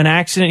just an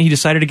accident. He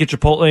decided to get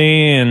Chipotle,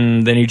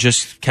 and then he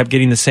just kept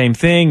getting the same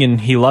thing,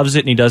 and he loves it,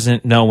 and he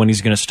doesn't know when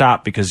he's going to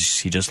stop because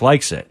he just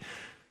likes it.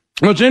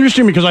 Well, it's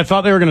interesting because I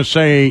thought they were going to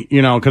say,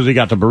 because he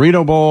got the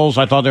burrito bowls,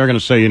 I thought they were going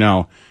to say,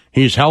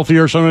 he's healthy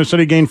or something. They said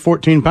he gained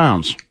 14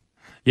 pounds.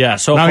 Yeah,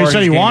 so Now, he far said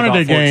he's he gained wanted about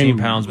to 14 gain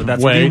pounds, but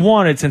that's what he weight.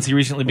 wanted since he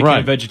recently became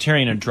Right. a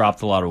vegetarian and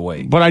dropped a lot of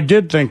weight. But I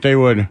did think they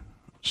would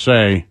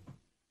say,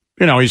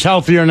 he's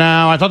healthier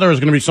now. I thought there was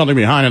going to be something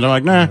behind it. They're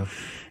like, nah,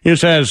 he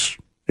just has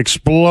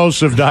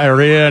explosive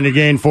diarrhea and he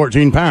gained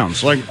 14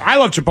 pounds. Like, I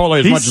love Chipotle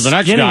as He's much as the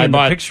next skinny guy, in the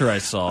but, picture I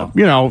saw.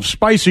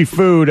 Spicy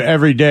food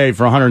every day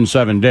for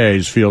 107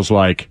 days feels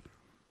like.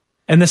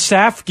 And the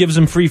staff gives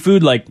him free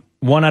food like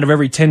 1 out of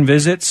every 10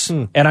 visits.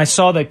 And I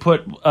saw they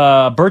put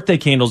birthday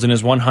candles in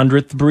his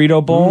 100th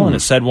burrito bowl, and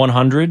it said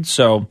 100.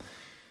 So,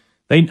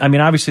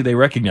 obviously they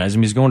recognize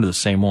him. He's going to the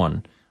same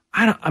one.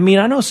 I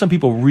know some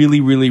people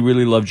really, really,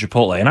 really love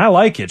Chipotle, and I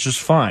like it just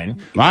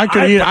fine. I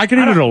could eat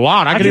it a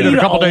lot. I could eat it a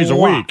couple days a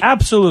week.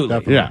 Absolutely.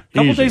 Definitely. Yeah, a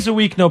couple easy. days a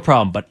week, no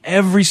problem. But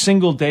every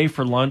single day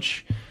for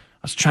lunch, I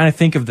was trying to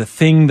think of the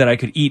thing that I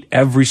could eat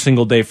every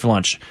single day for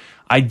lunch.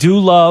 I do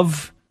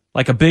love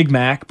like a Big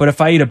Mac, but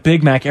if I eat a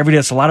Big Mac every day,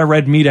 it's a lot of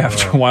red meat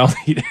after a while to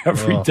eat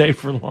every day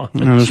for lunch.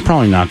 There's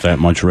probably not that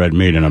much red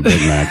meat in a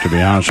Big Mac, to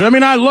be honest.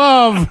 I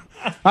love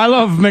I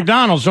love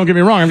McDonald's. Don't get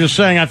me wrong. I'm just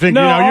saying. I think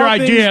No, your all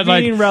things idea,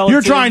 like being you're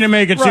relative. trying to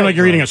make it seem Right. like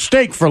you're eating a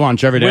steak for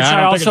lunch every day. Which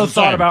I don't think also it's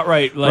the thought same. about,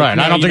 right. Like, right.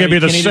 I don't think it'd be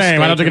the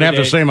same. I don't think it'd have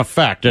the same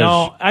effect.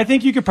 No, I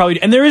think you could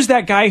probably. And there is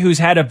that guy who's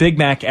had a Big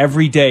Mac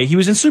every day. He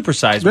was in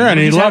Supersize. Yeah, and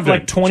he He's loved had it.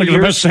 like 20 it's like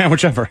years. the best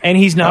sandwich ever. And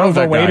he's not I love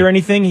that overweight guy. or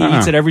anything. He Uh-uh.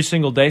 eats it every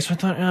single day. So I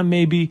thought,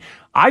 maybe.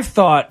 I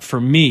thought for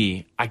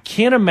me, I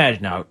can't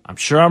imagine. Now, I'm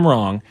sure I'm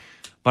wrong,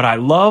 but I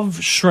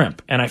love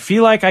shrimp. And I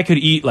feel like I could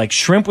eat like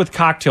shrimp with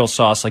cocktail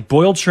sauce, like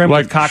boiled shrimp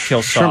with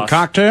cocktail shrimp sauce.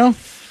 cocktail?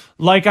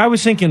 Like I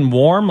was thinking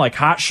warm, like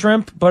hot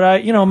shrimp,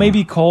 but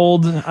maybe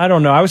cold. I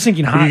don't know. I was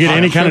thinking hot. You get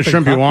any kind of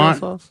shrimp you want.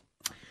 Sauce?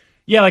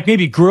 Yeah, like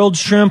maybe grilled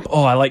shrimp.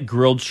 Oh, I like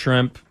grilled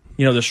shrimp.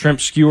 The shrimp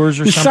skewers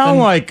or You something. sound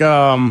like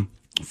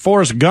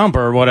Forrest Gump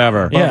or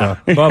whatever. Yeah,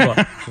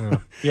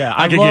 Bubba. Yeah,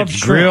 I could love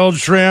get grilled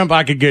shrimp.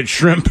 I could get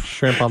shrimp.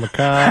 Shrimp on the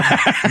cob.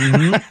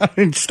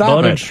 Stop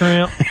Buttered it.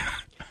 shrimp,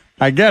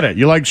 I get it.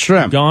 You like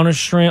shrimp. garnish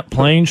shrimp,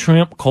 plain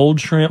shrimp, cold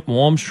shrimp,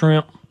 warm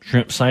shrimp,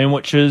 shrimp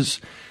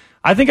sandwiches.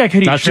 I think I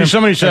could eat Now, see, shrimp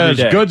somebody every says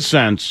day. good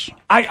sense.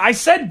 I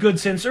said good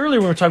sense earlier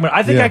when we were talking about it.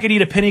 I think Yeah. I could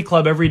eat a Penny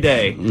Club every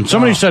day. And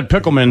somebody said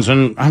Pickleman's,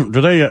 and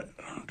do they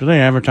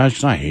advertise?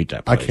 'Cause I hate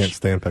that I place. can't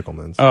stand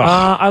Pickleman's.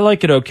 I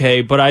like it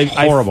okay, but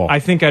Horrible. I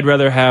think I'd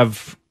rather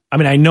have. I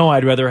mean, I know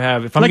I'd rather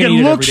have if I'm Like going it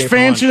to eat looks it every day for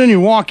fancy, lunch. then you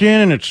walk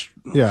in and it's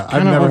Yeah, I've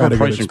kinda never had a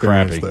good overpriced and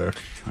experience crappy. there.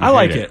 I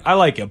like hate it. I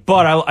like it,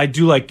 but I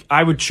do like.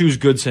 I would choose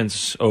Good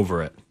Sense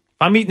over it. If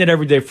I'm eating it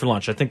every day for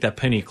lunch, I think that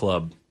Penny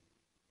Club.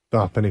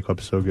 Oh, Penny Club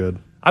is so good.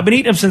 I've been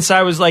eating them since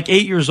I was like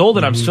 8 years old,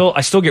 and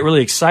I still get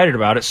really excited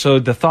about it. So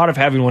the thought of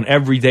having one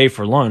every day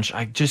for lunch,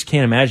 I just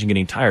can't imagine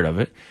getting tired of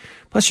it.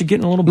 Plus, you're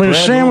getting a little I mean,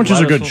 bread. a sandwich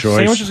little is a good lettuce. choice.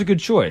 Sandwich is a good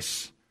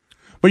choice.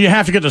 But you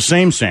have to get the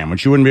same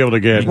sandwich. You wouldn't be able to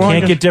get. You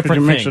can't get different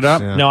could you mix things. it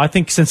up. No, I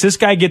think since this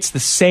guy gets the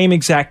same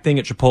exact thing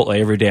at Chipotle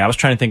every day, I was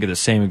trying to think of the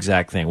same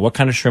exact thing. What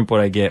kind of shrimp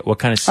would I get? What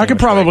kind of I sandwich could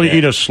probably would I get?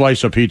 eat a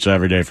slice of pizza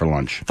every day for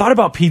lunch. Thought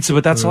about pizza,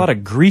 but that's a lot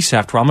of grease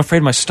after. I'm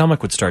afraid my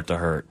stomach would start to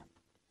hurt.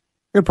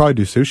 You could probably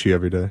do sushi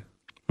every day.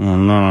 Oh,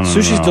 no.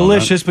 Sushi's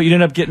delicious, but you'd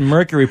end up getting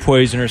mercury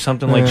poison or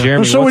something like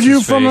Jeremy. So would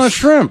you from a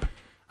shrimp?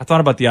 I thought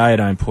about the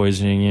iodine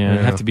poisoning. Yeah,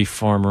 it'd have to be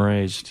farm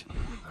raised.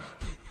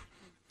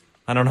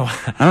 I don't know.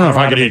 I don't know if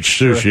I could eat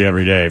sushi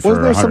every day. For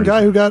Wasn't there some 100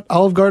 guy who got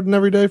Olive Garden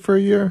every day for a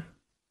year?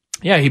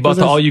 Yeah, he bought Was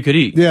the there- all you could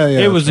eat. Yeah, yeah,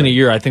 It that's wasn't a right.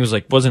 year. I think it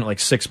was wasn't it like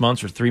 6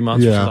 months or 3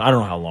 months or Yeah. something? I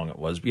don't know how long it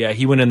was. But yeah,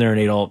 he went in there and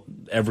ate all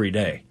every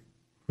day.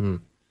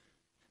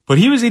 But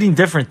he was eating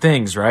different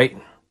things, right?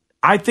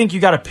 I think you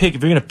got to pick.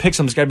 If you're going to pick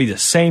something, it's got to be the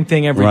same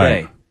thing every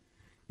day. Right.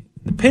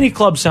 The Penny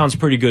Club sounds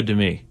pretty good to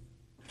me.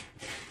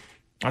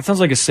 That sounds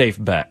like a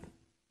safe bet.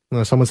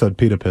 No, someone said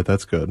pita pit.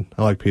 That's good.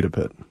 I like pita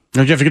pit.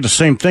 You have to get the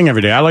same thing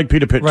every day. I like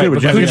pita pit Right, too, but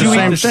but you have to could get you the eat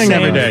same the thing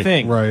every same day.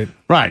 thing? Right.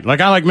 Right.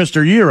 Like I like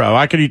Mr. Gyro.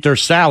 I could eat their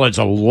salads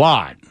a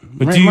lot.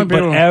 But I do you? might be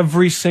But able to-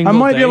 every single I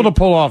might day, be able to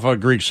pull off a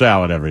Greek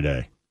salad every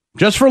day.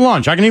 Just for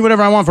lunch. I can eat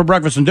whatever I want for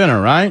breakfast and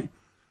dinner, right?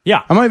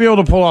 Yeah, I might be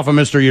able to pull off a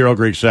Mr. Gyro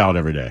Greek salad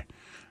every day.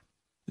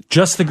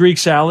 just the Greek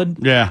salad.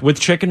 Yeah. with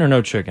chicken or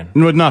no chicken.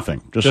 With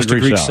nothing. Just a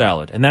Greek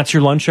salad, and that's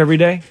your lunch every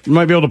day. You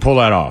might be able to pull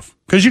that off.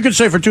 Because you could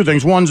say for two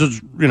things. One's, is,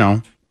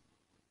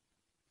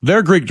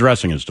 their Greek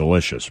dressing is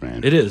delicious,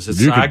 man. It is. It's,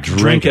 You I could could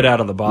drink it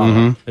out of the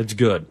bottle. It's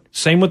good.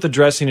 Same with the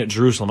dressing at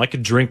Jerusalem. I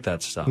could drink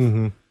that stuff. But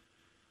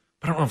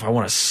I don't know if I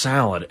want a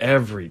salad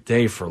every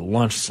day for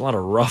lunch. It's a lot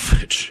of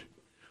roughage.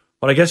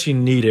 But I guess you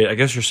need it. I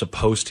guess you're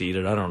supposed to eat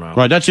it. I don't know.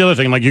 Right, that's the other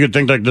thing. Like, you could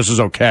think, like, this is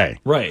okay.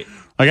 Right.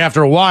 Like,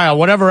 after a while,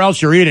 whatever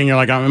else you're eating, you're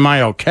like, am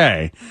I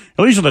okay?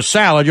 At least with a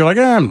salad, you're like,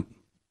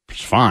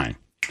 it's fine.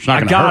 It's not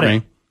going to hurt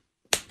me.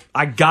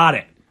 I got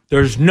it.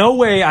 There's no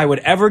way I would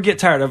ever get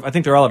tired of. I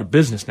think they're all out of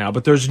business now,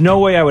 but there's no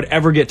way I would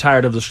ever get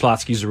tired of the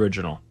Schlotsky's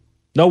original.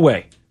 No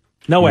way.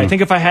 No way. I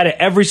think if I had it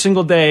every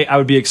single day, I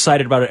would be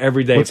excited about it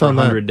every day What's for on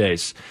that? 100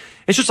 days.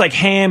 It's just like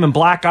ham and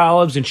black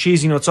olives and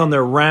cheese. It's on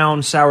their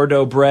round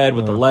sourdough bread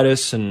with the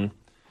lettuce, and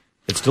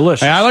it's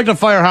delicious. Hey, I like the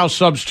Firehouse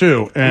subs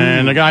too,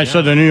 and the guy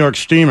said the New York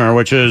Steamer,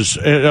 which is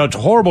it's a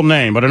horrible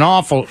name, but an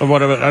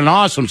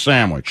awesome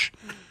sandwich.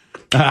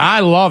 I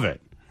love it,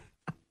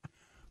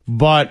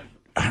 but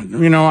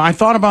I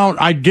thought about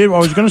I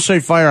was going to say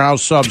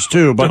Firehouse subs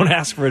too, but Don't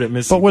ask for it at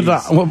Missy But with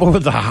B's.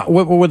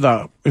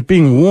 the it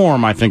being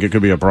warm, I think it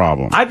could be a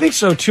problem. I think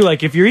so too.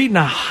 Like if you're eating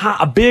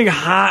a big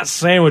hot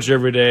sandwich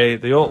every day,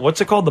 the old what's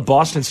it called, the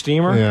Boston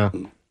Steamer, Yeah.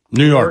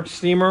 New York,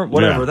 Steamer,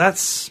 whatever. Yeah.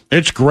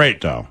 It's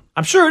great though.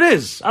 I'm sure it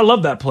is. I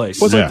love that place.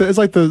 Well, it's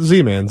like the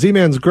Z-Man.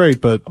 Z-Man's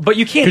great, but But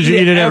you can't 'Cause you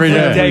eat it every day,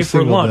 Every for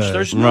single lunch. day.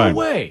 There's no Right.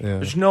 way. Yeah.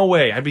 There's no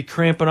way. I'd be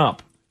cramping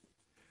up.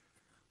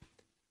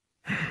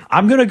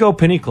 I'm going to go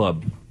Penny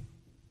Club.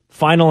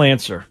 Final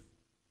answer.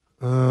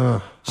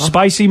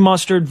 Spicy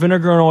mustard,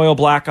 vinegar and oil,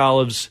 black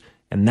olives,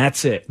 and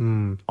that's it.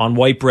 On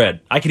white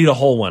bread. I could eat a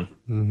whole one.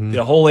 Eat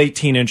a whole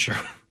 18-incher.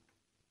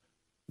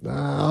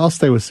 I'll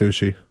stay with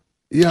sushi.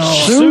 Yo,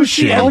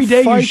 Sushi every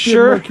day, you I'll fight the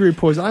sure? mercury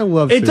poison. I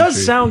love sushi. It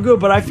does sound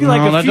good, but I feel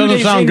like No, a that few doesn't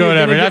days sound in, good you're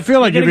every gonna day. I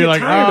feel like you're you'd be gonna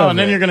like, get tired oh, of and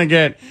then it. you're going to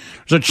get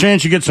There's a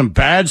chance you get some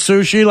bad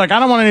sushi. Like, I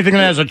don't want anything that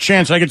has a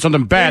chance I get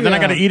something bad. Then I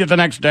got to eat it the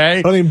next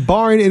day. I mean,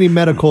 barring any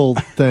medical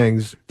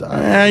things.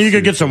 You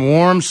could get some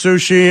warm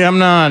sushi. I'm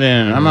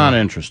not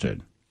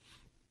interested.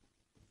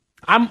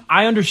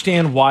 I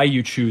understand why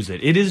you choose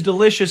it. It is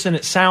delicious and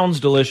it sounds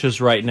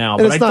delicious right now,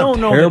 And but it's I not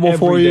don't know that terrible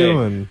for every you.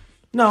 day- And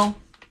No,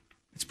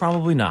 it's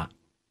probably not.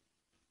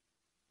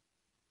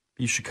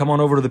 You should come on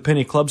over to the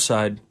Penny Club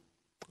side.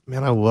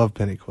 man, I love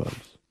penny clubs.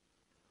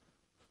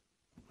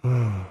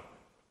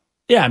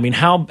 Yeah, I mean,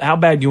 how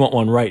bad do you want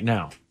one right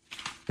now?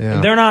 Yeah.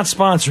 And they're not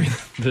sponsoring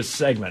this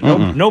segment.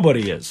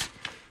 Nobody is.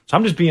 So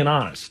I'm just being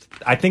honest.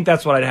 I think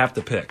that's what I'd have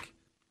to pick.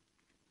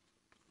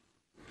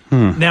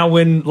 Now,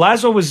 when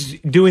Lazo was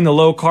doing the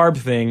low carb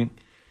thing,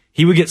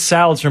 he would get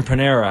salads from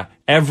Panera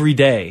every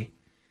day.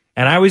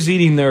 And I was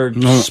eating their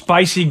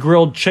spicy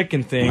grilled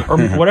chicken thing, or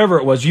whatever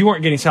it was. You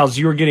weren't getting salads.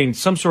 You were getting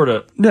some sort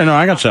of... Yeah, no,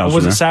 I got salads.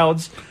 Was from it there.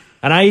 salads?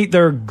 And I eat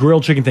their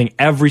grilled chicken thing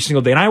every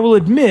single day. And I will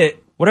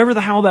admit, whatever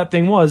the hell that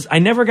thing was, I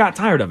never got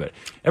tired of it.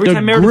 Every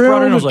time Meredith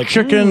brought it in, I was like,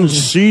 chicken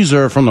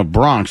Caesar from the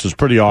Bronx is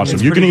pretty awesome.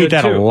 It's You can pretty eat good,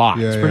 that a too. lot.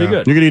 It's pretty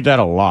good. You can eat that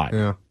a lot.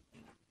 Yeah.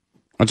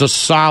 It's a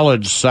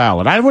solid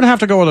salad. I would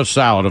have to go with a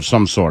salad of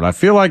some sort. I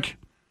feel like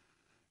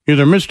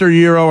either Mr.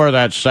 Gyro or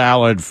that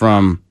salad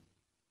from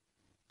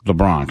the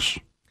Bronx.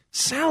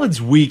 Salad's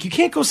weak. You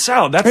can't go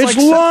salad. That's It's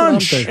like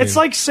lunch. It's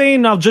like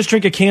saying I'll just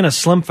drink a can of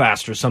Slim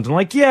Fast or something.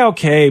 Like, yeah,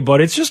 okay, but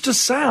it's just a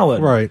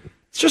salad. Right.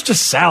 It's just a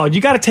salad.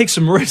 You got to take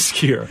some risk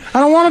here. I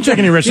don't want to take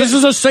any risks. This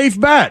is a safe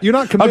bet. You're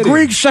not A committing.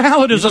 Greek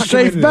salad is a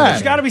safe bet.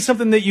 There's got to be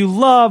something that you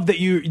love that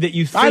you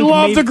think. I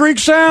love maybe- the Greek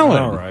salad.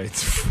 All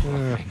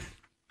right.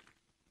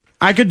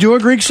 I could do a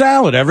Greek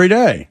salad every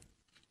day.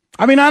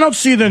 I mean, I don't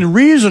see the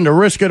reason to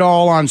risk it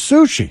all on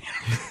sushi.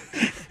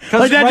 Because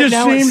Like, that right just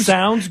now it seems-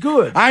 sounds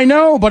good. I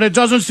know, but it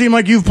doesn't seem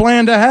like you've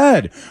planned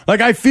ahead. Like,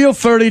 I feel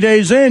 30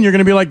 days in, you're going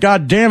to be like,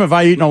 God damn, have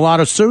I eaten a lot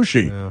of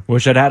sushi?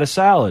 Wish I'd had a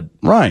salad.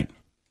 Right.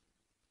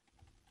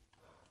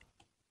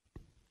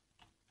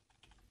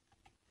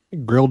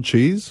 Grilled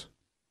cheese?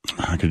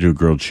 I could do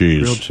grilled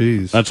cheese. Grilled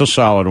cheese. That's a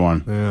solid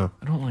one. Yeah.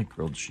 I don't like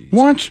grilled cheese.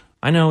 What?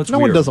 I know it's No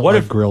weird. one doesn't What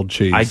like if grilled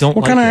cheese. I don't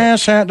What like kind of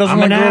it. asshat doesn't I'm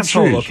like an grilled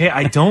asshole, cheese? okay?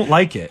 I don't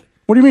like it.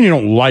 What do you mean you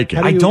don't like it?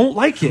 I don't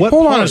like it. What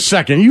Hold on part? a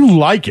second. You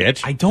like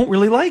it. I don't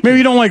really like Maybe it.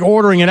 you don't like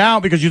ordering it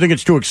out because you think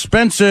it's too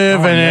expensive,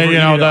 No, I and never you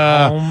know eat it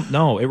at the. home.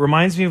 No, it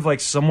reminds me of like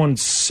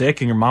someone's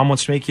sick and your mom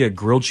wants to make you a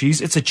grilled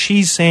cheese. It's a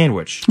cheese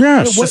sandwich.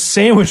 Yes. It's a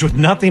sandwich with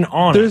nothing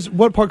on There's it.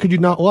 what part could you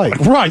not like?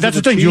 Right, Is that's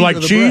it the thing. Do you like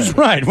or the cheese?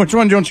 bread? Right. Which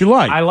one don't you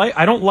like?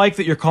 I don't like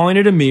that you're calling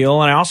it a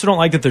meal, and I also don't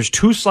like that there's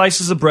 2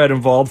 slices of bread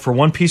involved for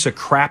 1 piece of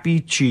crappy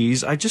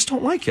cheese. I just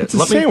don't like it. It's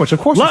a sandwich. Of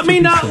course Let it's me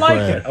 2 not pieces of like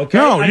bread. it. Okay.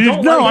 No, I you,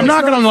 don't no, like I'm it. not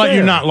It's going to let you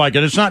fair. not like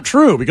it. It's not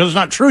true because it's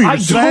not true. You're I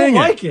just don't saying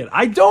like it.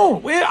 I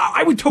don't.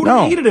 I would totally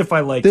No. eat it if I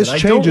liked This it. I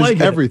don't changes like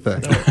it.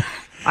 everything.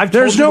 I've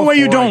There's told no way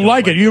you before I don't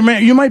like it. You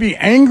might be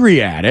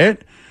angry at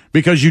it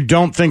because you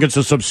don't think it's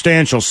a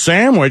substantial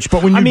sandwich.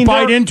 But when you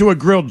bite into a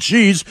grilled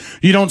cheese,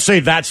 you don't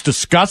say that's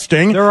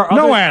disgusting. There are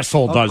No other-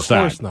 asshole does that.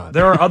 Of course not.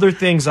 There are other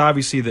things,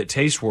 obviously, that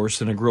taste worse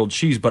than a grilled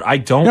cheese, but I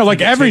don't. Yeah, think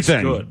like it tastes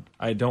everything. good.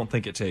 I don't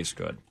think it tastes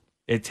good.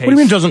 It tastes. What do you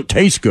mean it doesn't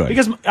taste good?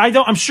 Because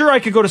I'm sure I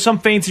could go to some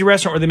fancy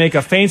restaurant where they make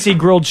a fancy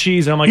grilled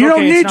cheese, and I'm like, You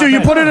okay, don't it's need not to. You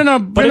bad. put it in a-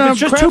 But in if a it's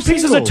just crap 2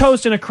 pieces of singles.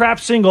 toast and a crap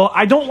single,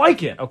 I don't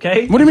like it.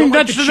 Okay. What do you mean? Don't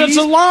like That's the that's cheese.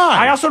 a lie.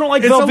 I also don't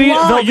like It's a lie.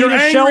 Velveeta You're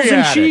shells angry and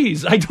at it.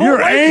 cheese. I don't.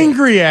 You're like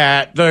angry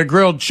at the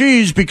grilled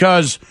cheese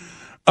because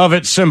of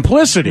its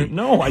simplicity.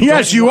 No, I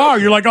yes, don't you like are.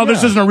 it. You're like, oh,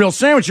 this Yeah. isn't a real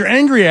sandwich. You're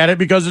angry at it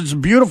because it's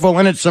beautiful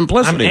in its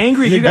simplicity. I'm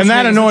angry. You guys and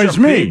that make such a annoys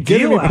me. big deal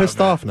Getting me out of pissed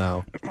it. off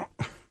now.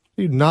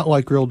 You do not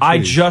like grilled cheese. I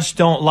just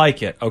don't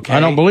like it. Okay. I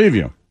don't believe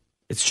you.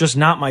 It's just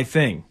not my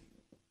thing.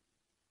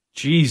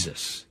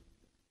 Jesus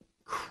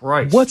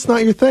Christ. What's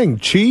not your thing?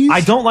 Cheese?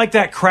 I don't like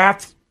that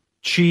Kraft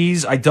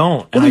cheese. I don't.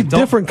 Well, And I there's don't.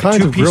 different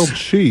kinds of 2-piece grilled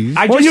cheese.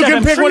 I Well, just you said, can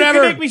I'm pick sure whatever-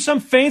 You can make me some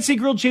fancy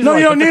grilled cheese. No, I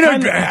you like, don't but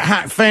need the a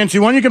kind- fancy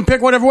one. You can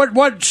pick whatever.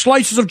 What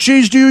slices of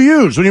cheese do you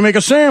use when you make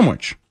a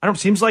sandwich? I don't.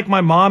 Seems like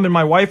my mom and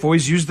my wife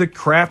always use the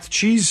Kraft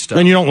cheese stuff.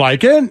 And you don't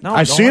like it? No,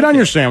 I I see don't it like on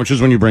your it.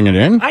 sandwiches when you bring it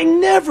in. I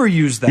never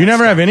use that. You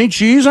never have any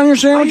cheese on your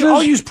sandwiches?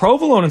 I'll use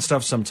provolone and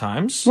stuff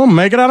sometimes. Well,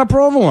 make it out of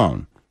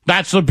provolone.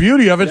 That's the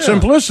beauty of its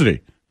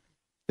simplicity.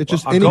 It's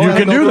just I'll any go kind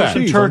ahead can and do throw that.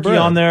 some cheese turkey bread.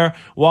 on there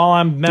while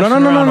I'm messing No.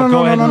 around. I'll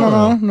go ahead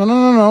and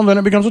No. Then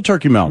it becomes a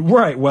turkey melt.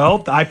 Right.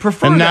 Well, I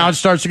prefer. And that. now it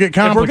starts to get If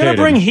we're complicated. going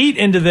to bring heat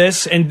into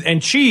this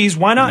and cheese,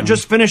 why not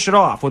just finish it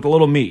off with a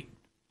little meat?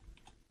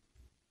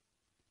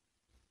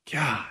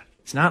 God,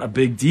 it's not a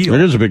big deal.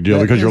 It is a big deal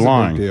That because is you're a big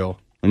lying. deal.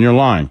 And you're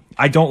lying.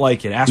 I don't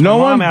like it. Ask No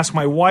my mom, one- ask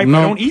my wife. No.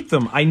 I don't eat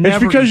them. I never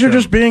It's because eat you're them.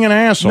 just being an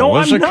asshole. No,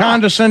 It's I'm a not.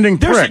 condescending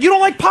prick. You don't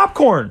like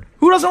popcorn.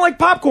 Who doesn't like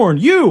popcorn?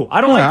 You. I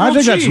don't like I grilled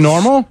think that's cheese.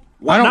 normal.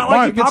 What, I don't not like-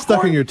 liking Get stuck in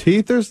popcorn? your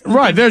teeth. There's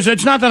Right.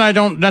 It's not that I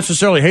don't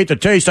necessarily hate the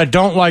taste. I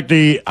don't like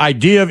the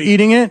idea of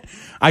eating it.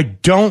 I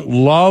don't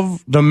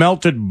love the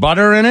melted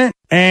butter in it.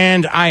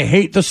 And I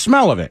hate the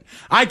smell of it.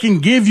 I can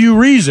give you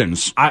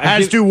reasons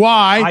as to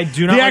why I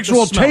do not the like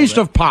actual the smell taste of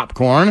it. of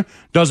popcorn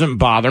doesn't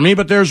bother me,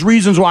 but there's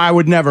reasons why I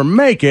would never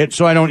make it,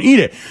 so I don't eat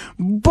it.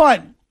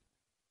 But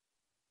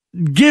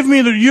give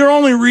me your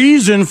only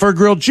reason for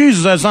grilled cheese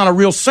is that it's not a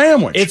real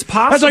sandwich. It's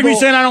possible. That's like me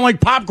saying I don't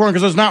like popcorn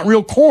because it's not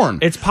real corn.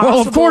 It's possible.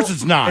 Well, of course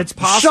it's not. It's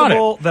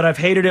possible Shut it. that I've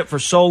hated it for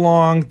so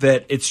long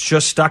that it's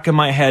just stuck in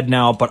my head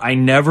now, but I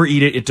never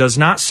eat it. It does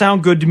not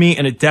sound good to me,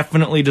 and it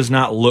definitely does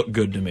not look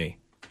good to me.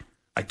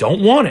 I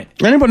don't want it.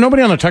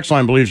 Nobody on the text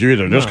line believes you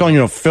either. They're just calling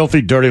you a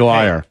filthy, dirty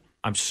liar. Hey,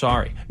 I'm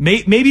sorry.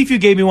 Maybe if you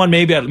gave me one,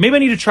 maybe I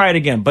need to try it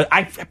again, but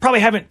I probably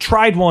haven't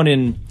tried one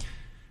in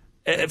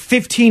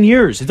 15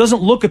 years. It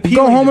doesn't look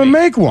appealing. Go home to and me.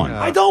 make one.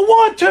 I don't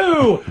want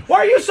to. Why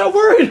are you so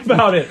worried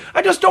about it?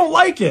 I just don't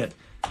like it.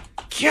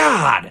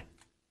 God.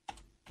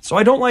 So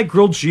I don't like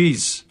grilled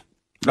cheese.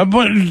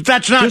 But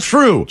that's not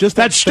true. Just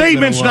that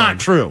statement's not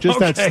true. Just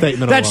that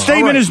statement That alone.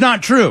 statement is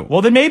not true.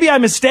 Well, then maybe I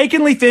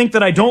mistakenly think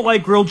that I don't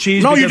like grilled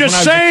cheese. No, because you're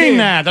just when I was a saying kid-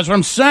 that. That's what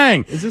I'm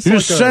saying. Is this You're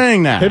like just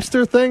saying that.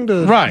 hipster thing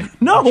to Right.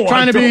 No, He's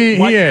trying I to be. don't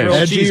like He is grilled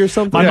edgy cheese. or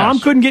something? My Yes. mom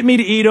couldn't get me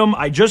to eat them.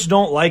 I just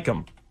don't like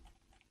them.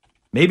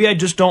 Maybe I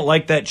just don't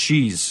like that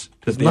cheese.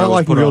 That they not always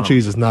like put grilled on 'em.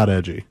 cheese is not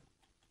edgy.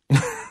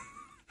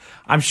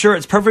 I'm sure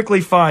it's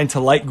perfectly fine to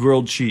like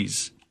grilled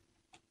cheese.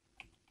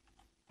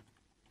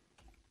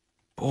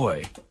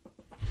 Boy.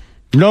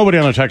 Nobody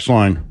on the text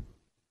line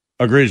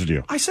agrees with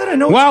you. I said I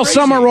know Well, it's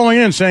some crazy. are rolling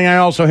in saying I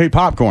also hate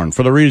popcorn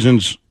for the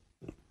reasons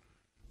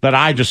that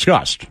I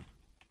discussed.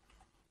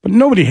 But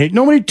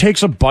nobody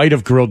takes a bite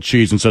of grilled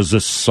cheese and says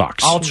this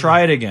sucks. I'll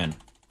try it again.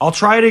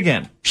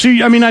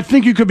 See, I mean, I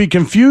think you could be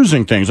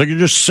confusing things. Like you're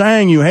just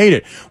saying you hate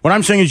it. What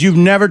I'm saying is you've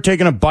never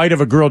taken a bite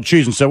of a grilled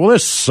cheese and said, well,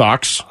 this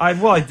sucks. I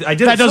did. That at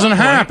some doesn't point.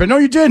 happen. No,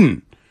 you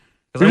didn't.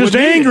 You're I just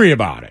wouldn't eat angry it.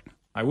 about it.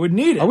 I wouldn't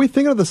eat it. Are we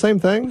thinking of the same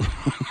thing?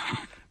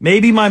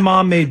 Maybe my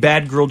mom made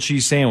bad grilled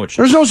cheese sandwiches.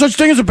 There's no such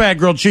thing as a bad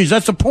grilled cheese.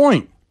 That's the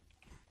point.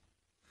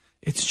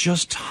 It's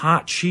just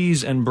hot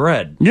cheese and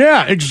bread.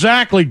 Yeah,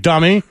 exactly,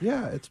 dummy.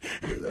 Yeah, it's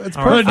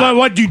All right. But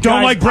what, you don't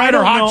Guys, like bread I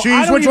or don't hot know. I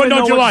cheese? Which one even don't know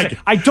you what to like? say.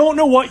 I don't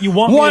know what you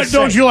want me What to say.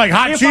 don't you like,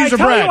 hot cheese or If I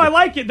tell bread? you I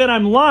like it, then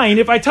I'm lying.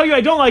 If I tell you I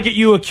don't like it,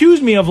 you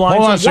accuse me of lying.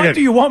 Hold on a So second. what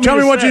do you want me Tell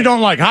to me what say? you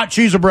don't like, hot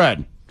cheese or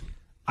bread?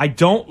 I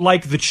don't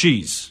like the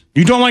cheese.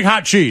 You don't like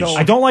hot cheese?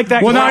 I don't like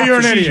that Well, now hot you're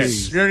an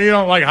cheese. idiot. You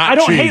don't like hot I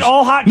cheese. don't hate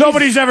all hot cheese.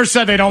 Nobody's ever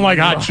said they don't like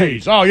hot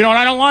cheese. Oh, you know what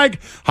I don't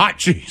like? Hot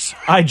cheese.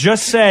 I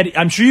just said,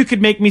 I'm sure you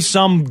could make me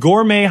some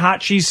gourmet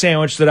hot cheese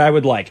sandwich that I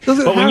would like. Does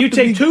it But when have you to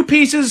take be- 2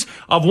 pieces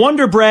of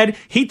Wonder Bread,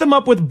 heat them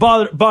up with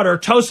butter,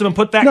 toast them, and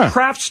put that Yeah.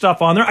 Kraft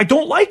stuff on there, I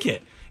don't like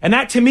it. And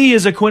that to me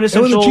is a And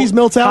quintessential when the cheese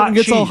melts out hot and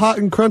gets all cheese. hot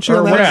and crunchy Or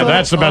on that Yeah, side?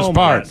 that's the best Oh,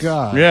 part. My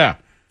God. Yeah.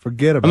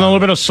 Forget about And a little it.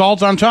 bit of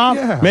salt on top?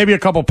 Yeah. Maybe a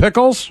couple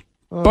pickles?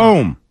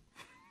 Boom.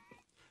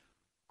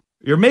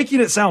 You're making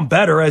it sound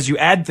better as you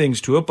add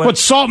things to it, but Put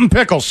salt and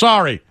pickles,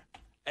 sorry.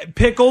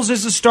 pickles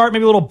is the start.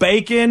 Maybe a little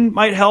bacon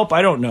might help.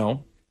 I don't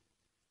know.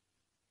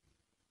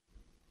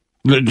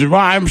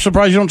 I'm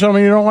surprised you don't tell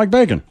me you don't like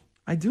bacon.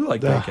 I do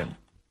like bacon.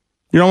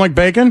 You don't like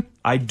bacon?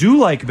 I do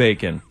like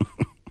bacon.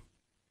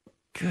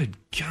 Good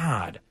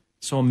God.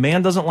 So a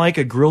man doesn't like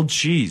a grilled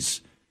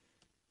cheese.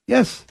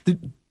 Yes. Do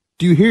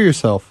you hear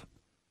yourself?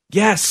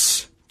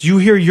 Yes. Do you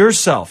hear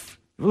yourself?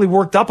 Really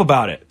worked up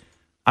about it.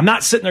 I'm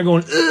not sitting there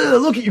going,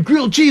 ugh, look at your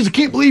grilled cheese. I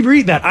can't believe you're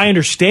eating that. I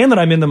understand that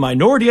I'm in the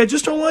minority. I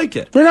just don't like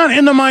it. You're not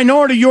in the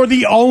minority. You're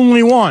the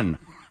only one.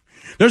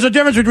 There's a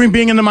difference between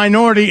being in the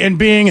minority and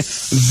being the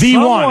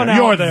Someone one. out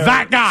You're there-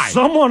 that guy.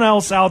 Someone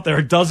else out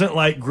there doesn't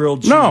like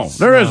grilled cheese. No,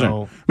 there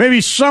isn't.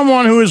 Maybe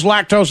someone who is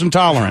lactose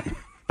intolerant.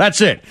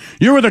 That's it.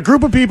 You're with a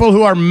group of people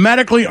who are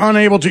medically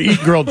unable to eat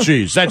grilled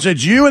cheese. That's it.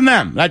 It's you and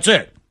them. That's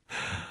it.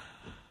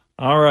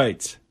 All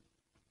right.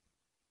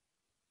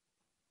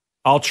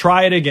 I'll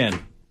try it again.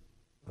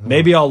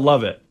 Maybe I'll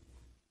love it.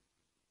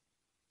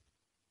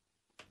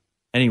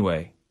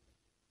 Anyway.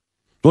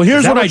 Well, here's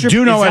Is that what I you're-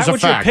 do know is as that a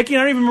what you're fact. picking?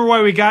 I don't even remember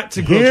why we got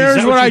to grilled cheese. Is Here's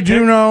that what I you do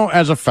picked? know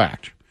as a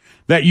fact.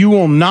 That you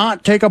will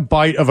not take a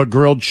bite of a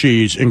grilled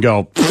cheese and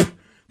go,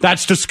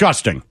 that's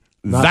disgusting.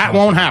 That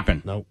won't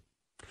happen. Nope.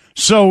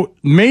 So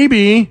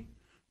maybe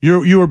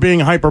you were being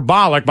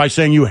hyperbolic by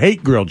saying you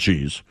hate grilled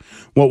cheese.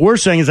 What we're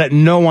saying is that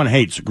no one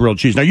hates grilled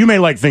cheese. Now, you may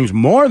like things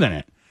more than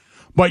it,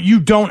 but you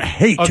don't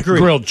hate Agreed.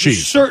 grilled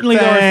cheese. Certainly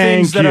there are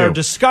things that are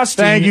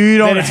disgusting. Thank you. You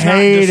that don't it's not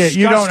hate it.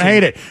 You don't disgusting.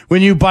 hate it.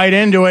 When you bite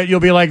into it, you'll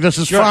be like, this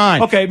is Sure.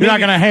 fine. Okay, You're not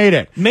maybe- going to hate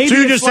it. maybe So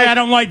you it's just say, like- I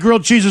don't like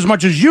grilled cheese as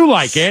much as you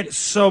like it.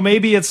 So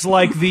maybe it's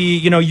like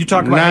you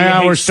talk about how you Now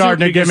hate we're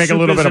starting soup to because make a soup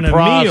little bit isn't of a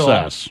meal.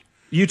 process.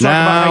 You talk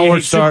Now about how you we're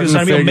hate soup starting because it's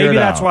not a to meal. figure Maybe it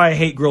that's out. why I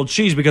hate grilled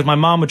cheese, because my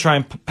mom would try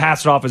and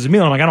pass it off as a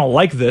meal. I'm like, I don't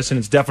like this, and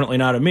it's definitely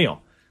not a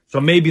meal. So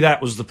maybe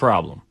that was the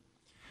problem.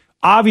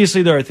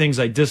 Obviously, there are things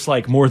I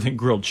dislike more than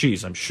grilled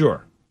cheese, I'm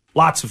sure.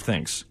 Lots of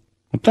things.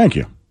 Well, thank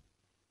you.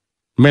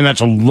 I mean,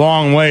 that's a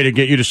long way to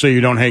get you to say you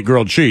don't hate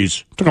grilled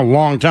cheese. It took a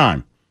long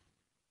time.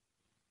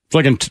 It's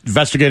like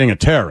investigating a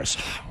terrorist.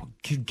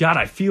 God,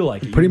 I feel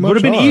like it. Pretty much would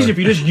have been are. easy if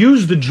you just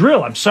used the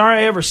drill. I'm sorry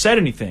I ever said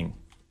anything.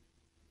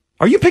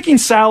 Are you picking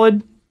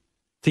salad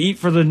to eat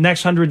for the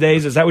next 100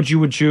 days? Is that what you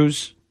would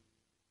choose?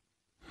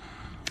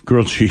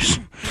 Grilled cheese.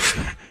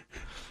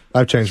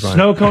 I've changed mine.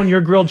 Snow cone,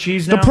 your grilled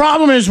cheese now? The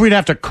problem is we'd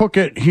have to cook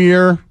it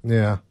here.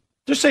 Yeah.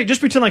 Just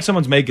pretend like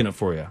someone's making it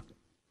for you.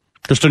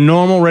 Just a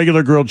normal,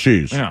 regular grilled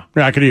cheese. Yeah.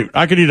 I could eat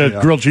a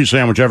grilled cheese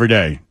sandwich every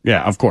day.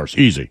 Yeah, of course.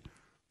 Easy.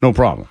 No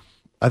problem.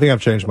 I think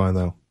I've changed mine,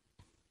 though.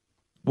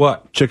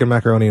 What? Chicken,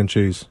 macaroni, and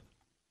cheese.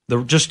 The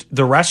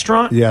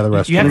restaurant? Yeah, the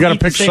restaurant. You have You to gotta eat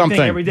the pick same something.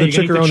 thing every day. The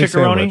You're gonna eat the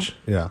chickaroni chickaroni? sandwich.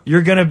 Yeah.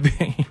 You're going to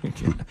be...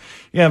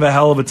 you have a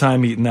hell of a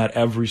time eating that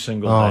every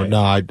single Oh, day.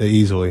 no,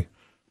 easily.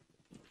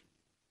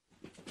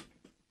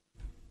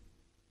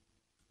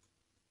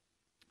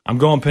 I'm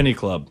going Penny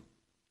Club.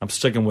 I'm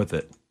sticking with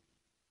it.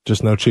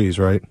 Just no cheese,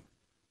 right?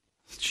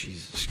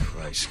 Jesus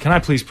Christ. Can I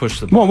please push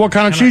the... Well, what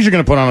kind of cheese you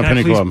going to put on a Can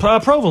I Penny please-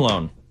 Club?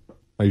 Provolone.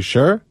 Are you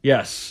sure?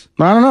 Yes.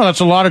 I don't know. That's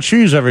a lot of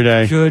cheese every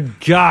day. Good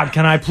God.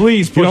 Can I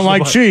please push You don't the like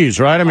button? cheese,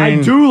 right? I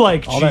do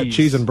like cheese. All that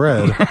cheese and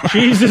bread.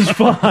 Cheese is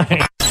fine.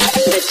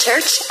 The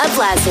Church of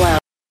Laszlo.